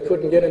because they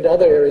couldn't get into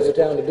other areas of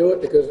town to do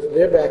it because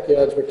their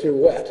backyards were too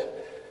wet.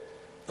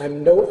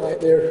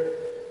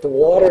 The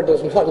water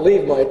does not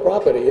leave my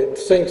property. It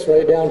sinks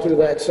right down through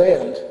that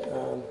sand.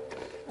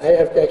 I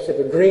have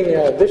actually a green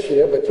yard this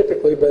year, but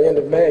typically by the end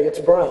of May it's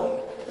brown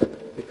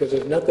because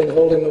there's nothing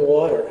holding the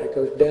water. It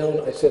goes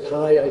down, I sit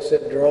high, I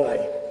sit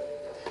dry.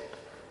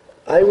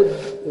 I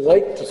would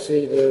like to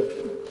see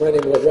the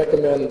planning board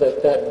recommend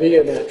that be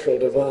a natural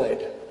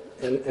divide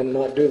and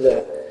not do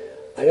that.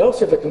 I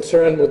also have a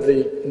concern with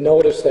the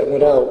notice that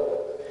went out,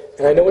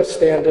 and I know it's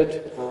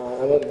standard.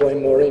 I won't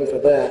blame Maureen for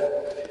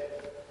that,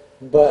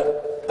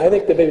 but I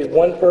think there may be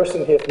one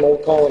person here from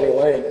Old Colony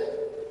Lane.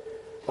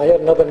 I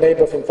had another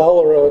neighbor from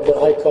Fowler Road that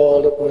I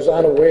called that was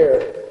unaware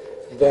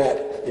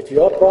that if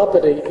your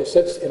property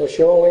sits in a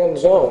shoreline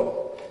zone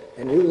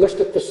and you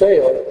list it for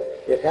sale,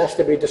 it has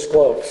to be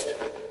disclosed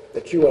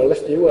that you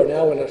are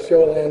now in a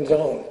shoreline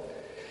zone.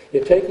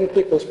 You're taking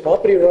people's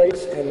property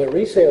rights and the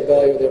resale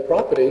value of their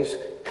properties,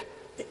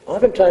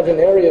 oftentimes in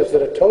areas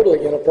that are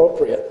totally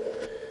inappropriate.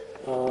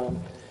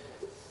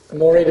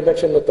 Maureen had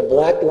mentioned that the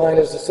black line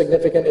is a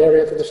significant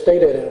area for the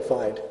state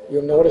identified.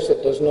 You'll notice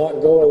it does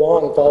not go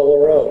along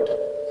Fowler Road.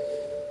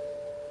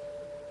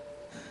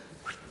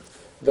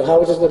 The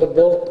houses that are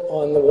built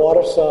on the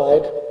water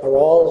side are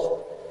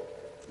all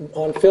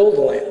on filled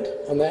land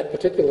on that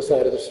particular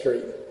side of the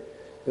street.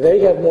 They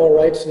have more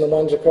rights than the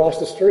ones across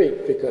the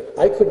street because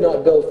I could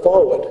not build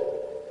forward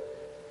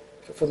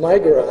for my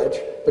garage,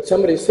 but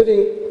somebody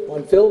sitting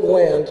on filled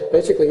land,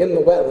 basically in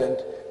the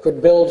wetland,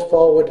 could build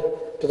forward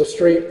to the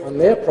street on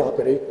their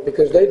property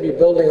because they'd be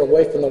building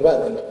away from the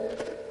wetland.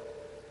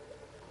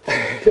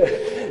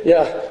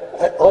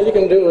 Yeah, all you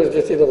can do is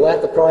just either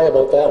laugh or cry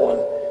about that one.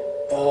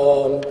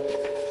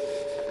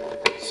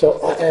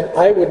 And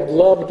I would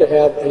love to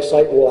have a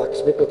site walk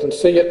so people can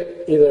see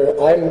it. Either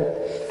I'm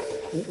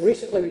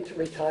recently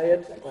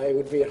retired, I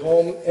would be at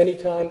home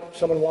anytime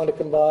someone wanted to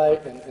come by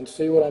and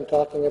see what I'm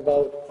talking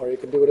about, or you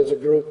could do it as a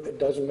group. It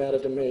doesn't matter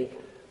to me.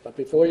 But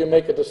before you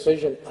make a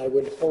decision, I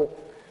would hope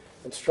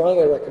and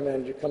strongly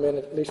recommend you come in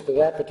at least to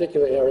that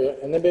particular area,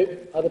 and then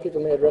other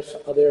people may address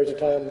other areas of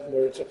town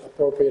where it's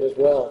appropriate as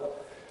well.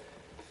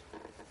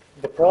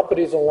 The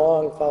properties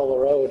along Fowler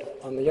Road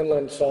on the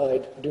inland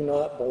side do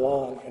not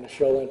belong in a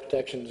shoreline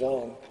protection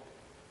zone.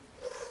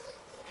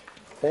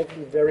 Thank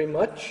you very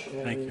much.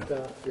 And Thank you.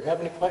 If you have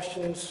any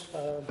questions,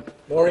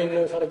 Maureen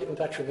knows how to get in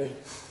touch with me.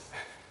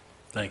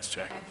 Thanks,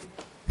 Jack.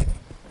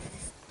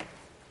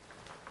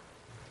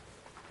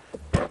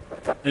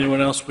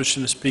 Anyone else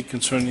wishing to speak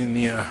concerning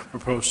the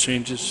proposed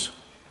changes?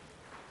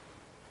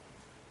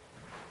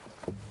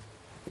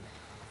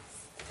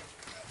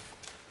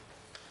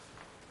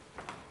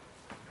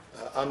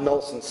 I'm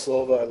Nelson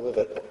Silva. I live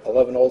at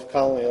 11 Old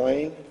Colony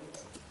Lane,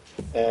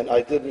 and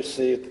I did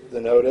receive the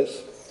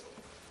notice.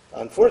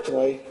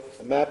 Unfortunately,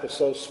 the map is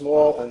so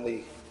small and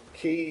the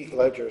key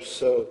ledger is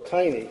so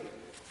tiny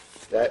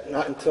that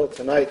not until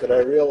tonight did I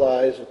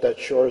realize what that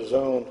shore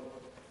zone,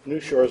 new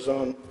shore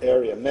zone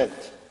area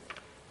meant.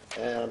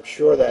 And I'm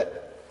sure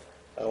that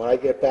when I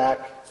get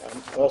back,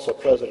 I'm also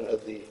president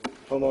of the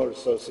Homeowners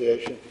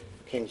Association,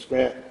 Kings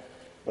Grant.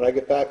 When I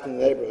get back to the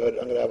neighborhood,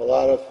 I'm going to have a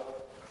lot of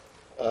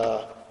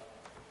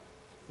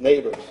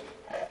neighbors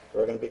who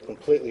are going to be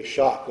completely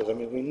shocked. Because, I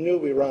mean, we knew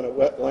we were on a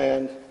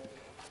wetland.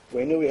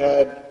 We knew we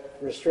had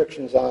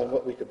restrictions on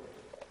what you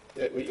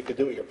could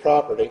do with your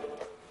property.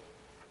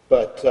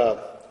 But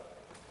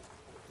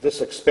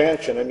this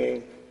expansion, I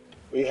mean,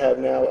 we have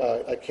now,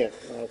 I can't,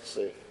 let's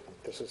see.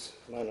 This is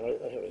mine, right?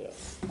 Here we go.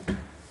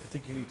 I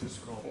think you need to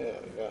scroll. Yeah,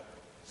 we go.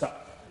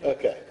 Stop.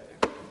 Okay.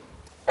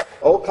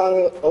 Old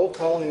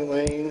Colony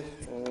Lane.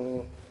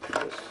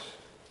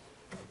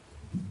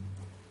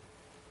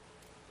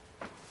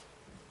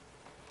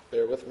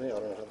 Bear with me. I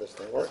don't know how this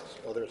thing works.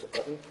 Oh, there's a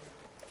button.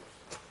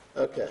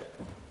 Okay.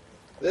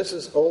 This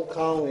is Old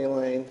Colony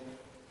Lane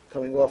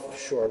coming off of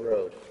Shore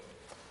Road.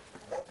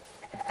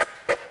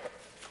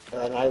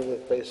 And I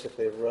live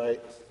basically right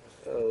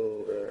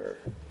over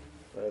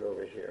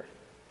here.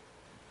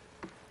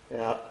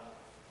 Now,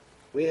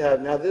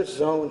 this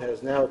zone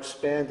has now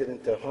expanded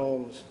into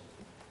homes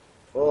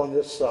all on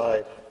this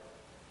side,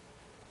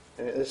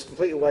 and this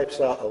completely wipes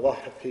out a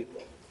lot of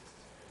people.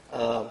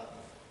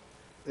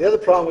 The other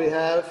problem we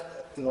have,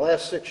 in the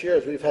last 6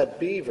 years, we've had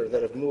beaver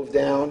that have moved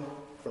down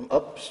from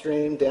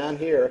upstream down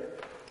here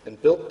and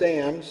built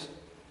dams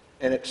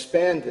and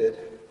expanded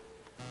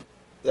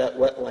that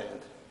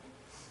wetland.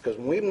 Because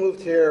when we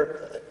moved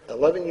here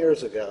 11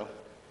 years ago,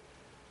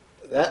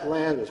 that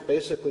land was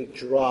basically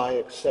dry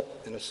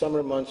except in the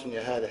summer months when you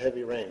had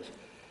heavy rains.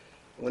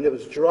 When it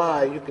was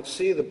dry, you could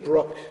see the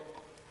brook,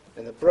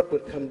 and the brook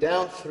would come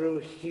down through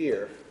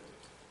here,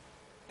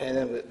 and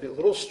then the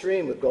little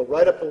stream would go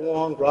right up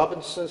along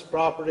Robinson's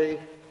property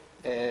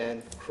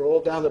and crawl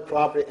down the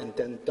property and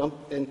then dump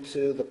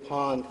into the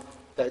pond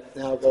that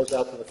now goes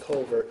out to the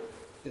culvert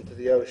into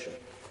the ocean.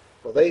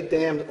 Well, they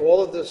dammed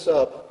all of this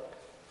up,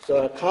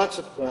 so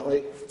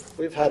consequently,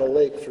 we've had a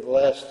lake for the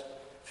last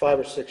 5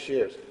 or 6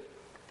 years.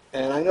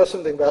 And I know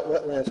something about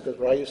wetlands because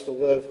where I used to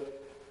live,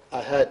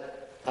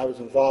 I was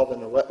involved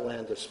in a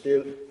wetland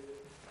dispute,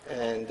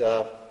 and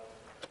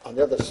on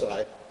the other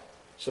side,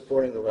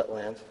 supporting the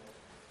wetlands.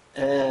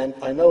 And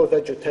I know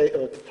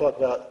to talk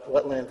about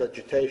wetland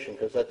vegetation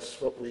because that's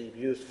what we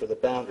used for the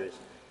boundaries.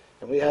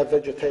 And we have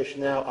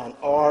vegetation now on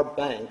our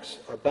banks.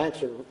 Our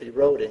banks are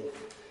eroding,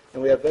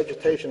 and we have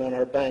vegetation on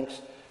our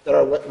banks that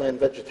are wetland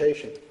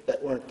vegetation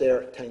that weren't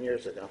there 10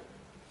 years ago,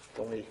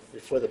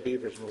 before the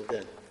beavers moved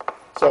in.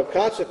 So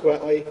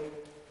consequently,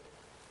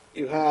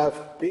 you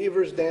have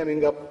beavers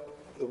damming up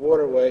the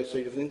waterway, so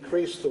you've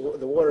increased the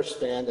water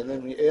stand, and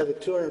then you add the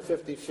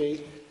 250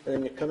 feet, and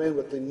then you come in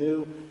with the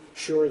new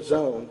shore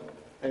zone.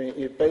 I mean,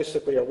 you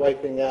basically are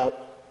wiping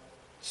out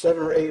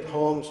 7 or 8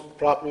 homes,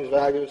 property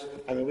values.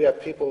 I mean, we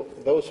have people,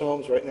 those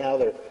homes right now,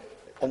 they're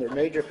under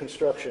major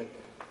construction,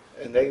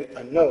 and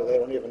I know they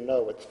don't even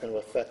know what's going to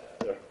affect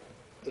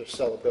their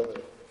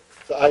sellability.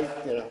 So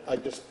I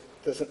just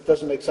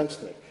doesn't make sense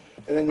to me.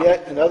 And then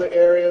yet in other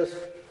areas,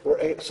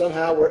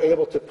 somehow we're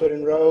able to put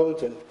in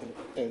roads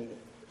and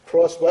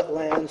cross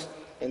wetlands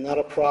and not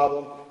a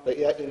problem, but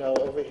yet,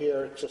 over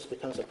here it just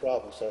becomes a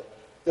problem. So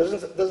there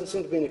doesn't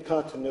seem to be any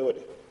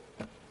continuity.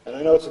 And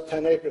I know it's a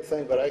 10-acre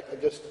thing, but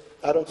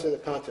I don't see the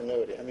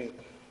continuity. I mean,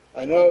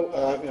 I know,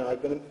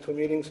 I've been to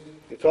meetings,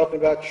 you're talking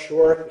about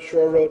shore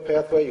road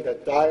pathway, you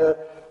got Dyer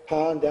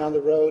Pond down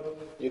the road,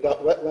 you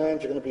got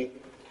wetlands, you're going to be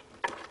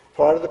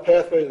part of the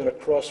pathway, you're going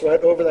to cross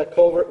right over that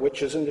culvert,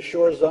 which is in the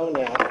shore zone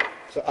now.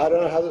 So I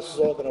don't know how this is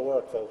all going to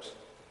work, folks.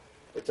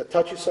 It's a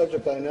touchy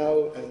subject, I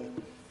know,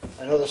 and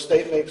I know the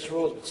state makes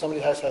rules, but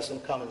somebody has to have some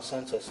common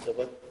sense as to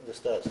what this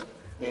does.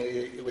 I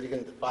mean, what are you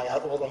going to buy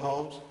out all the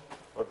homes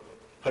or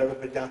put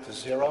everybody down to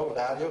zero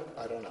value?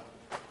 I don't know.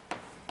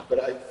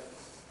 But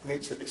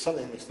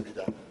something needs to be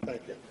done.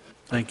 Thank you.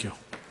 Thank you.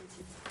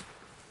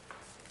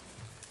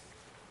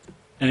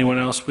 Anyone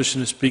else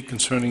wishing to speak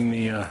concerning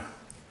the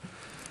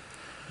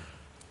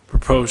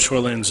proposed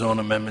shoreline zone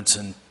amendments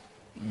and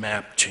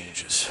map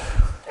changes?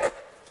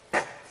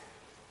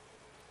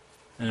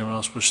 Anyone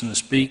else wishing to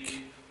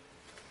speak?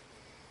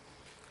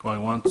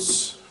 Going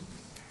once,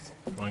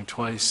 going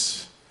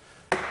twice.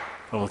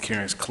 Public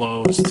hearing is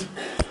closed.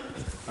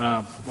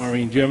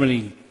 Maureen, do you have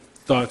any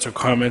thoughts or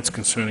comments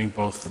concerning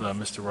both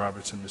Mr.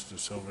 Roberts and Mr.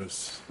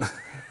 Silver's?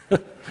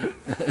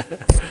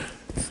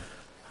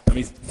 I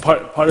mean,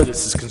 part of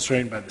this is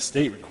constrained by the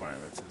state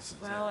requirements.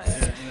 Well,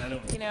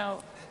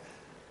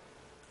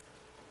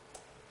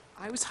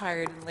 I was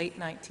hired in late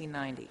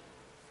 1990.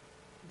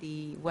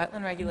 The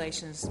wetland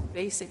regulations,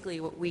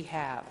 basically what we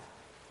have,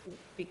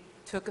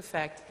 took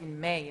effect in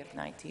May of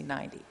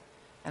 1990.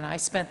 And I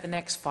spent the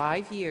next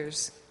 5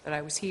 years that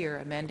I was here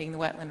amending the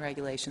wetland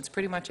regulations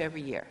pretty much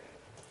every year.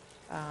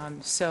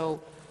 So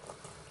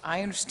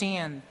I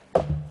understand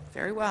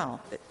very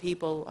well that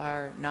people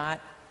are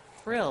not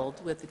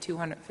thrilled with the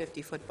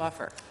 250-foot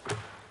buffer.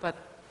 But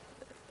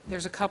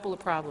there's a couple of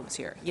problems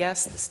here.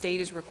 Yes, the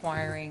state is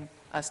requiring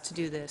us to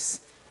do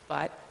this,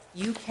 but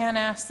you can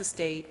ask the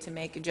state to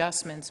make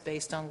adjustments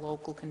based on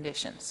local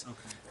conditions.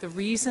 Okay. The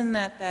reason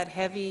that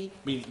heavy...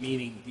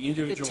 Meaning the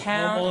individual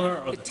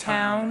homeowner or the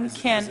town?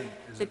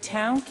 The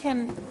town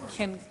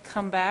can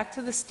come back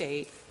to the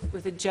state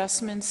with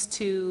adjustments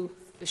to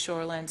the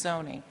shoreline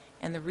zoning.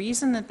 And the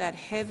reason that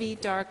heavy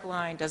dark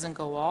line doesn't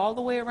go all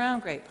the way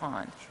around Great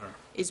Pond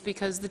is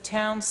because the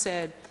town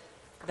said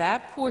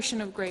that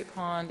portion of Great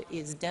Pond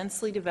is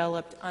densely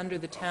developed under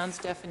the town's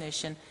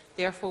definition,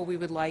 therefore we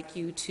would like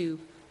you to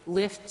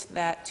lift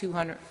that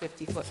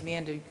 250-foot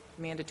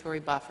mandatory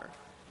buffer.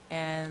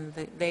 And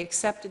they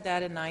accepted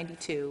that in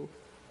 '92,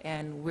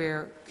 and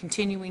we're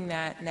continuing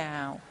that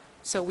now.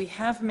 So we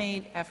have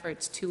made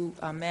efforts to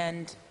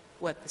amend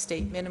what the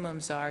state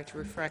minimums are to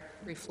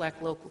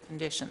reflect local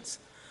conditions.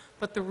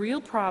 But the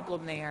real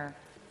problem there,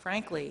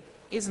 frankly,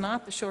 is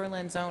not the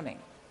shoreline zoning.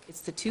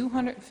 It's the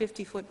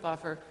 250-foot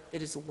buffer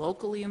that is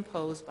locally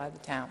imposed by the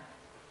town.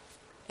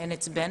 And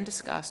it's been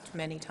discussed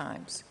many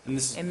times.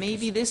 And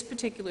maybe this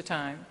particular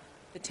time,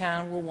 the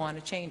town will want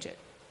to change it.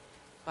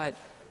 But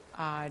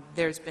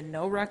there's been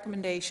no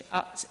recommendation,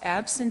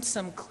 absent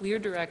some clear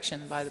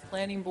direction by the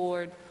planning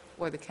board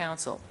or the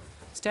council.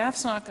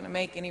 Staff's not going to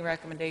make any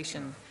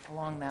recommendation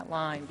along that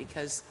line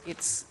because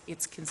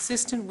it's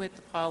consistent with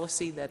the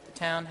policy that the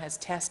town has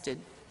tested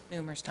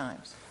numerous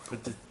times.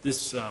 But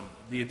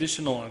the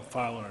additional on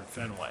Fowler and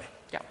Fenway,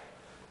 Yeah.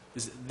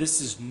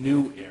 this is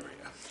new area,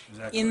 is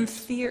that In correct?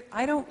 theory,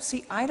 I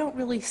don't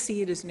really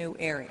see it as new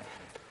area.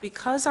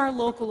 Because our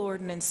local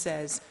ordinance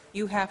says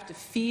you have to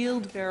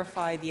field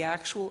verify the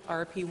actual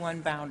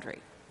RP1 boundary,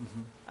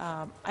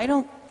 I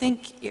don't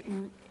think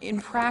in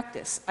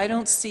practice, I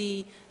don't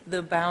see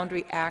the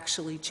boundary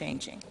actually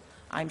changing.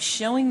 I'm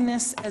showing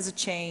this as a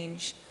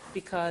change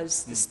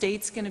because the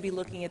state's going to be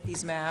looking at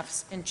these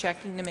maps and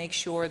checking to make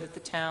sure that the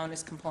town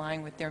is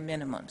complying with their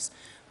minimums.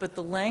 But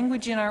the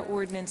language in our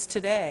ordinance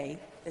today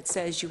that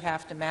says you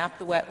have to map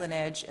the wetland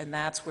edge and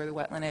that's where the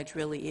wetland edge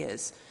really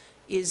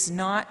is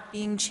not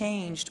being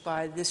changed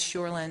by this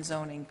shoreline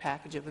zoning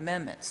package of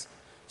amendments.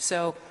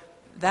 So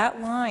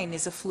that line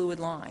is a fluid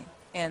line,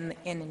 and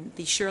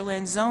the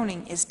shoreline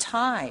zoning is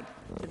tied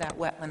to that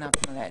wetland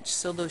upland edge.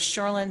 So the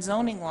shoreline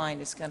zoning line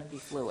is going to be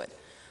fluid.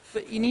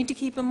 But you need to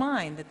keep in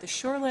mind that the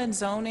shoreline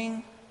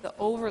zoning,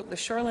 the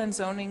shoreline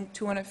zoning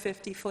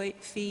 250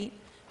 feet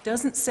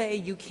doesn't say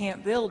you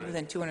can't build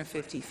within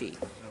 250 feet.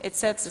 It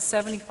sets a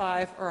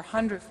 75 or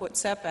 100-foot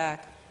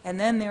setback, and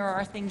then there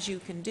are things you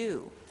can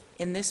do.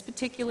 In this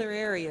particular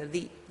area,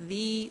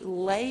 the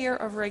layer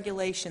of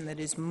regulation that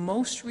is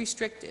most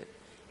restrictive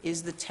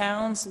is the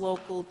town's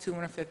local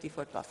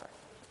 250-foot buffer.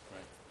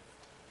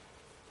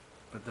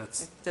 But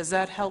that's, Does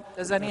that help?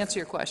 Does that answer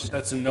your question?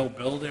 that's a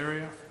no-build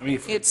area? I mean,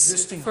 for It's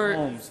existing for-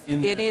 homes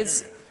in It that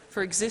is, area.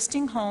 for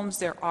existing homes,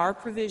 there are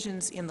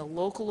provisions in the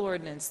local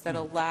ordinance that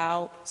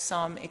allow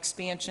some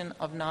expansion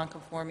of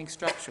nonconforming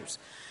structures.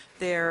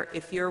 There,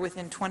 if you're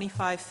within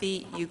 25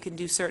 feet, you can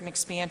do certain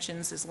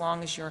expansions as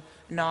long as you're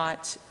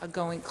not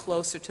going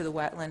closer to the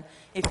wetland.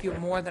 If you're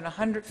more than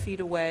 100 feet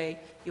away,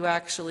 you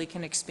actually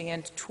can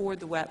expand toward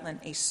the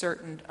wetland a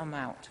certain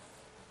amount.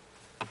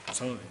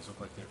 Some of these look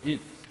like they're in.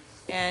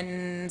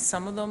 And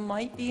some of them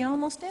might be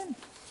almost in.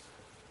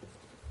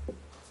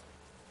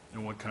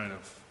 And what kind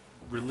of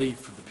relief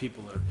for the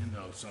people that are in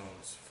those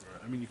zones?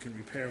 I mean, you can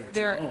repair what you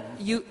There, own.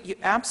 you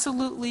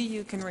absolutely,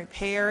 you can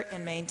repair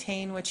and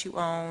maintain what you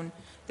own.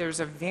 There's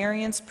a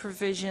variance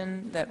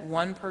provision that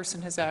one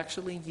person has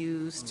actually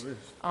used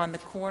on the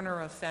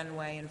corner of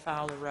Fenway and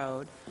Fowler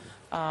Road.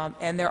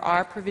 And there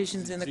are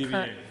provisions in the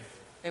current. ZBA.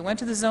 They went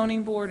to the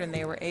zoning board and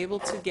they were able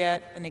to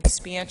get an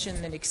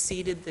expansion that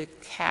exceeded the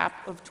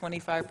cap of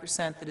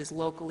 25% that is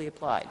locally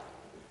applied.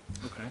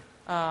 Okay.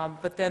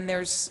 But then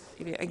there's,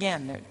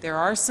 again, there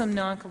are some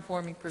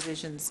non-conforming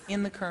provisions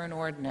in the current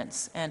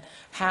ordinance, and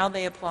how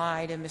they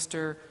apply to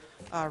Mr.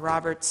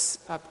 Roberts'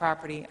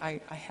 property,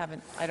 I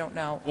don't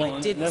know. Well, I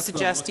and did that's what I'm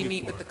suggest he looking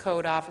meet with for. the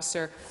code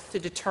officer to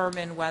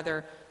determine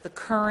whether the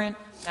current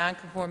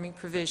non-conforming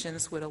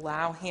provisions would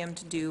allow him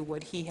to do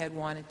what he had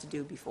wanted to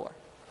do before.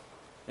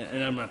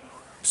 And I'm not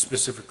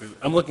specifically,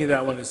 I'm looking at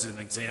that one as an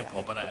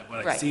example, but what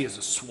I Right. see is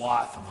a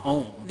swath of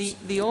homes.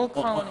 The old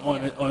colony,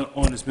 yeah.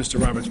 On, as Mr.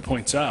 Roberts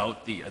points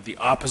out, the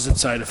opposite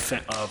side of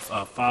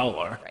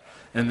Fowler, Right.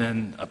 and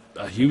then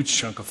a huge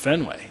chunk of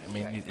Fenway. I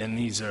mean, Right. and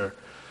these are,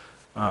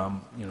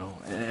 you know,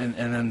 and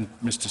then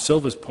Mr.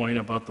 Silva's point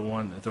about the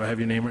one, do I have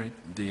your name right?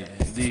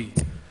 The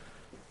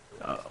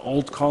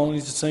old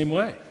colony's the same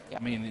way. Yeah.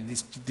 I mean,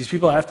 these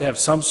people have to have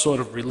some sort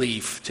of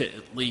relief to,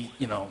 at least,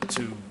 you know,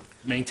 to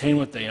maintain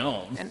what they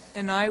own.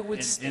 And I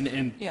would,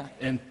 yeah.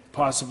 And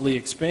possibly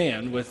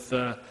expand with,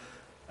 I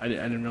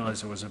didn't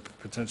realize there was a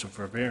potential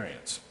for a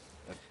variance,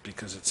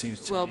 because it seems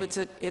to Well, me.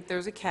 but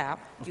there's a cap.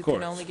 Of You course.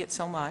 can only get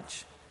so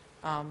much.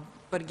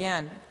 But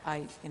again,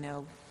 I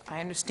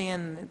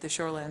understand that the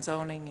shoreline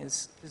zoning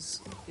is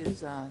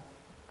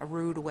a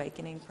rude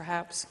awakening,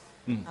 perhaps.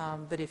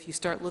 But if you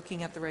start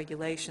looking at the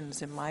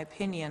regulations, in my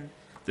opinion,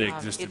 The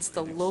existing it's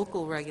the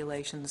local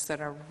regulations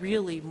that are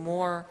really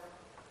more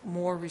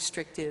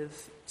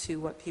restrictive to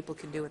what people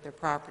can do with their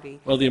property.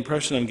 Well, the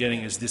impression I'm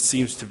getting is this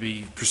seems to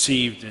be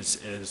perceived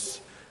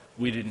as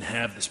we didn't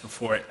have this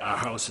before, our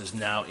house is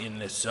now in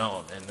this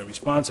zone. And the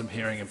response I'm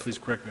hearing, and please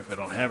correct me if I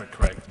don't have it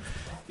correct,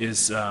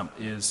 is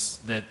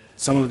that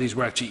some of these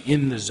were actually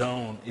in the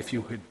zone if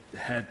you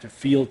had to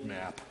field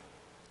map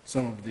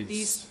some of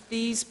these.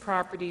 These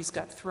properties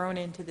got thrown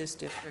into this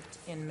district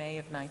in May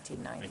of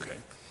 1990. Okay.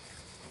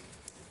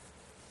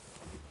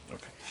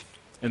 Okay.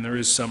 And there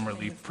is some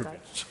relief.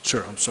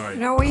 Sure, I'm sorry.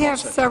 No, we have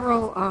All set.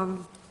 several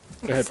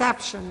ahead.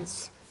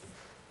 exceptions.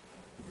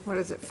 What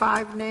is it,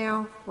 5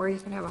 now, where you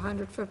can have a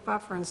 100-foot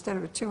buffer instead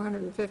of a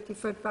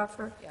 250-foot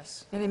buffer?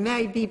 Yes. And it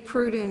may be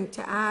prudent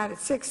to add a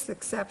 6th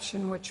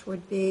exception, which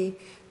would be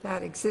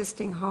that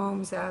existing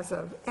homes as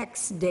of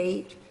X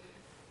date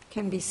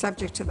can be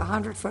subject to the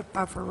 100-foot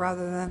buffer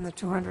rather than the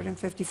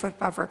 250-foot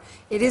buffer.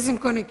 It isn't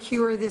going to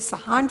cure this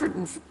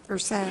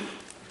 100%,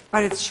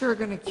 but it's sure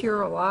going to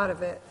cure a lot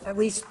of it. At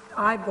least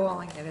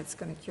eyeballing it, it's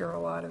going to cure a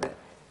lot of it.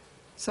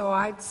 So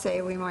I'd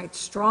say we might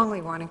strongly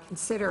want to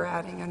consider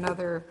adding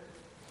another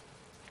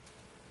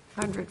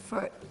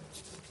 100-foot.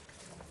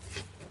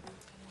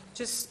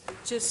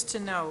 Just to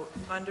note,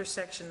 under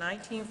section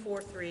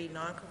 1943,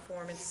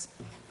 nonconformance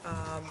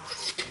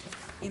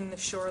in the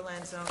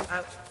shoreline zone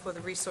for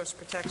the resource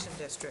protection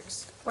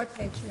districts. What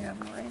page do you have,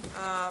 Maureen?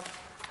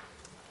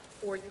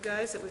 For you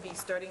guys, it would be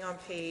starting on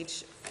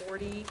page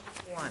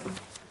 41.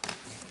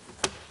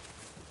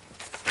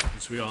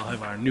 So we all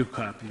have our new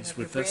copies Have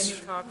with your us.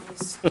 brand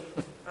new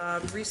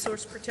copies.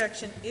 Resource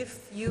protection,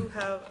 if you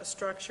have a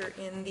structure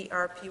in the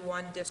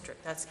RP1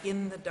 district, that's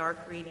in the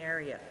dark green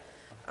area,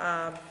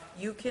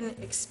 You can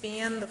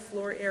expand the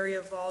floor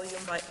area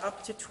volume by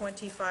up to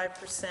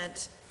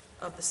 25%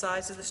 of the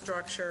size of the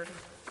structure,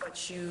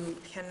 but you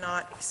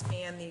cannot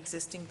expand the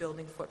existing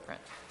building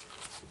footprint.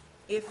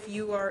 If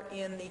you are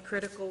in the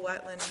critical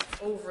wetland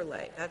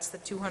overlay, that's the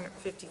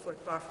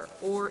 250-foot buffer,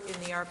 or in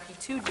the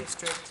RP2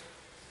 district,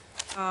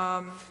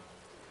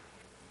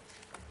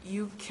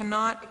 you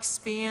cannot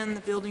expand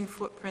the building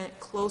footprint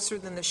closer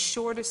than the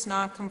shortest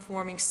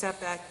non-conforming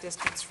setback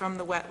distance from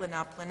the wetland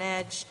upland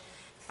edge.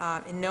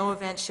 In no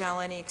event shall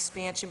any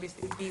expansion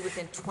be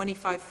within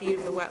 25 feet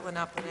of the wetland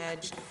upland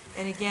edge.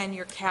 And again,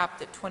 you're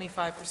capped at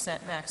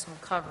 25% maximum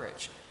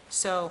coverage.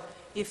 So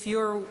if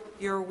you're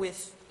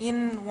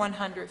within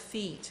 100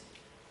 feet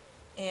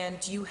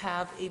and you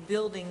have a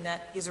building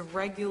that is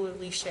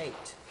irregularly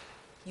shaped,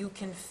 you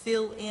can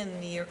fill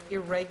in the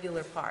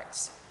irregular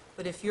parts.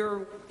 But if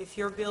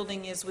your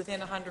building is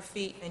within 100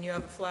 feet and you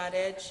have a flat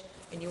edge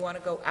and you want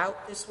to go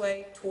out this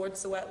way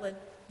towards the wetland,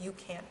 you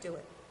can't do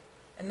it.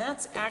 And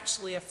that's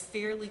actually a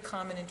fairly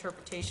common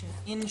interpretation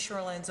in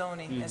shoreline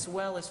zoning as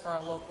well as for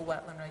our local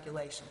wetland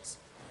regulations.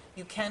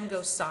 You can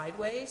go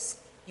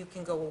sideways, you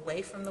can go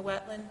away from the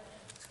wetland.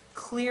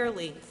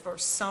 Clearly, for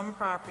some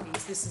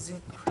properties, this is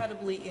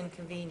incredibly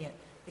inconvenient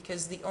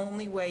because the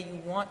only way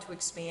you want to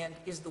expand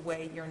is the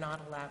way you're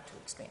not allowed to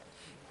expand.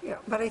 Yeah,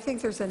 but I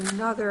think there's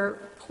another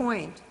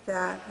point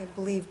that I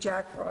believe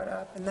Jack brought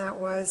up, and that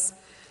was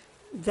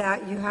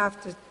that you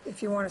have to,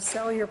 if you want to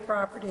sell your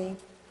property,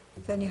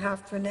 then you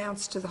have to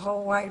announce to the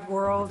whole wide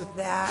world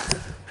that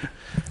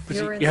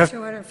you're in the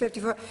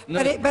 250-foot.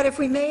 But if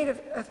we made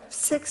a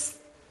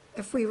sixth,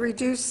 if we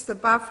reduce the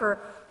buffer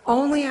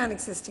only on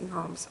existing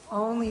homes,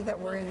 only that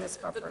we're in this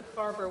buffer. But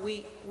Barbara,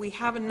 we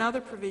have another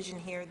provision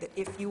here that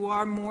if you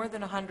are more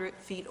than 100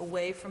 feet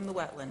away from the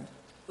wetland,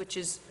 which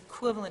is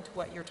equivalent to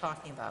what you're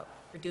talking about,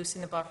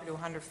 reducing the buffer to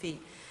 100 feet,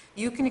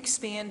 you can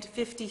expand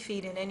 50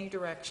 feet in any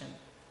direction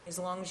as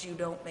long as you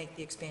don't make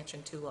the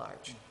expansion too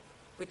large,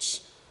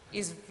 which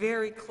is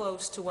very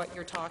close to what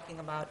you're talking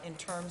about in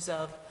terms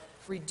of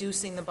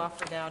reducing the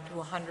buffer down to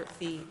 100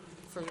 feet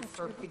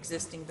for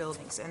existing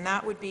buildings. And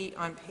that would be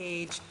on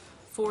page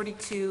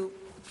 42,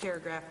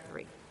 paragraph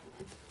 3.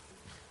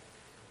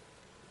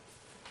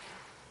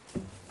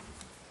 It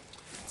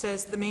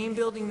says, the main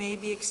building may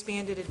be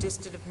expanded a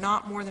distance of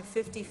not more than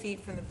 50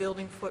 feet from the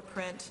building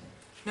footprint.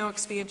 No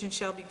expansion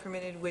shall be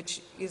permitted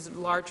which is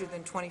larger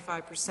than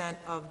 25%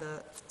 of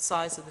the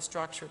size of the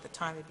structure at the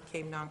time it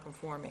became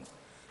nonconforming.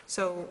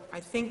 So I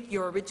think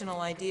your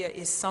original idea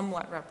is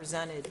somewhat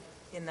represented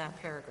in that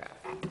paragraph.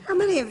 How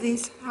many of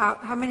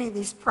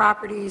these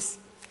properties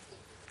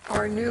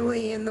are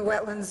newly in the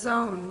wetland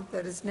zone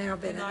that has now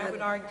been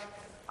added?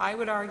 I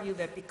would argue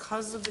that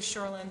because of the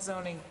shoreline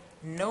zoning,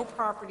 no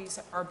properties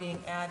are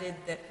being added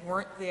that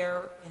weren't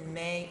there in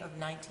May of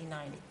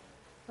 1990.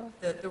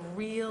 The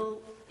real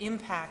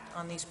impact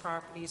on these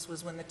properties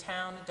was when the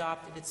town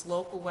adopted its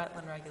local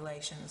wetland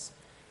regulations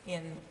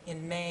in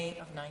May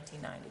of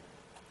 1990.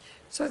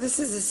 So this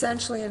is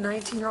essentially a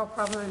 19-year-old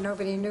problem that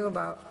nobody knew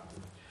about?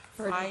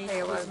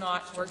 I was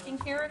not working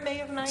here in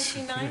May of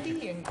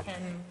 1990 and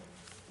can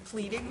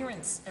plead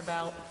ignorance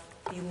about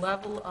the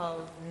level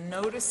of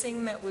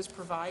noticing that was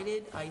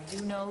provided. I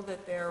do know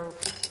that there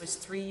was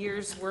 3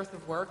 years' worth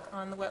of work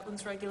on the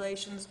wetlands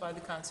regulations by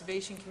the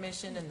Conservation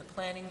Commission and the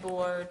Planning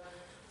Board.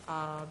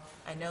 I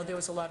know there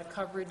was a lot of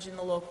coverage in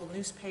the local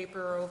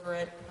newspaper over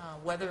it.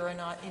 Whether or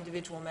not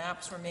individual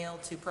maps were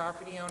mailed to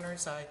property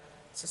owners, I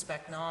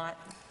suspect not.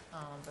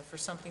 But for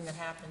something that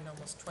happened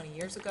almost 20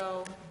 years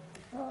ago.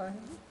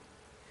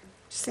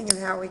 Just thinking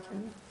how we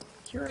can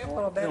cure it a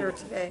little better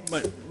today.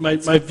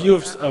 My view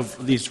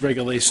of these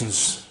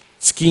regulations,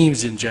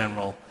 schemes in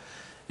general,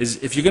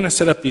 is if you're going to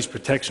set up these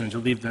protections, you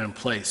leave them in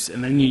place,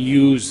 and then you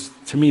use,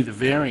 to me, the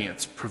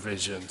variance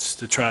provisions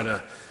to try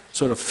to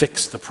sort of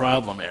fix the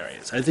problem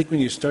areas. I think when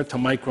you start to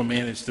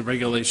micromanage the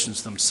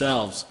regulations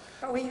themselves.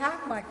 But we have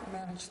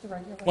micromanaged the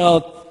regulations.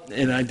 Well,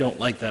 and I don't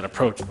like that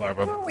approach,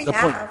 Barbara. Well, we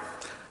have.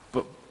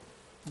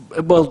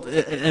 Well,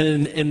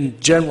 in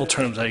general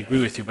terms, I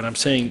agree with you, but I'm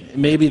saying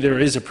maybe there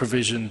is a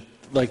provision,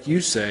 like you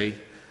say,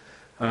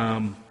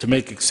 to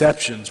make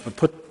exceptions, but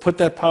put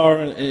that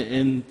power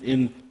in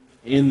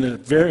the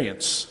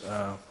variance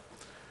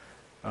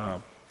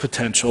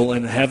potential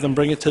and have them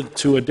bring it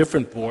to a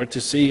different board to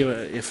see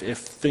if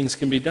things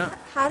can be done.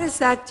 How does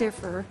that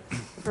differ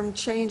from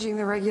changing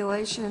the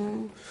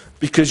regulation?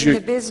 Because in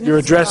the business you're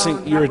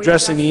zone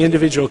addressing the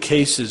individual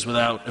cases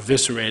without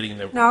eviscerating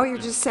the. No, you're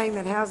just saying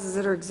that houses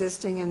that are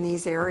existing in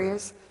these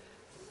areas,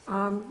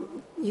 you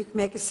can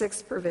make a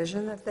sixth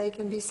provision that they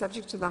can be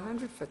subject to the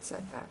 100-foot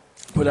setback.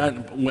 But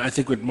I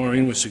think what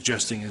Maureen was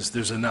suggesting is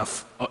there's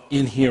enough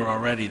in here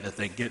already that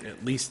they get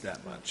at least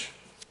that much.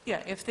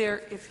 Yeah, if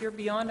you're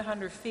beyond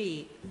 100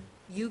 feet,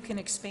 you can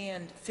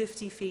expand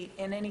 50 feet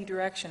in any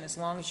direction as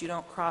long as you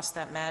don't cross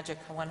that magic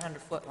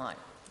 100-foot line.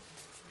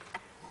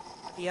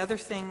 The other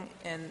thing,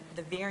 and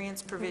the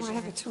variance provision,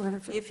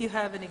 if you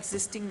have an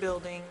existing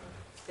building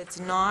that's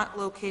not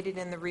located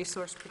in the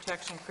resource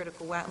protection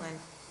critical wetland,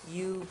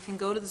 you can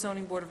go to the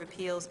zoning board of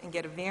appeals and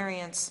get a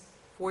variance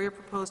for your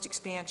proposed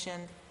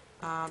expansion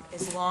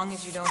as long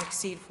as you don't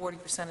exceed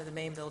 40% of the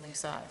main building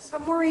size.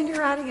 But Maureen,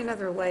 you're adding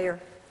another layer.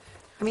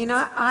 I mean,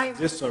 I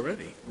This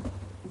already.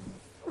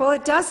 well,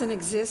 it doesn't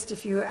exist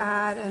if you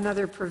add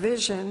another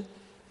provision,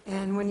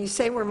 and when you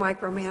say we're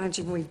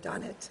micromanaging, we've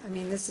done it. I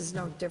mean, this is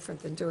no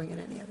different than doing it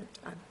any other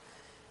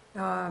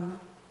time.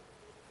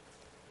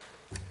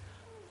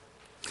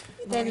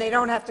 Then they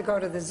don't have to go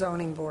to the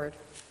zoning board.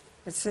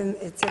 It's in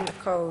the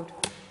code.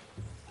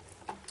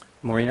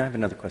 Maureen, I have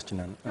another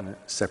question on a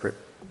separate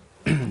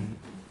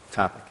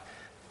topic.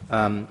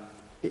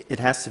 It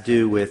has to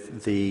do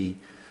with the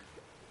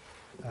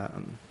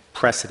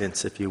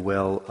precedence, if you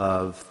will,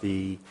 of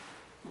the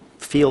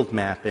field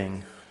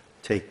mapping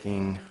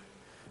taking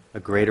a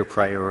greater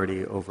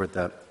priority over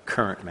the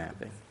current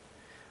mapping,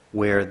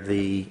 where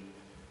the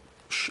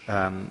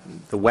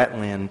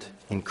wetland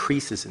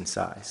increases in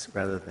size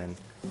rather than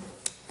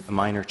a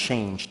minor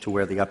change to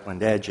where the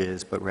upland edge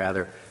is, but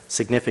rather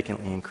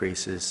significantly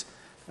increases.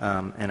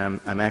 And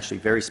I'm actually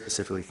very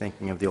specifically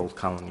thinking of the old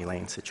Colony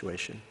Lane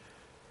situation.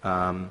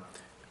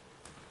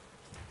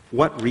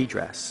 What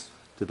redress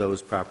do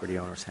those property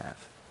owners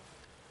have?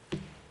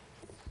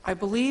 I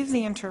believe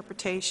the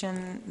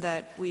interpretation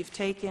that we've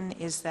taken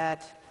is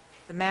that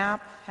the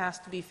map has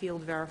to be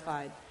field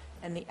verified,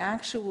 and the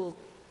actual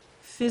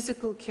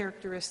physical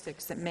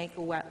characteristics that make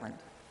a wetland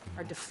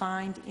are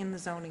defined in the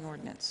zoning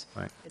ordinance.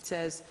 Right. It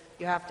says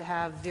you have to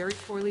have very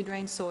poorly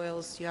drained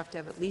soils, you have to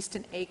have at least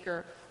an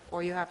acre,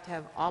 or you have to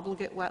have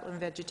obligate wetland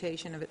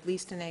vegetation of at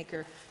least an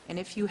acre, and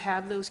if you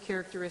have those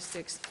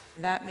characteristics,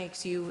 that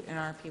makes you an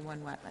RP1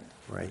 wetland.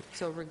 Right.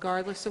 So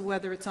regardless of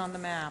whether it's on the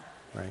map,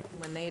 Right.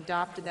 when they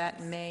adopted that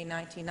in May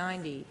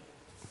 1990,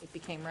 it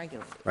became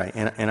regular. Right,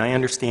 and I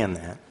understand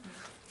that.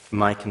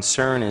 My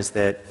concern is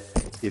that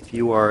if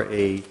you are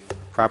a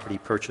property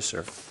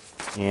purchaser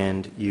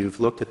and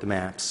you've looked at the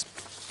maps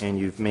and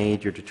you've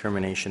made your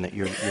determination that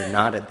you're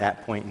not at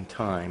that point in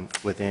time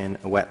within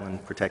a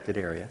wetland protected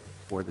area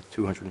or the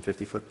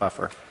 250-foot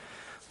buffer,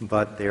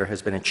 but there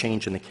has been a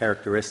change in the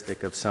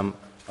characteristic of some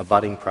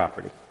abutting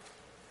property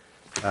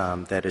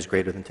that is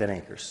greater than 10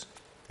 acres.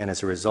 And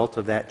as a result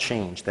of that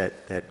change,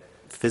 that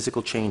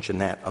physical change in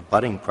that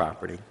abutting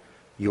property,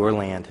 your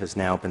land has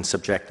now been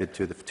subjected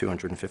to the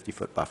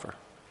 250-foot buffer.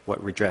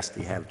 What redress do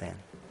you have then?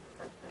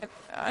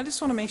 I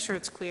just want to make sure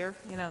it's clear,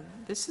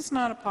 this is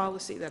not a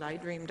policy that I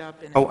dreamed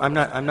up in. Oh, I'm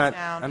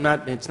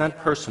not, it's not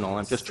personal.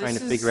 I'm just trying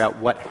to figure out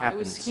what I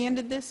was happens.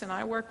 handed this and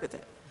I worked with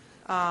it.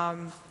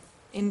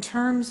 In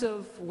terms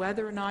of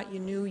whether or not you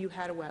knew you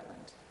had a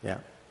wetland, Yeah,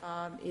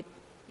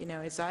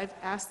 as I've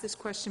asked this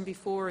question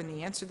before, and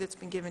the answer that's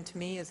been given to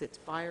me is it's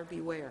buyer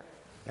beware.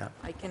 yeah.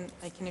 I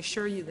can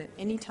assure you that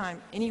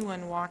anytime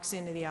anyone walks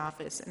into the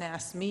office and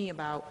asks me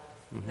about,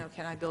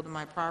 can I build on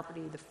my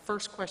property, the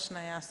first question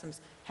I ask them is,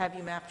 have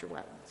you mapped your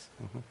wetlands?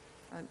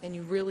 And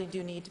you really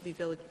do need to be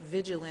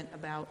vigilant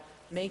about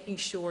making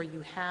sure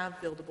you have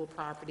buildable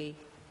property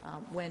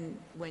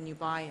when you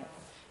buy it.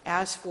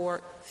 As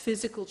for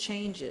physical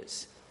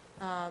changes,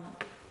 I'm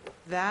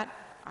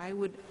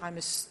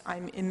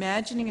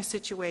imagining a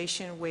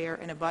situation where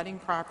an abutting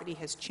property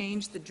has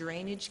changed the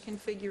drainage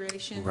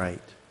configuration.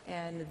 Right.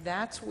 And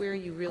that's where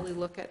you really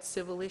look at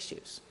civil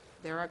issues.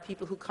 There are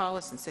people who call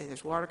us and say,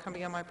 there's water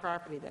coming on my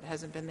property that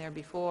hasn't been there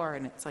before,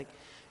 and it's like,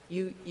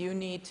 you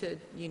need to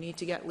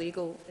get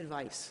legal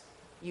advice.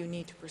 You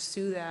need to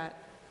pursue that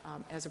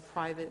as a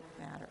private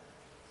matter.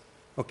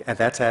 Okay, and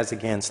that's as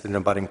against an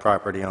abutting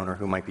property owner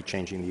who might be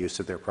changing the use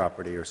of their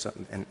property or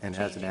something, and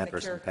has an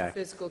adverse Changing impact.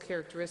 the physical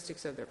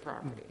characteristics of their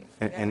property.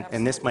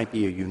 And this might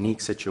be a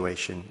unique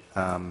situation,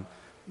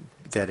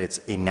 that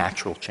it's a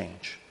natural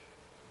change.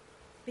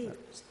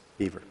 Beavers.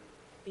 Beaver,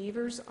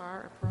 Beavers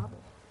are a problem.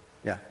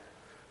 yeah.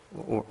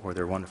 Or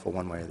they're wonderful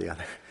one way or the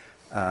other.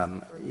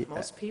 For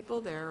most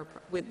people,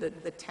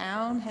 the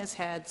town has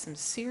had some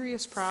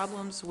serious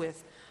problems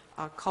with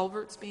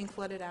culverts being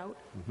flooded out.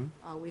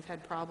 We've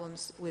had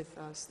problems with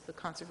the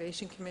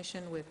Conservation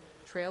Commission with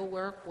trail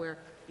work, where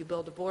you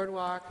build a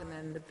boardwalk and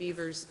then the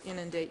beavers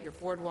inundate your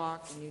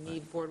boardwalk, and you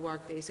need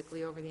boardwalk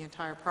basically over the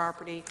entire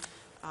property.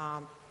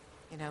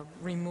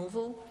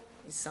 Removal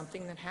is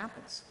something that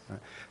happens.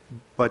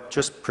 But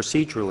just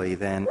procedurally,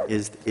 then,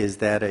 is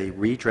that a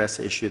redress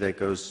issue that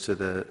goes to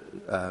the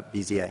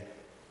BZA?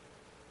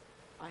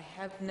 I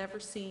have never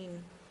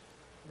seen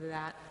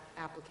that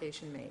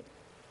application made.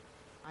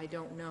 I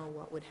don't know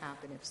what would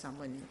happen if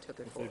someone took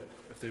it forward.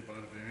 If they brought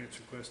a variance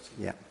request?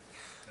 Yeah.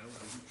 That would be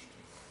interesting.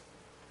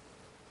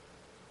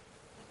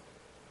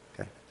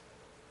 Okay.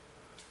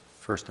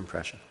 First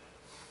impression.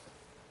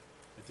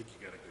 I think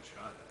you got a good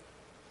shot at it.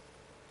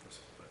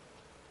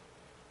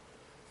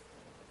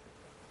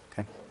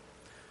 Okay.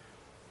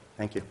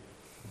 Thank you.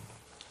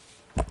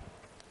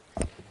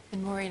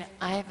 And Maureen,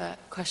 I have a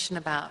question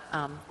about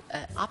an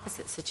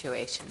opposite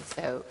situation.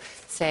 So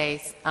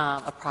say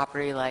a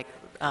property like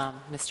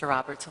Mr.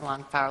 Roberts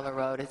along Fowler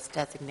Road is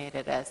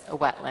designated as a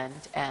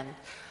wetland, and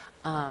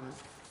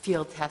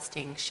field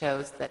testing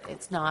shows that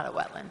it's not a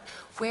wetland.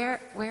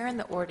 Where in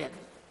the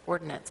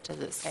ordinance does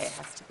it say it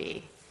has to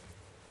be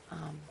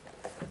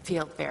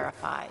field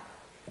verified?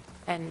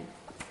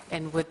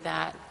 And would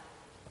that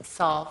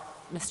solve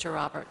Mr.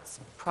 Roberts'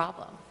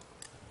 problem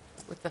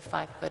with the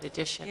 5-foot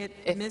addition?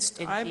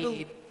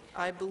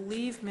 I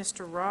believe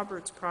Mr.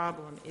 Roberts'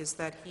 problem is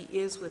that he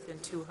is within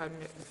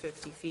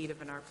 250 feet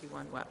of an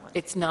RP1 wetland.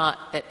 It's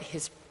not that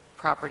his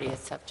property is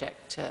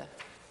subject to,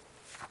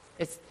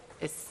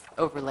 it's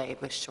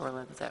overlaid with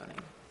shoreline zoning.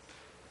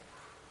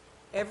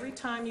 Every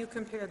time you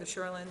compare the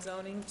shoreline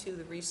zoning to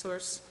the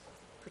resource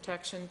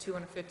protection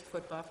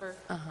 250-foot buffer,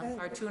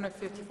 our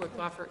 250-foot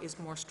buffer is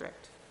more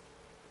strict.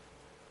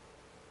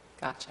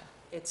 Gotcha.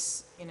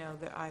 It's,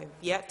 I've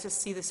yet to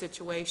see the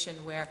situation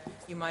where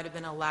you might have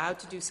been allowed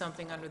to do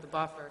something under the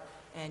buffer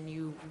and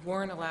you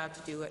weren't allowed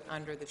to do it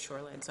under the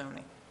shoreline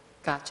zoning.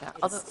 Gotcha. It's-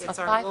 Although it's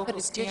a our 5-foot local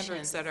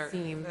addition standards that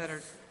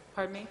are,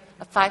 pardon me?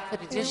 A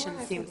 5-foot addition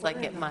seems like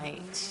it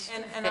might.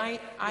 And I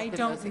within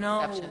don't those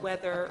know exceptions.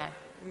 whether Okay.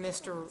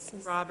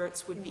 Mr.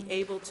 Roberts would be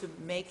able to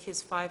make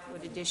his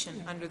 5-foot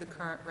addition under the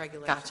current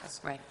regulations.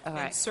 Gotcha, right, all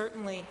And right.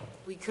 certainly,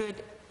 we could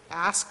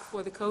ask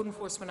for the code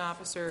enforcement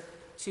officer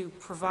to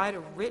provide a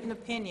written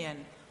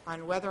opinion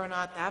on whether or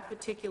not that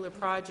particular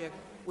project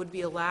would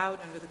be allowed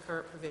under the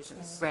current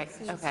provisions. Right,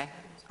 okay.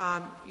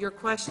 Your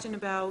question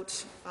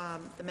about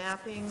the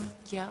mapping,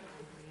 Yep.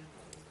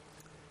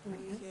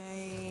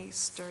 okay,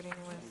 starting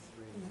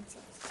with,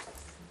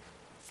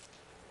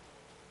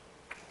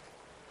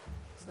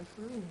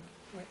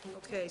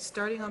 okay,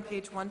 starting on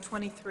page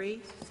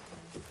 123,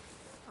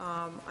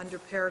 under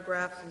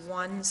paragraph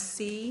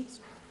 1C,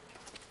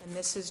 and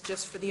this is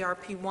just for the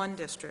RP1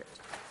 district.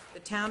 The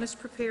town has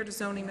prepared a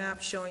zoning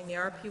map showing the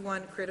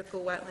RP1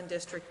 critical wetland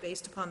district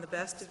based upon the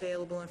best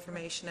available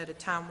information at a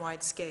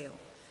town-wide scale.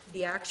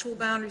 The actual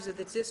boundaries of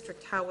the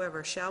district,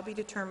 however, shall be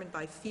determined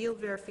by field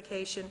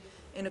verification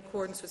in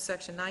accordance with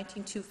section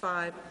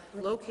 1925,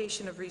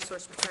 location of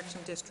resource protection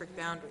district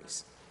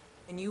boundaries.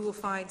 And you will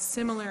find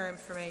similar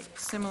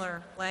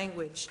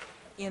language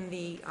in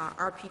the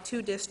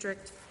RP2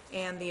 district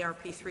and the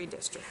RP3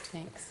 district.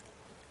 Thanks.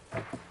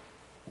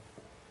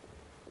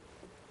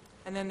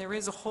 And then there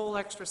is a whole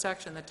extra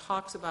section that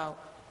talks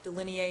about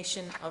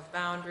delineation of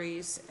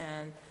boundaries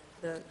and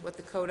what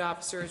the code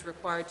officer is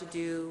required to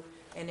do,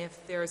 and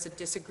if there is a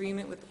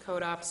disagreement with the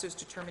code officer's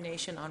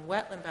determination on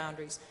wetland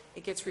boundaries,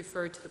 it gets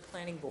referred to the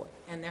planning board.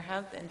 And there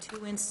have been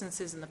 2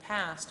 instances in the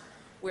past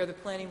where the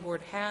planning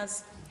board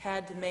has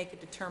had to make a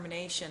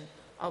determination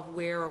of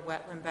where a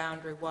wetland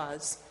boundary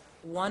was.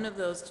 One of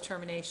those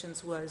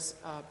determinations was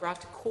brought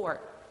to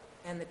court,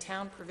 and the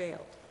town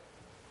prevailed.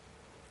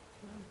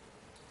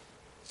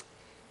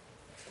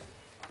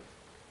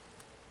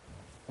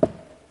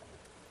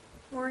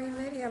 Maureen,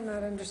 maybe I'm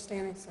not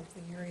understanding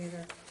something here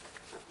either.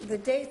 The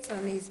dates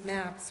on these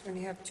maps, when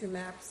you have 2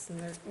 maps and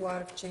there's a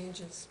lot of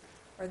changes,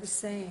 are the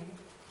same.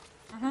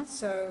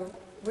 So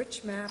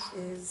which map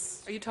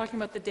is, Are you talking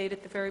about the date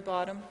at the very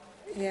bottom?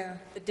 yeah,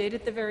 The date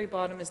at the very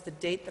bottom is the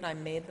date that I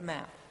made the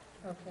map.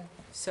 okay.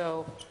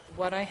 So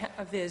what I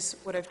have is,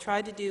 what I've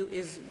tried to do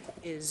is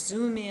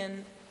zoom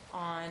in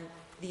on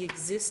the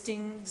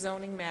existing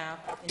zoning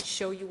map and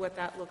show you what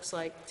that looks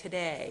like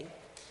today.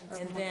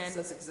 And then, It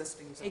says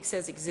existing zone. it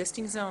says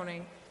existing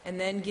zoning, and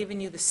then giving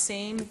you the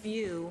same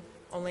view,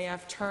 only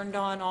I've turned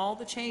on all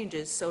the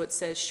changes, so it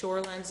says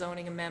shoreline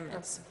zoning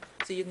amendments.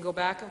 So you can go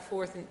back and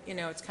forth, and,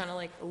 it's kind of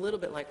like, a little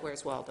bit like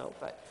Where's Waldo,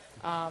 but,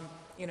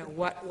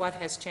 what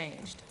has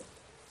changed.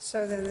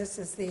 So then this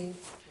is the,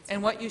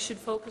 And what you should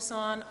focus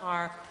on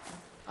are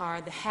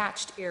the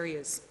hatched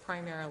areas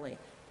primarily.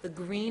 The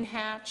green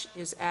hatch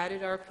is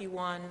added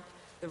RP1,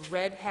 the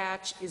red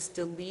hatch is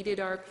deleted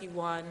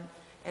RP1,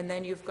 and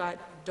then you've got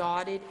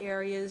dotted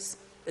areas.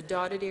 The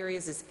dotted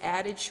areas is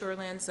added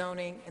shoreline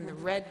zoning, and the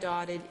red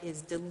dotted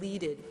is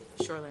deleted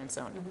shoreline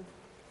zoning.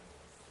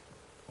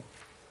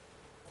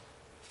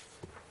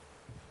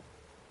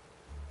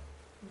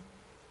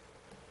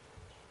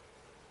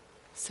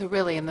 So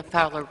really, in the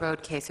Fowler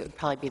Road case, it would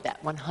probably be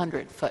that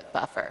 100-foot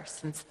buffer,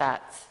 since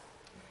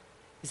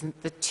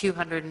isn't the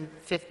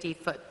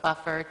 250-foot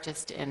buffer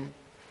just in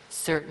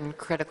certain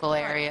critical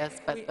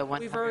areas, but the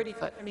We've already,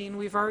 100-foot?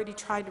 we've already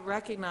tried to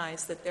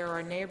recognize that there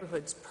are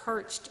neighborhoods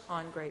perched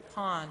on Great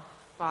Pond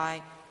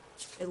by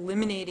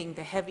eliminating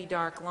the heavy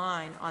dark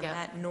line on Yeah.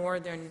 that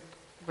northern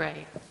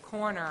Right.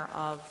 corner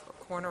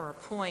or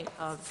point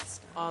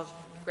of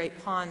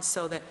Great Pond,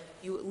 so that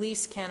you at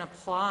least can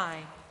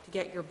apply to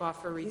get your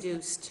buffer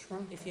reduced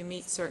if you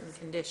meet certain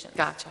conditions.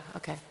 Gotcha,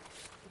 okay.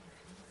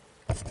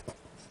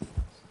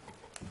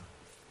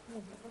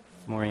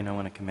 Maureen, I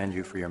want to commend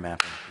you for your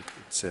mapping.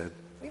 It's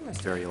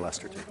very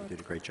illustrative. You did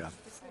a great job.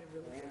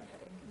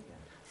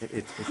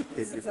 It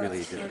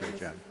really did a great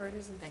job.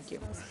 Thank you.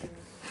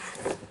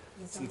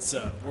 Since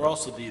we're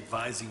also the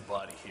advising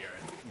body here,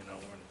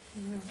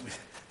 and,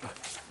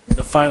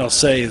 the final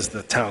say is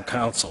the town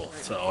council.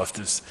 So if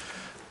there's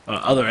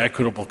other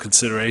equitable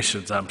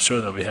considerations, I'm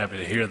sure they'll be happy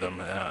to hear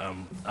them.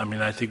 I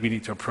mean, I think we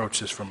need to approach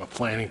this from a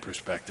planning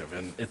perspective,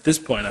 and at this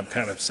point, I'm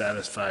kind of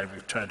satisfied.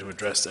 We've tried to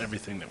address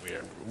everything that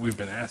we've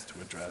been asked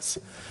to address.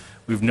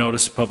 We've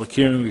noticed the public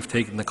hearing, we've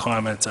taken the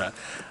comments. I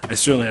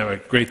certainly have a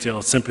great deal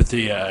of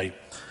sympathy. I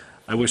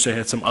wish I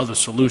had some other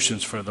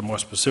solutions for the more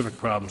specific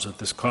problems that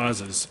this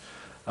causes.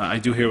 I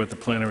do hear what the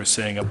planner is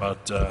saying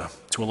about, to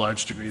a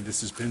large degree,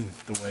 this has been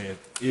the way it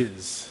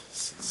is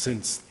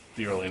since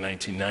the early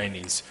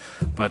 1990s.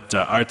 But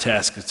our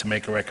task is to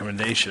make a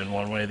recommendation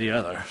one way or the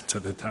other to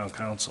the town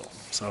council.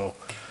 So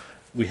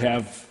we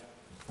have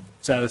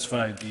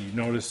satisfied the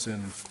notice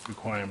and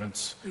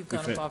requirements. We've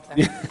gone above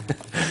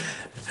that.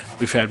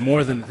 We've had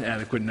more than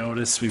adequate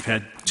notice. We've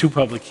had 2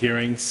 public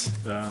hearings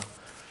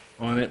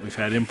on it. We've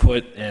had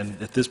input, and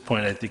at this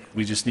point, I think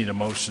we just need a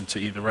motion to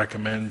either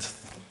recommend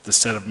the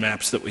set of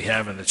maps that we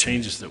have and the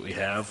changes that we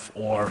have,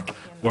 or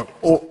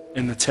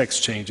in the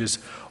text changes,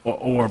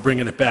 or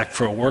bringing it back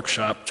for a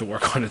workshop to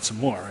work on it some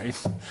more, right?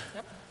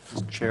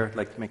 Mr. Chair, I'd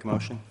like to make a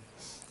motion.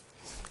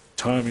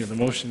 Tom, you're the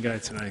motion guy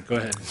tonight. Go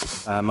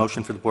ahead.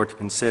 Motion for the board to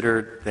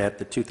consider that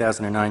the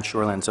 2009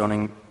 shoreline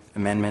zoning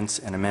amendments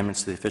and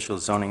amendments to the official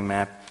zoning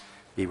map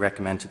be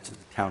recommended to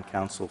the town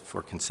council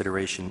for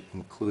consideration,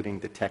 including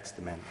the text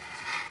amendments.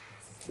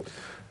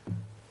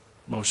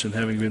 Motion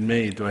having been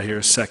made, do I hear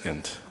a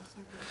second?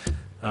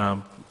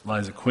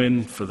 Liza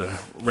Quinn, for the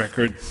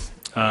record.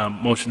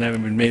 Motion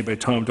having been made by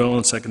Tom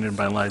Dolan, seconded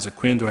by Liza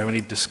Quinn. Do I have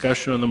any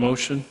discussion on the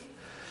motion?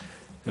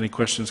 Any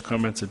questions,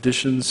 comments,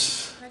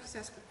 additions? Can I just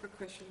ask a quick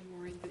question,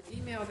 Maureen? The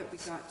email that we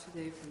got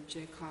today from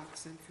Jay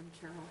Cox and from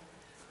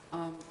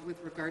Carol with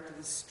regard to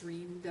the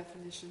stream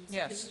definitions.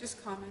 Yes. Can you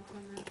just comment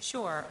on that?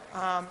 Sure.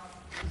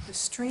 The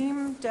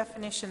stream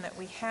definition that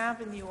we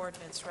have in the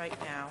ordinance right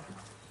now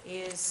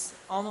is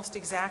almost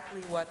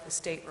exactly what the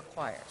state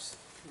requires.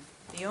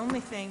 The only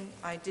thing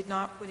I did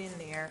not put in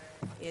there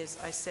is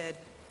I said,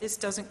 this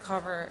doesn't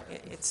cover,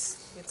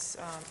 it's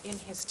in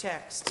his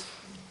text.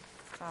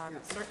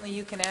 Certainly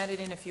you can add it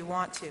in if you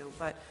want to,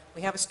 but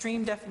we have a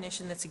stream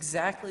definition that's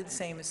exactly the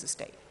same as the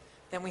state.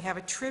 Then we have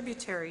a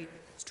tributary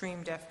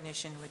stream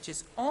definition, which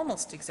is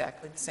almost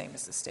exactly the same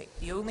as the state.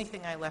 The only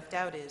thing I left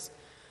out is,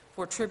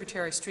 for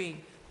tributary stream,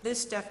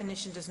 this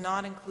definition does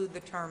not include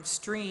the term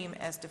stream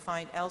as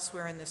defined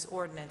elsewhere in this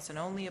ordinance and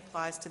only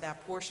applies to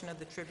that portion of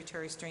the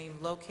tributary stream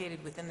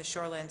located within the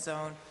shoreline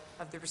zone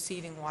of the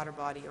receiving water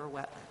body or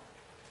wetland.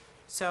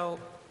 So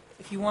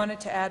if you wanted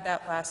to add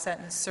that last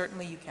sentence,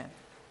 certainly you can.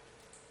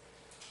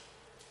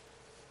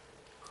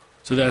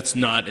 So that's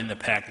not in the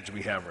package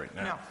we have right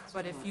now? No,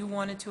 but if you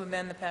wanted to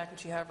amend the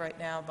package you have right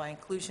now by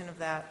inclusion of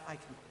that, I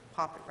can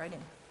pop it right in.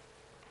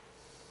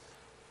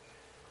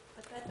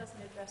 But that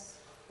doesn't address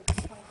the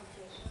point of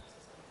Jason.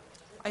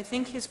 I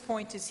think his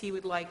point is he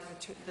would like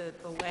the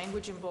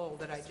language in bold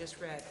that I just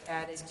read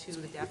added to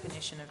the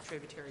definition of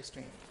tributary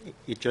stream.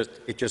 It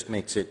just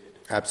makes it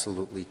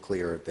absolutely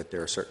clear that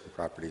there are certain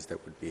properties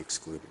that would be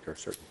excluded, or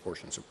certain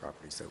portions of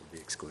properties that would be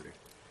excluded.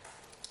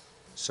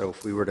 So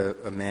if we were to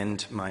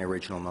amend my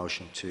original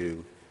motion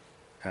to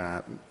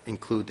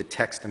include the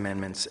text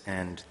amendments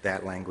and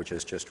that language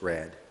as just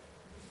read,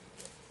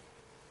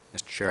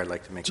 Mr. Chair, I'd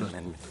like to make an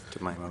amendment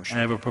to my motion.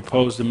 I have a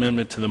proposed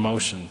amendment to the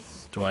motion.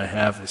 Do I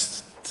have a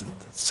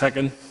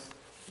second?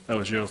 That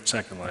was your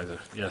second, Liza.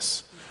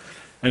 Yes.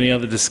 Any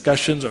other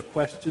discussions or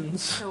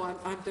questions? No,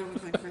 I'm done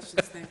with my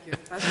questions, thank you.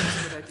 I think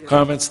it's a good idea.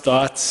 Comments,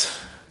 thoughts?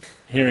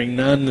 Hearing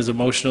none, there's a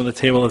motion on the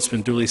table that's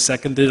been duly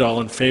seconded.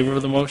 All in favor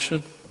of the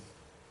motion?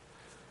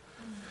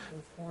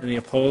 Any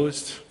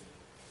opposed?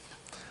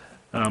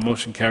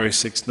 Motion carries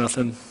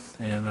 6-0,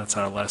 and that's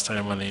our last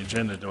item on the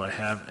agenda. Do I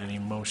have any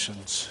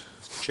motions?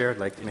 Mr. Chair, I'd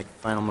like to make a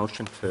final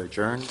motion to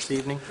adjourn this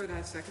evening. Could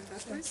I second that,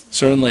 please?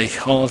 Certainly.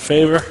 All in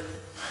favor?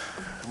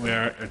 We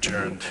are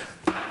adjourned.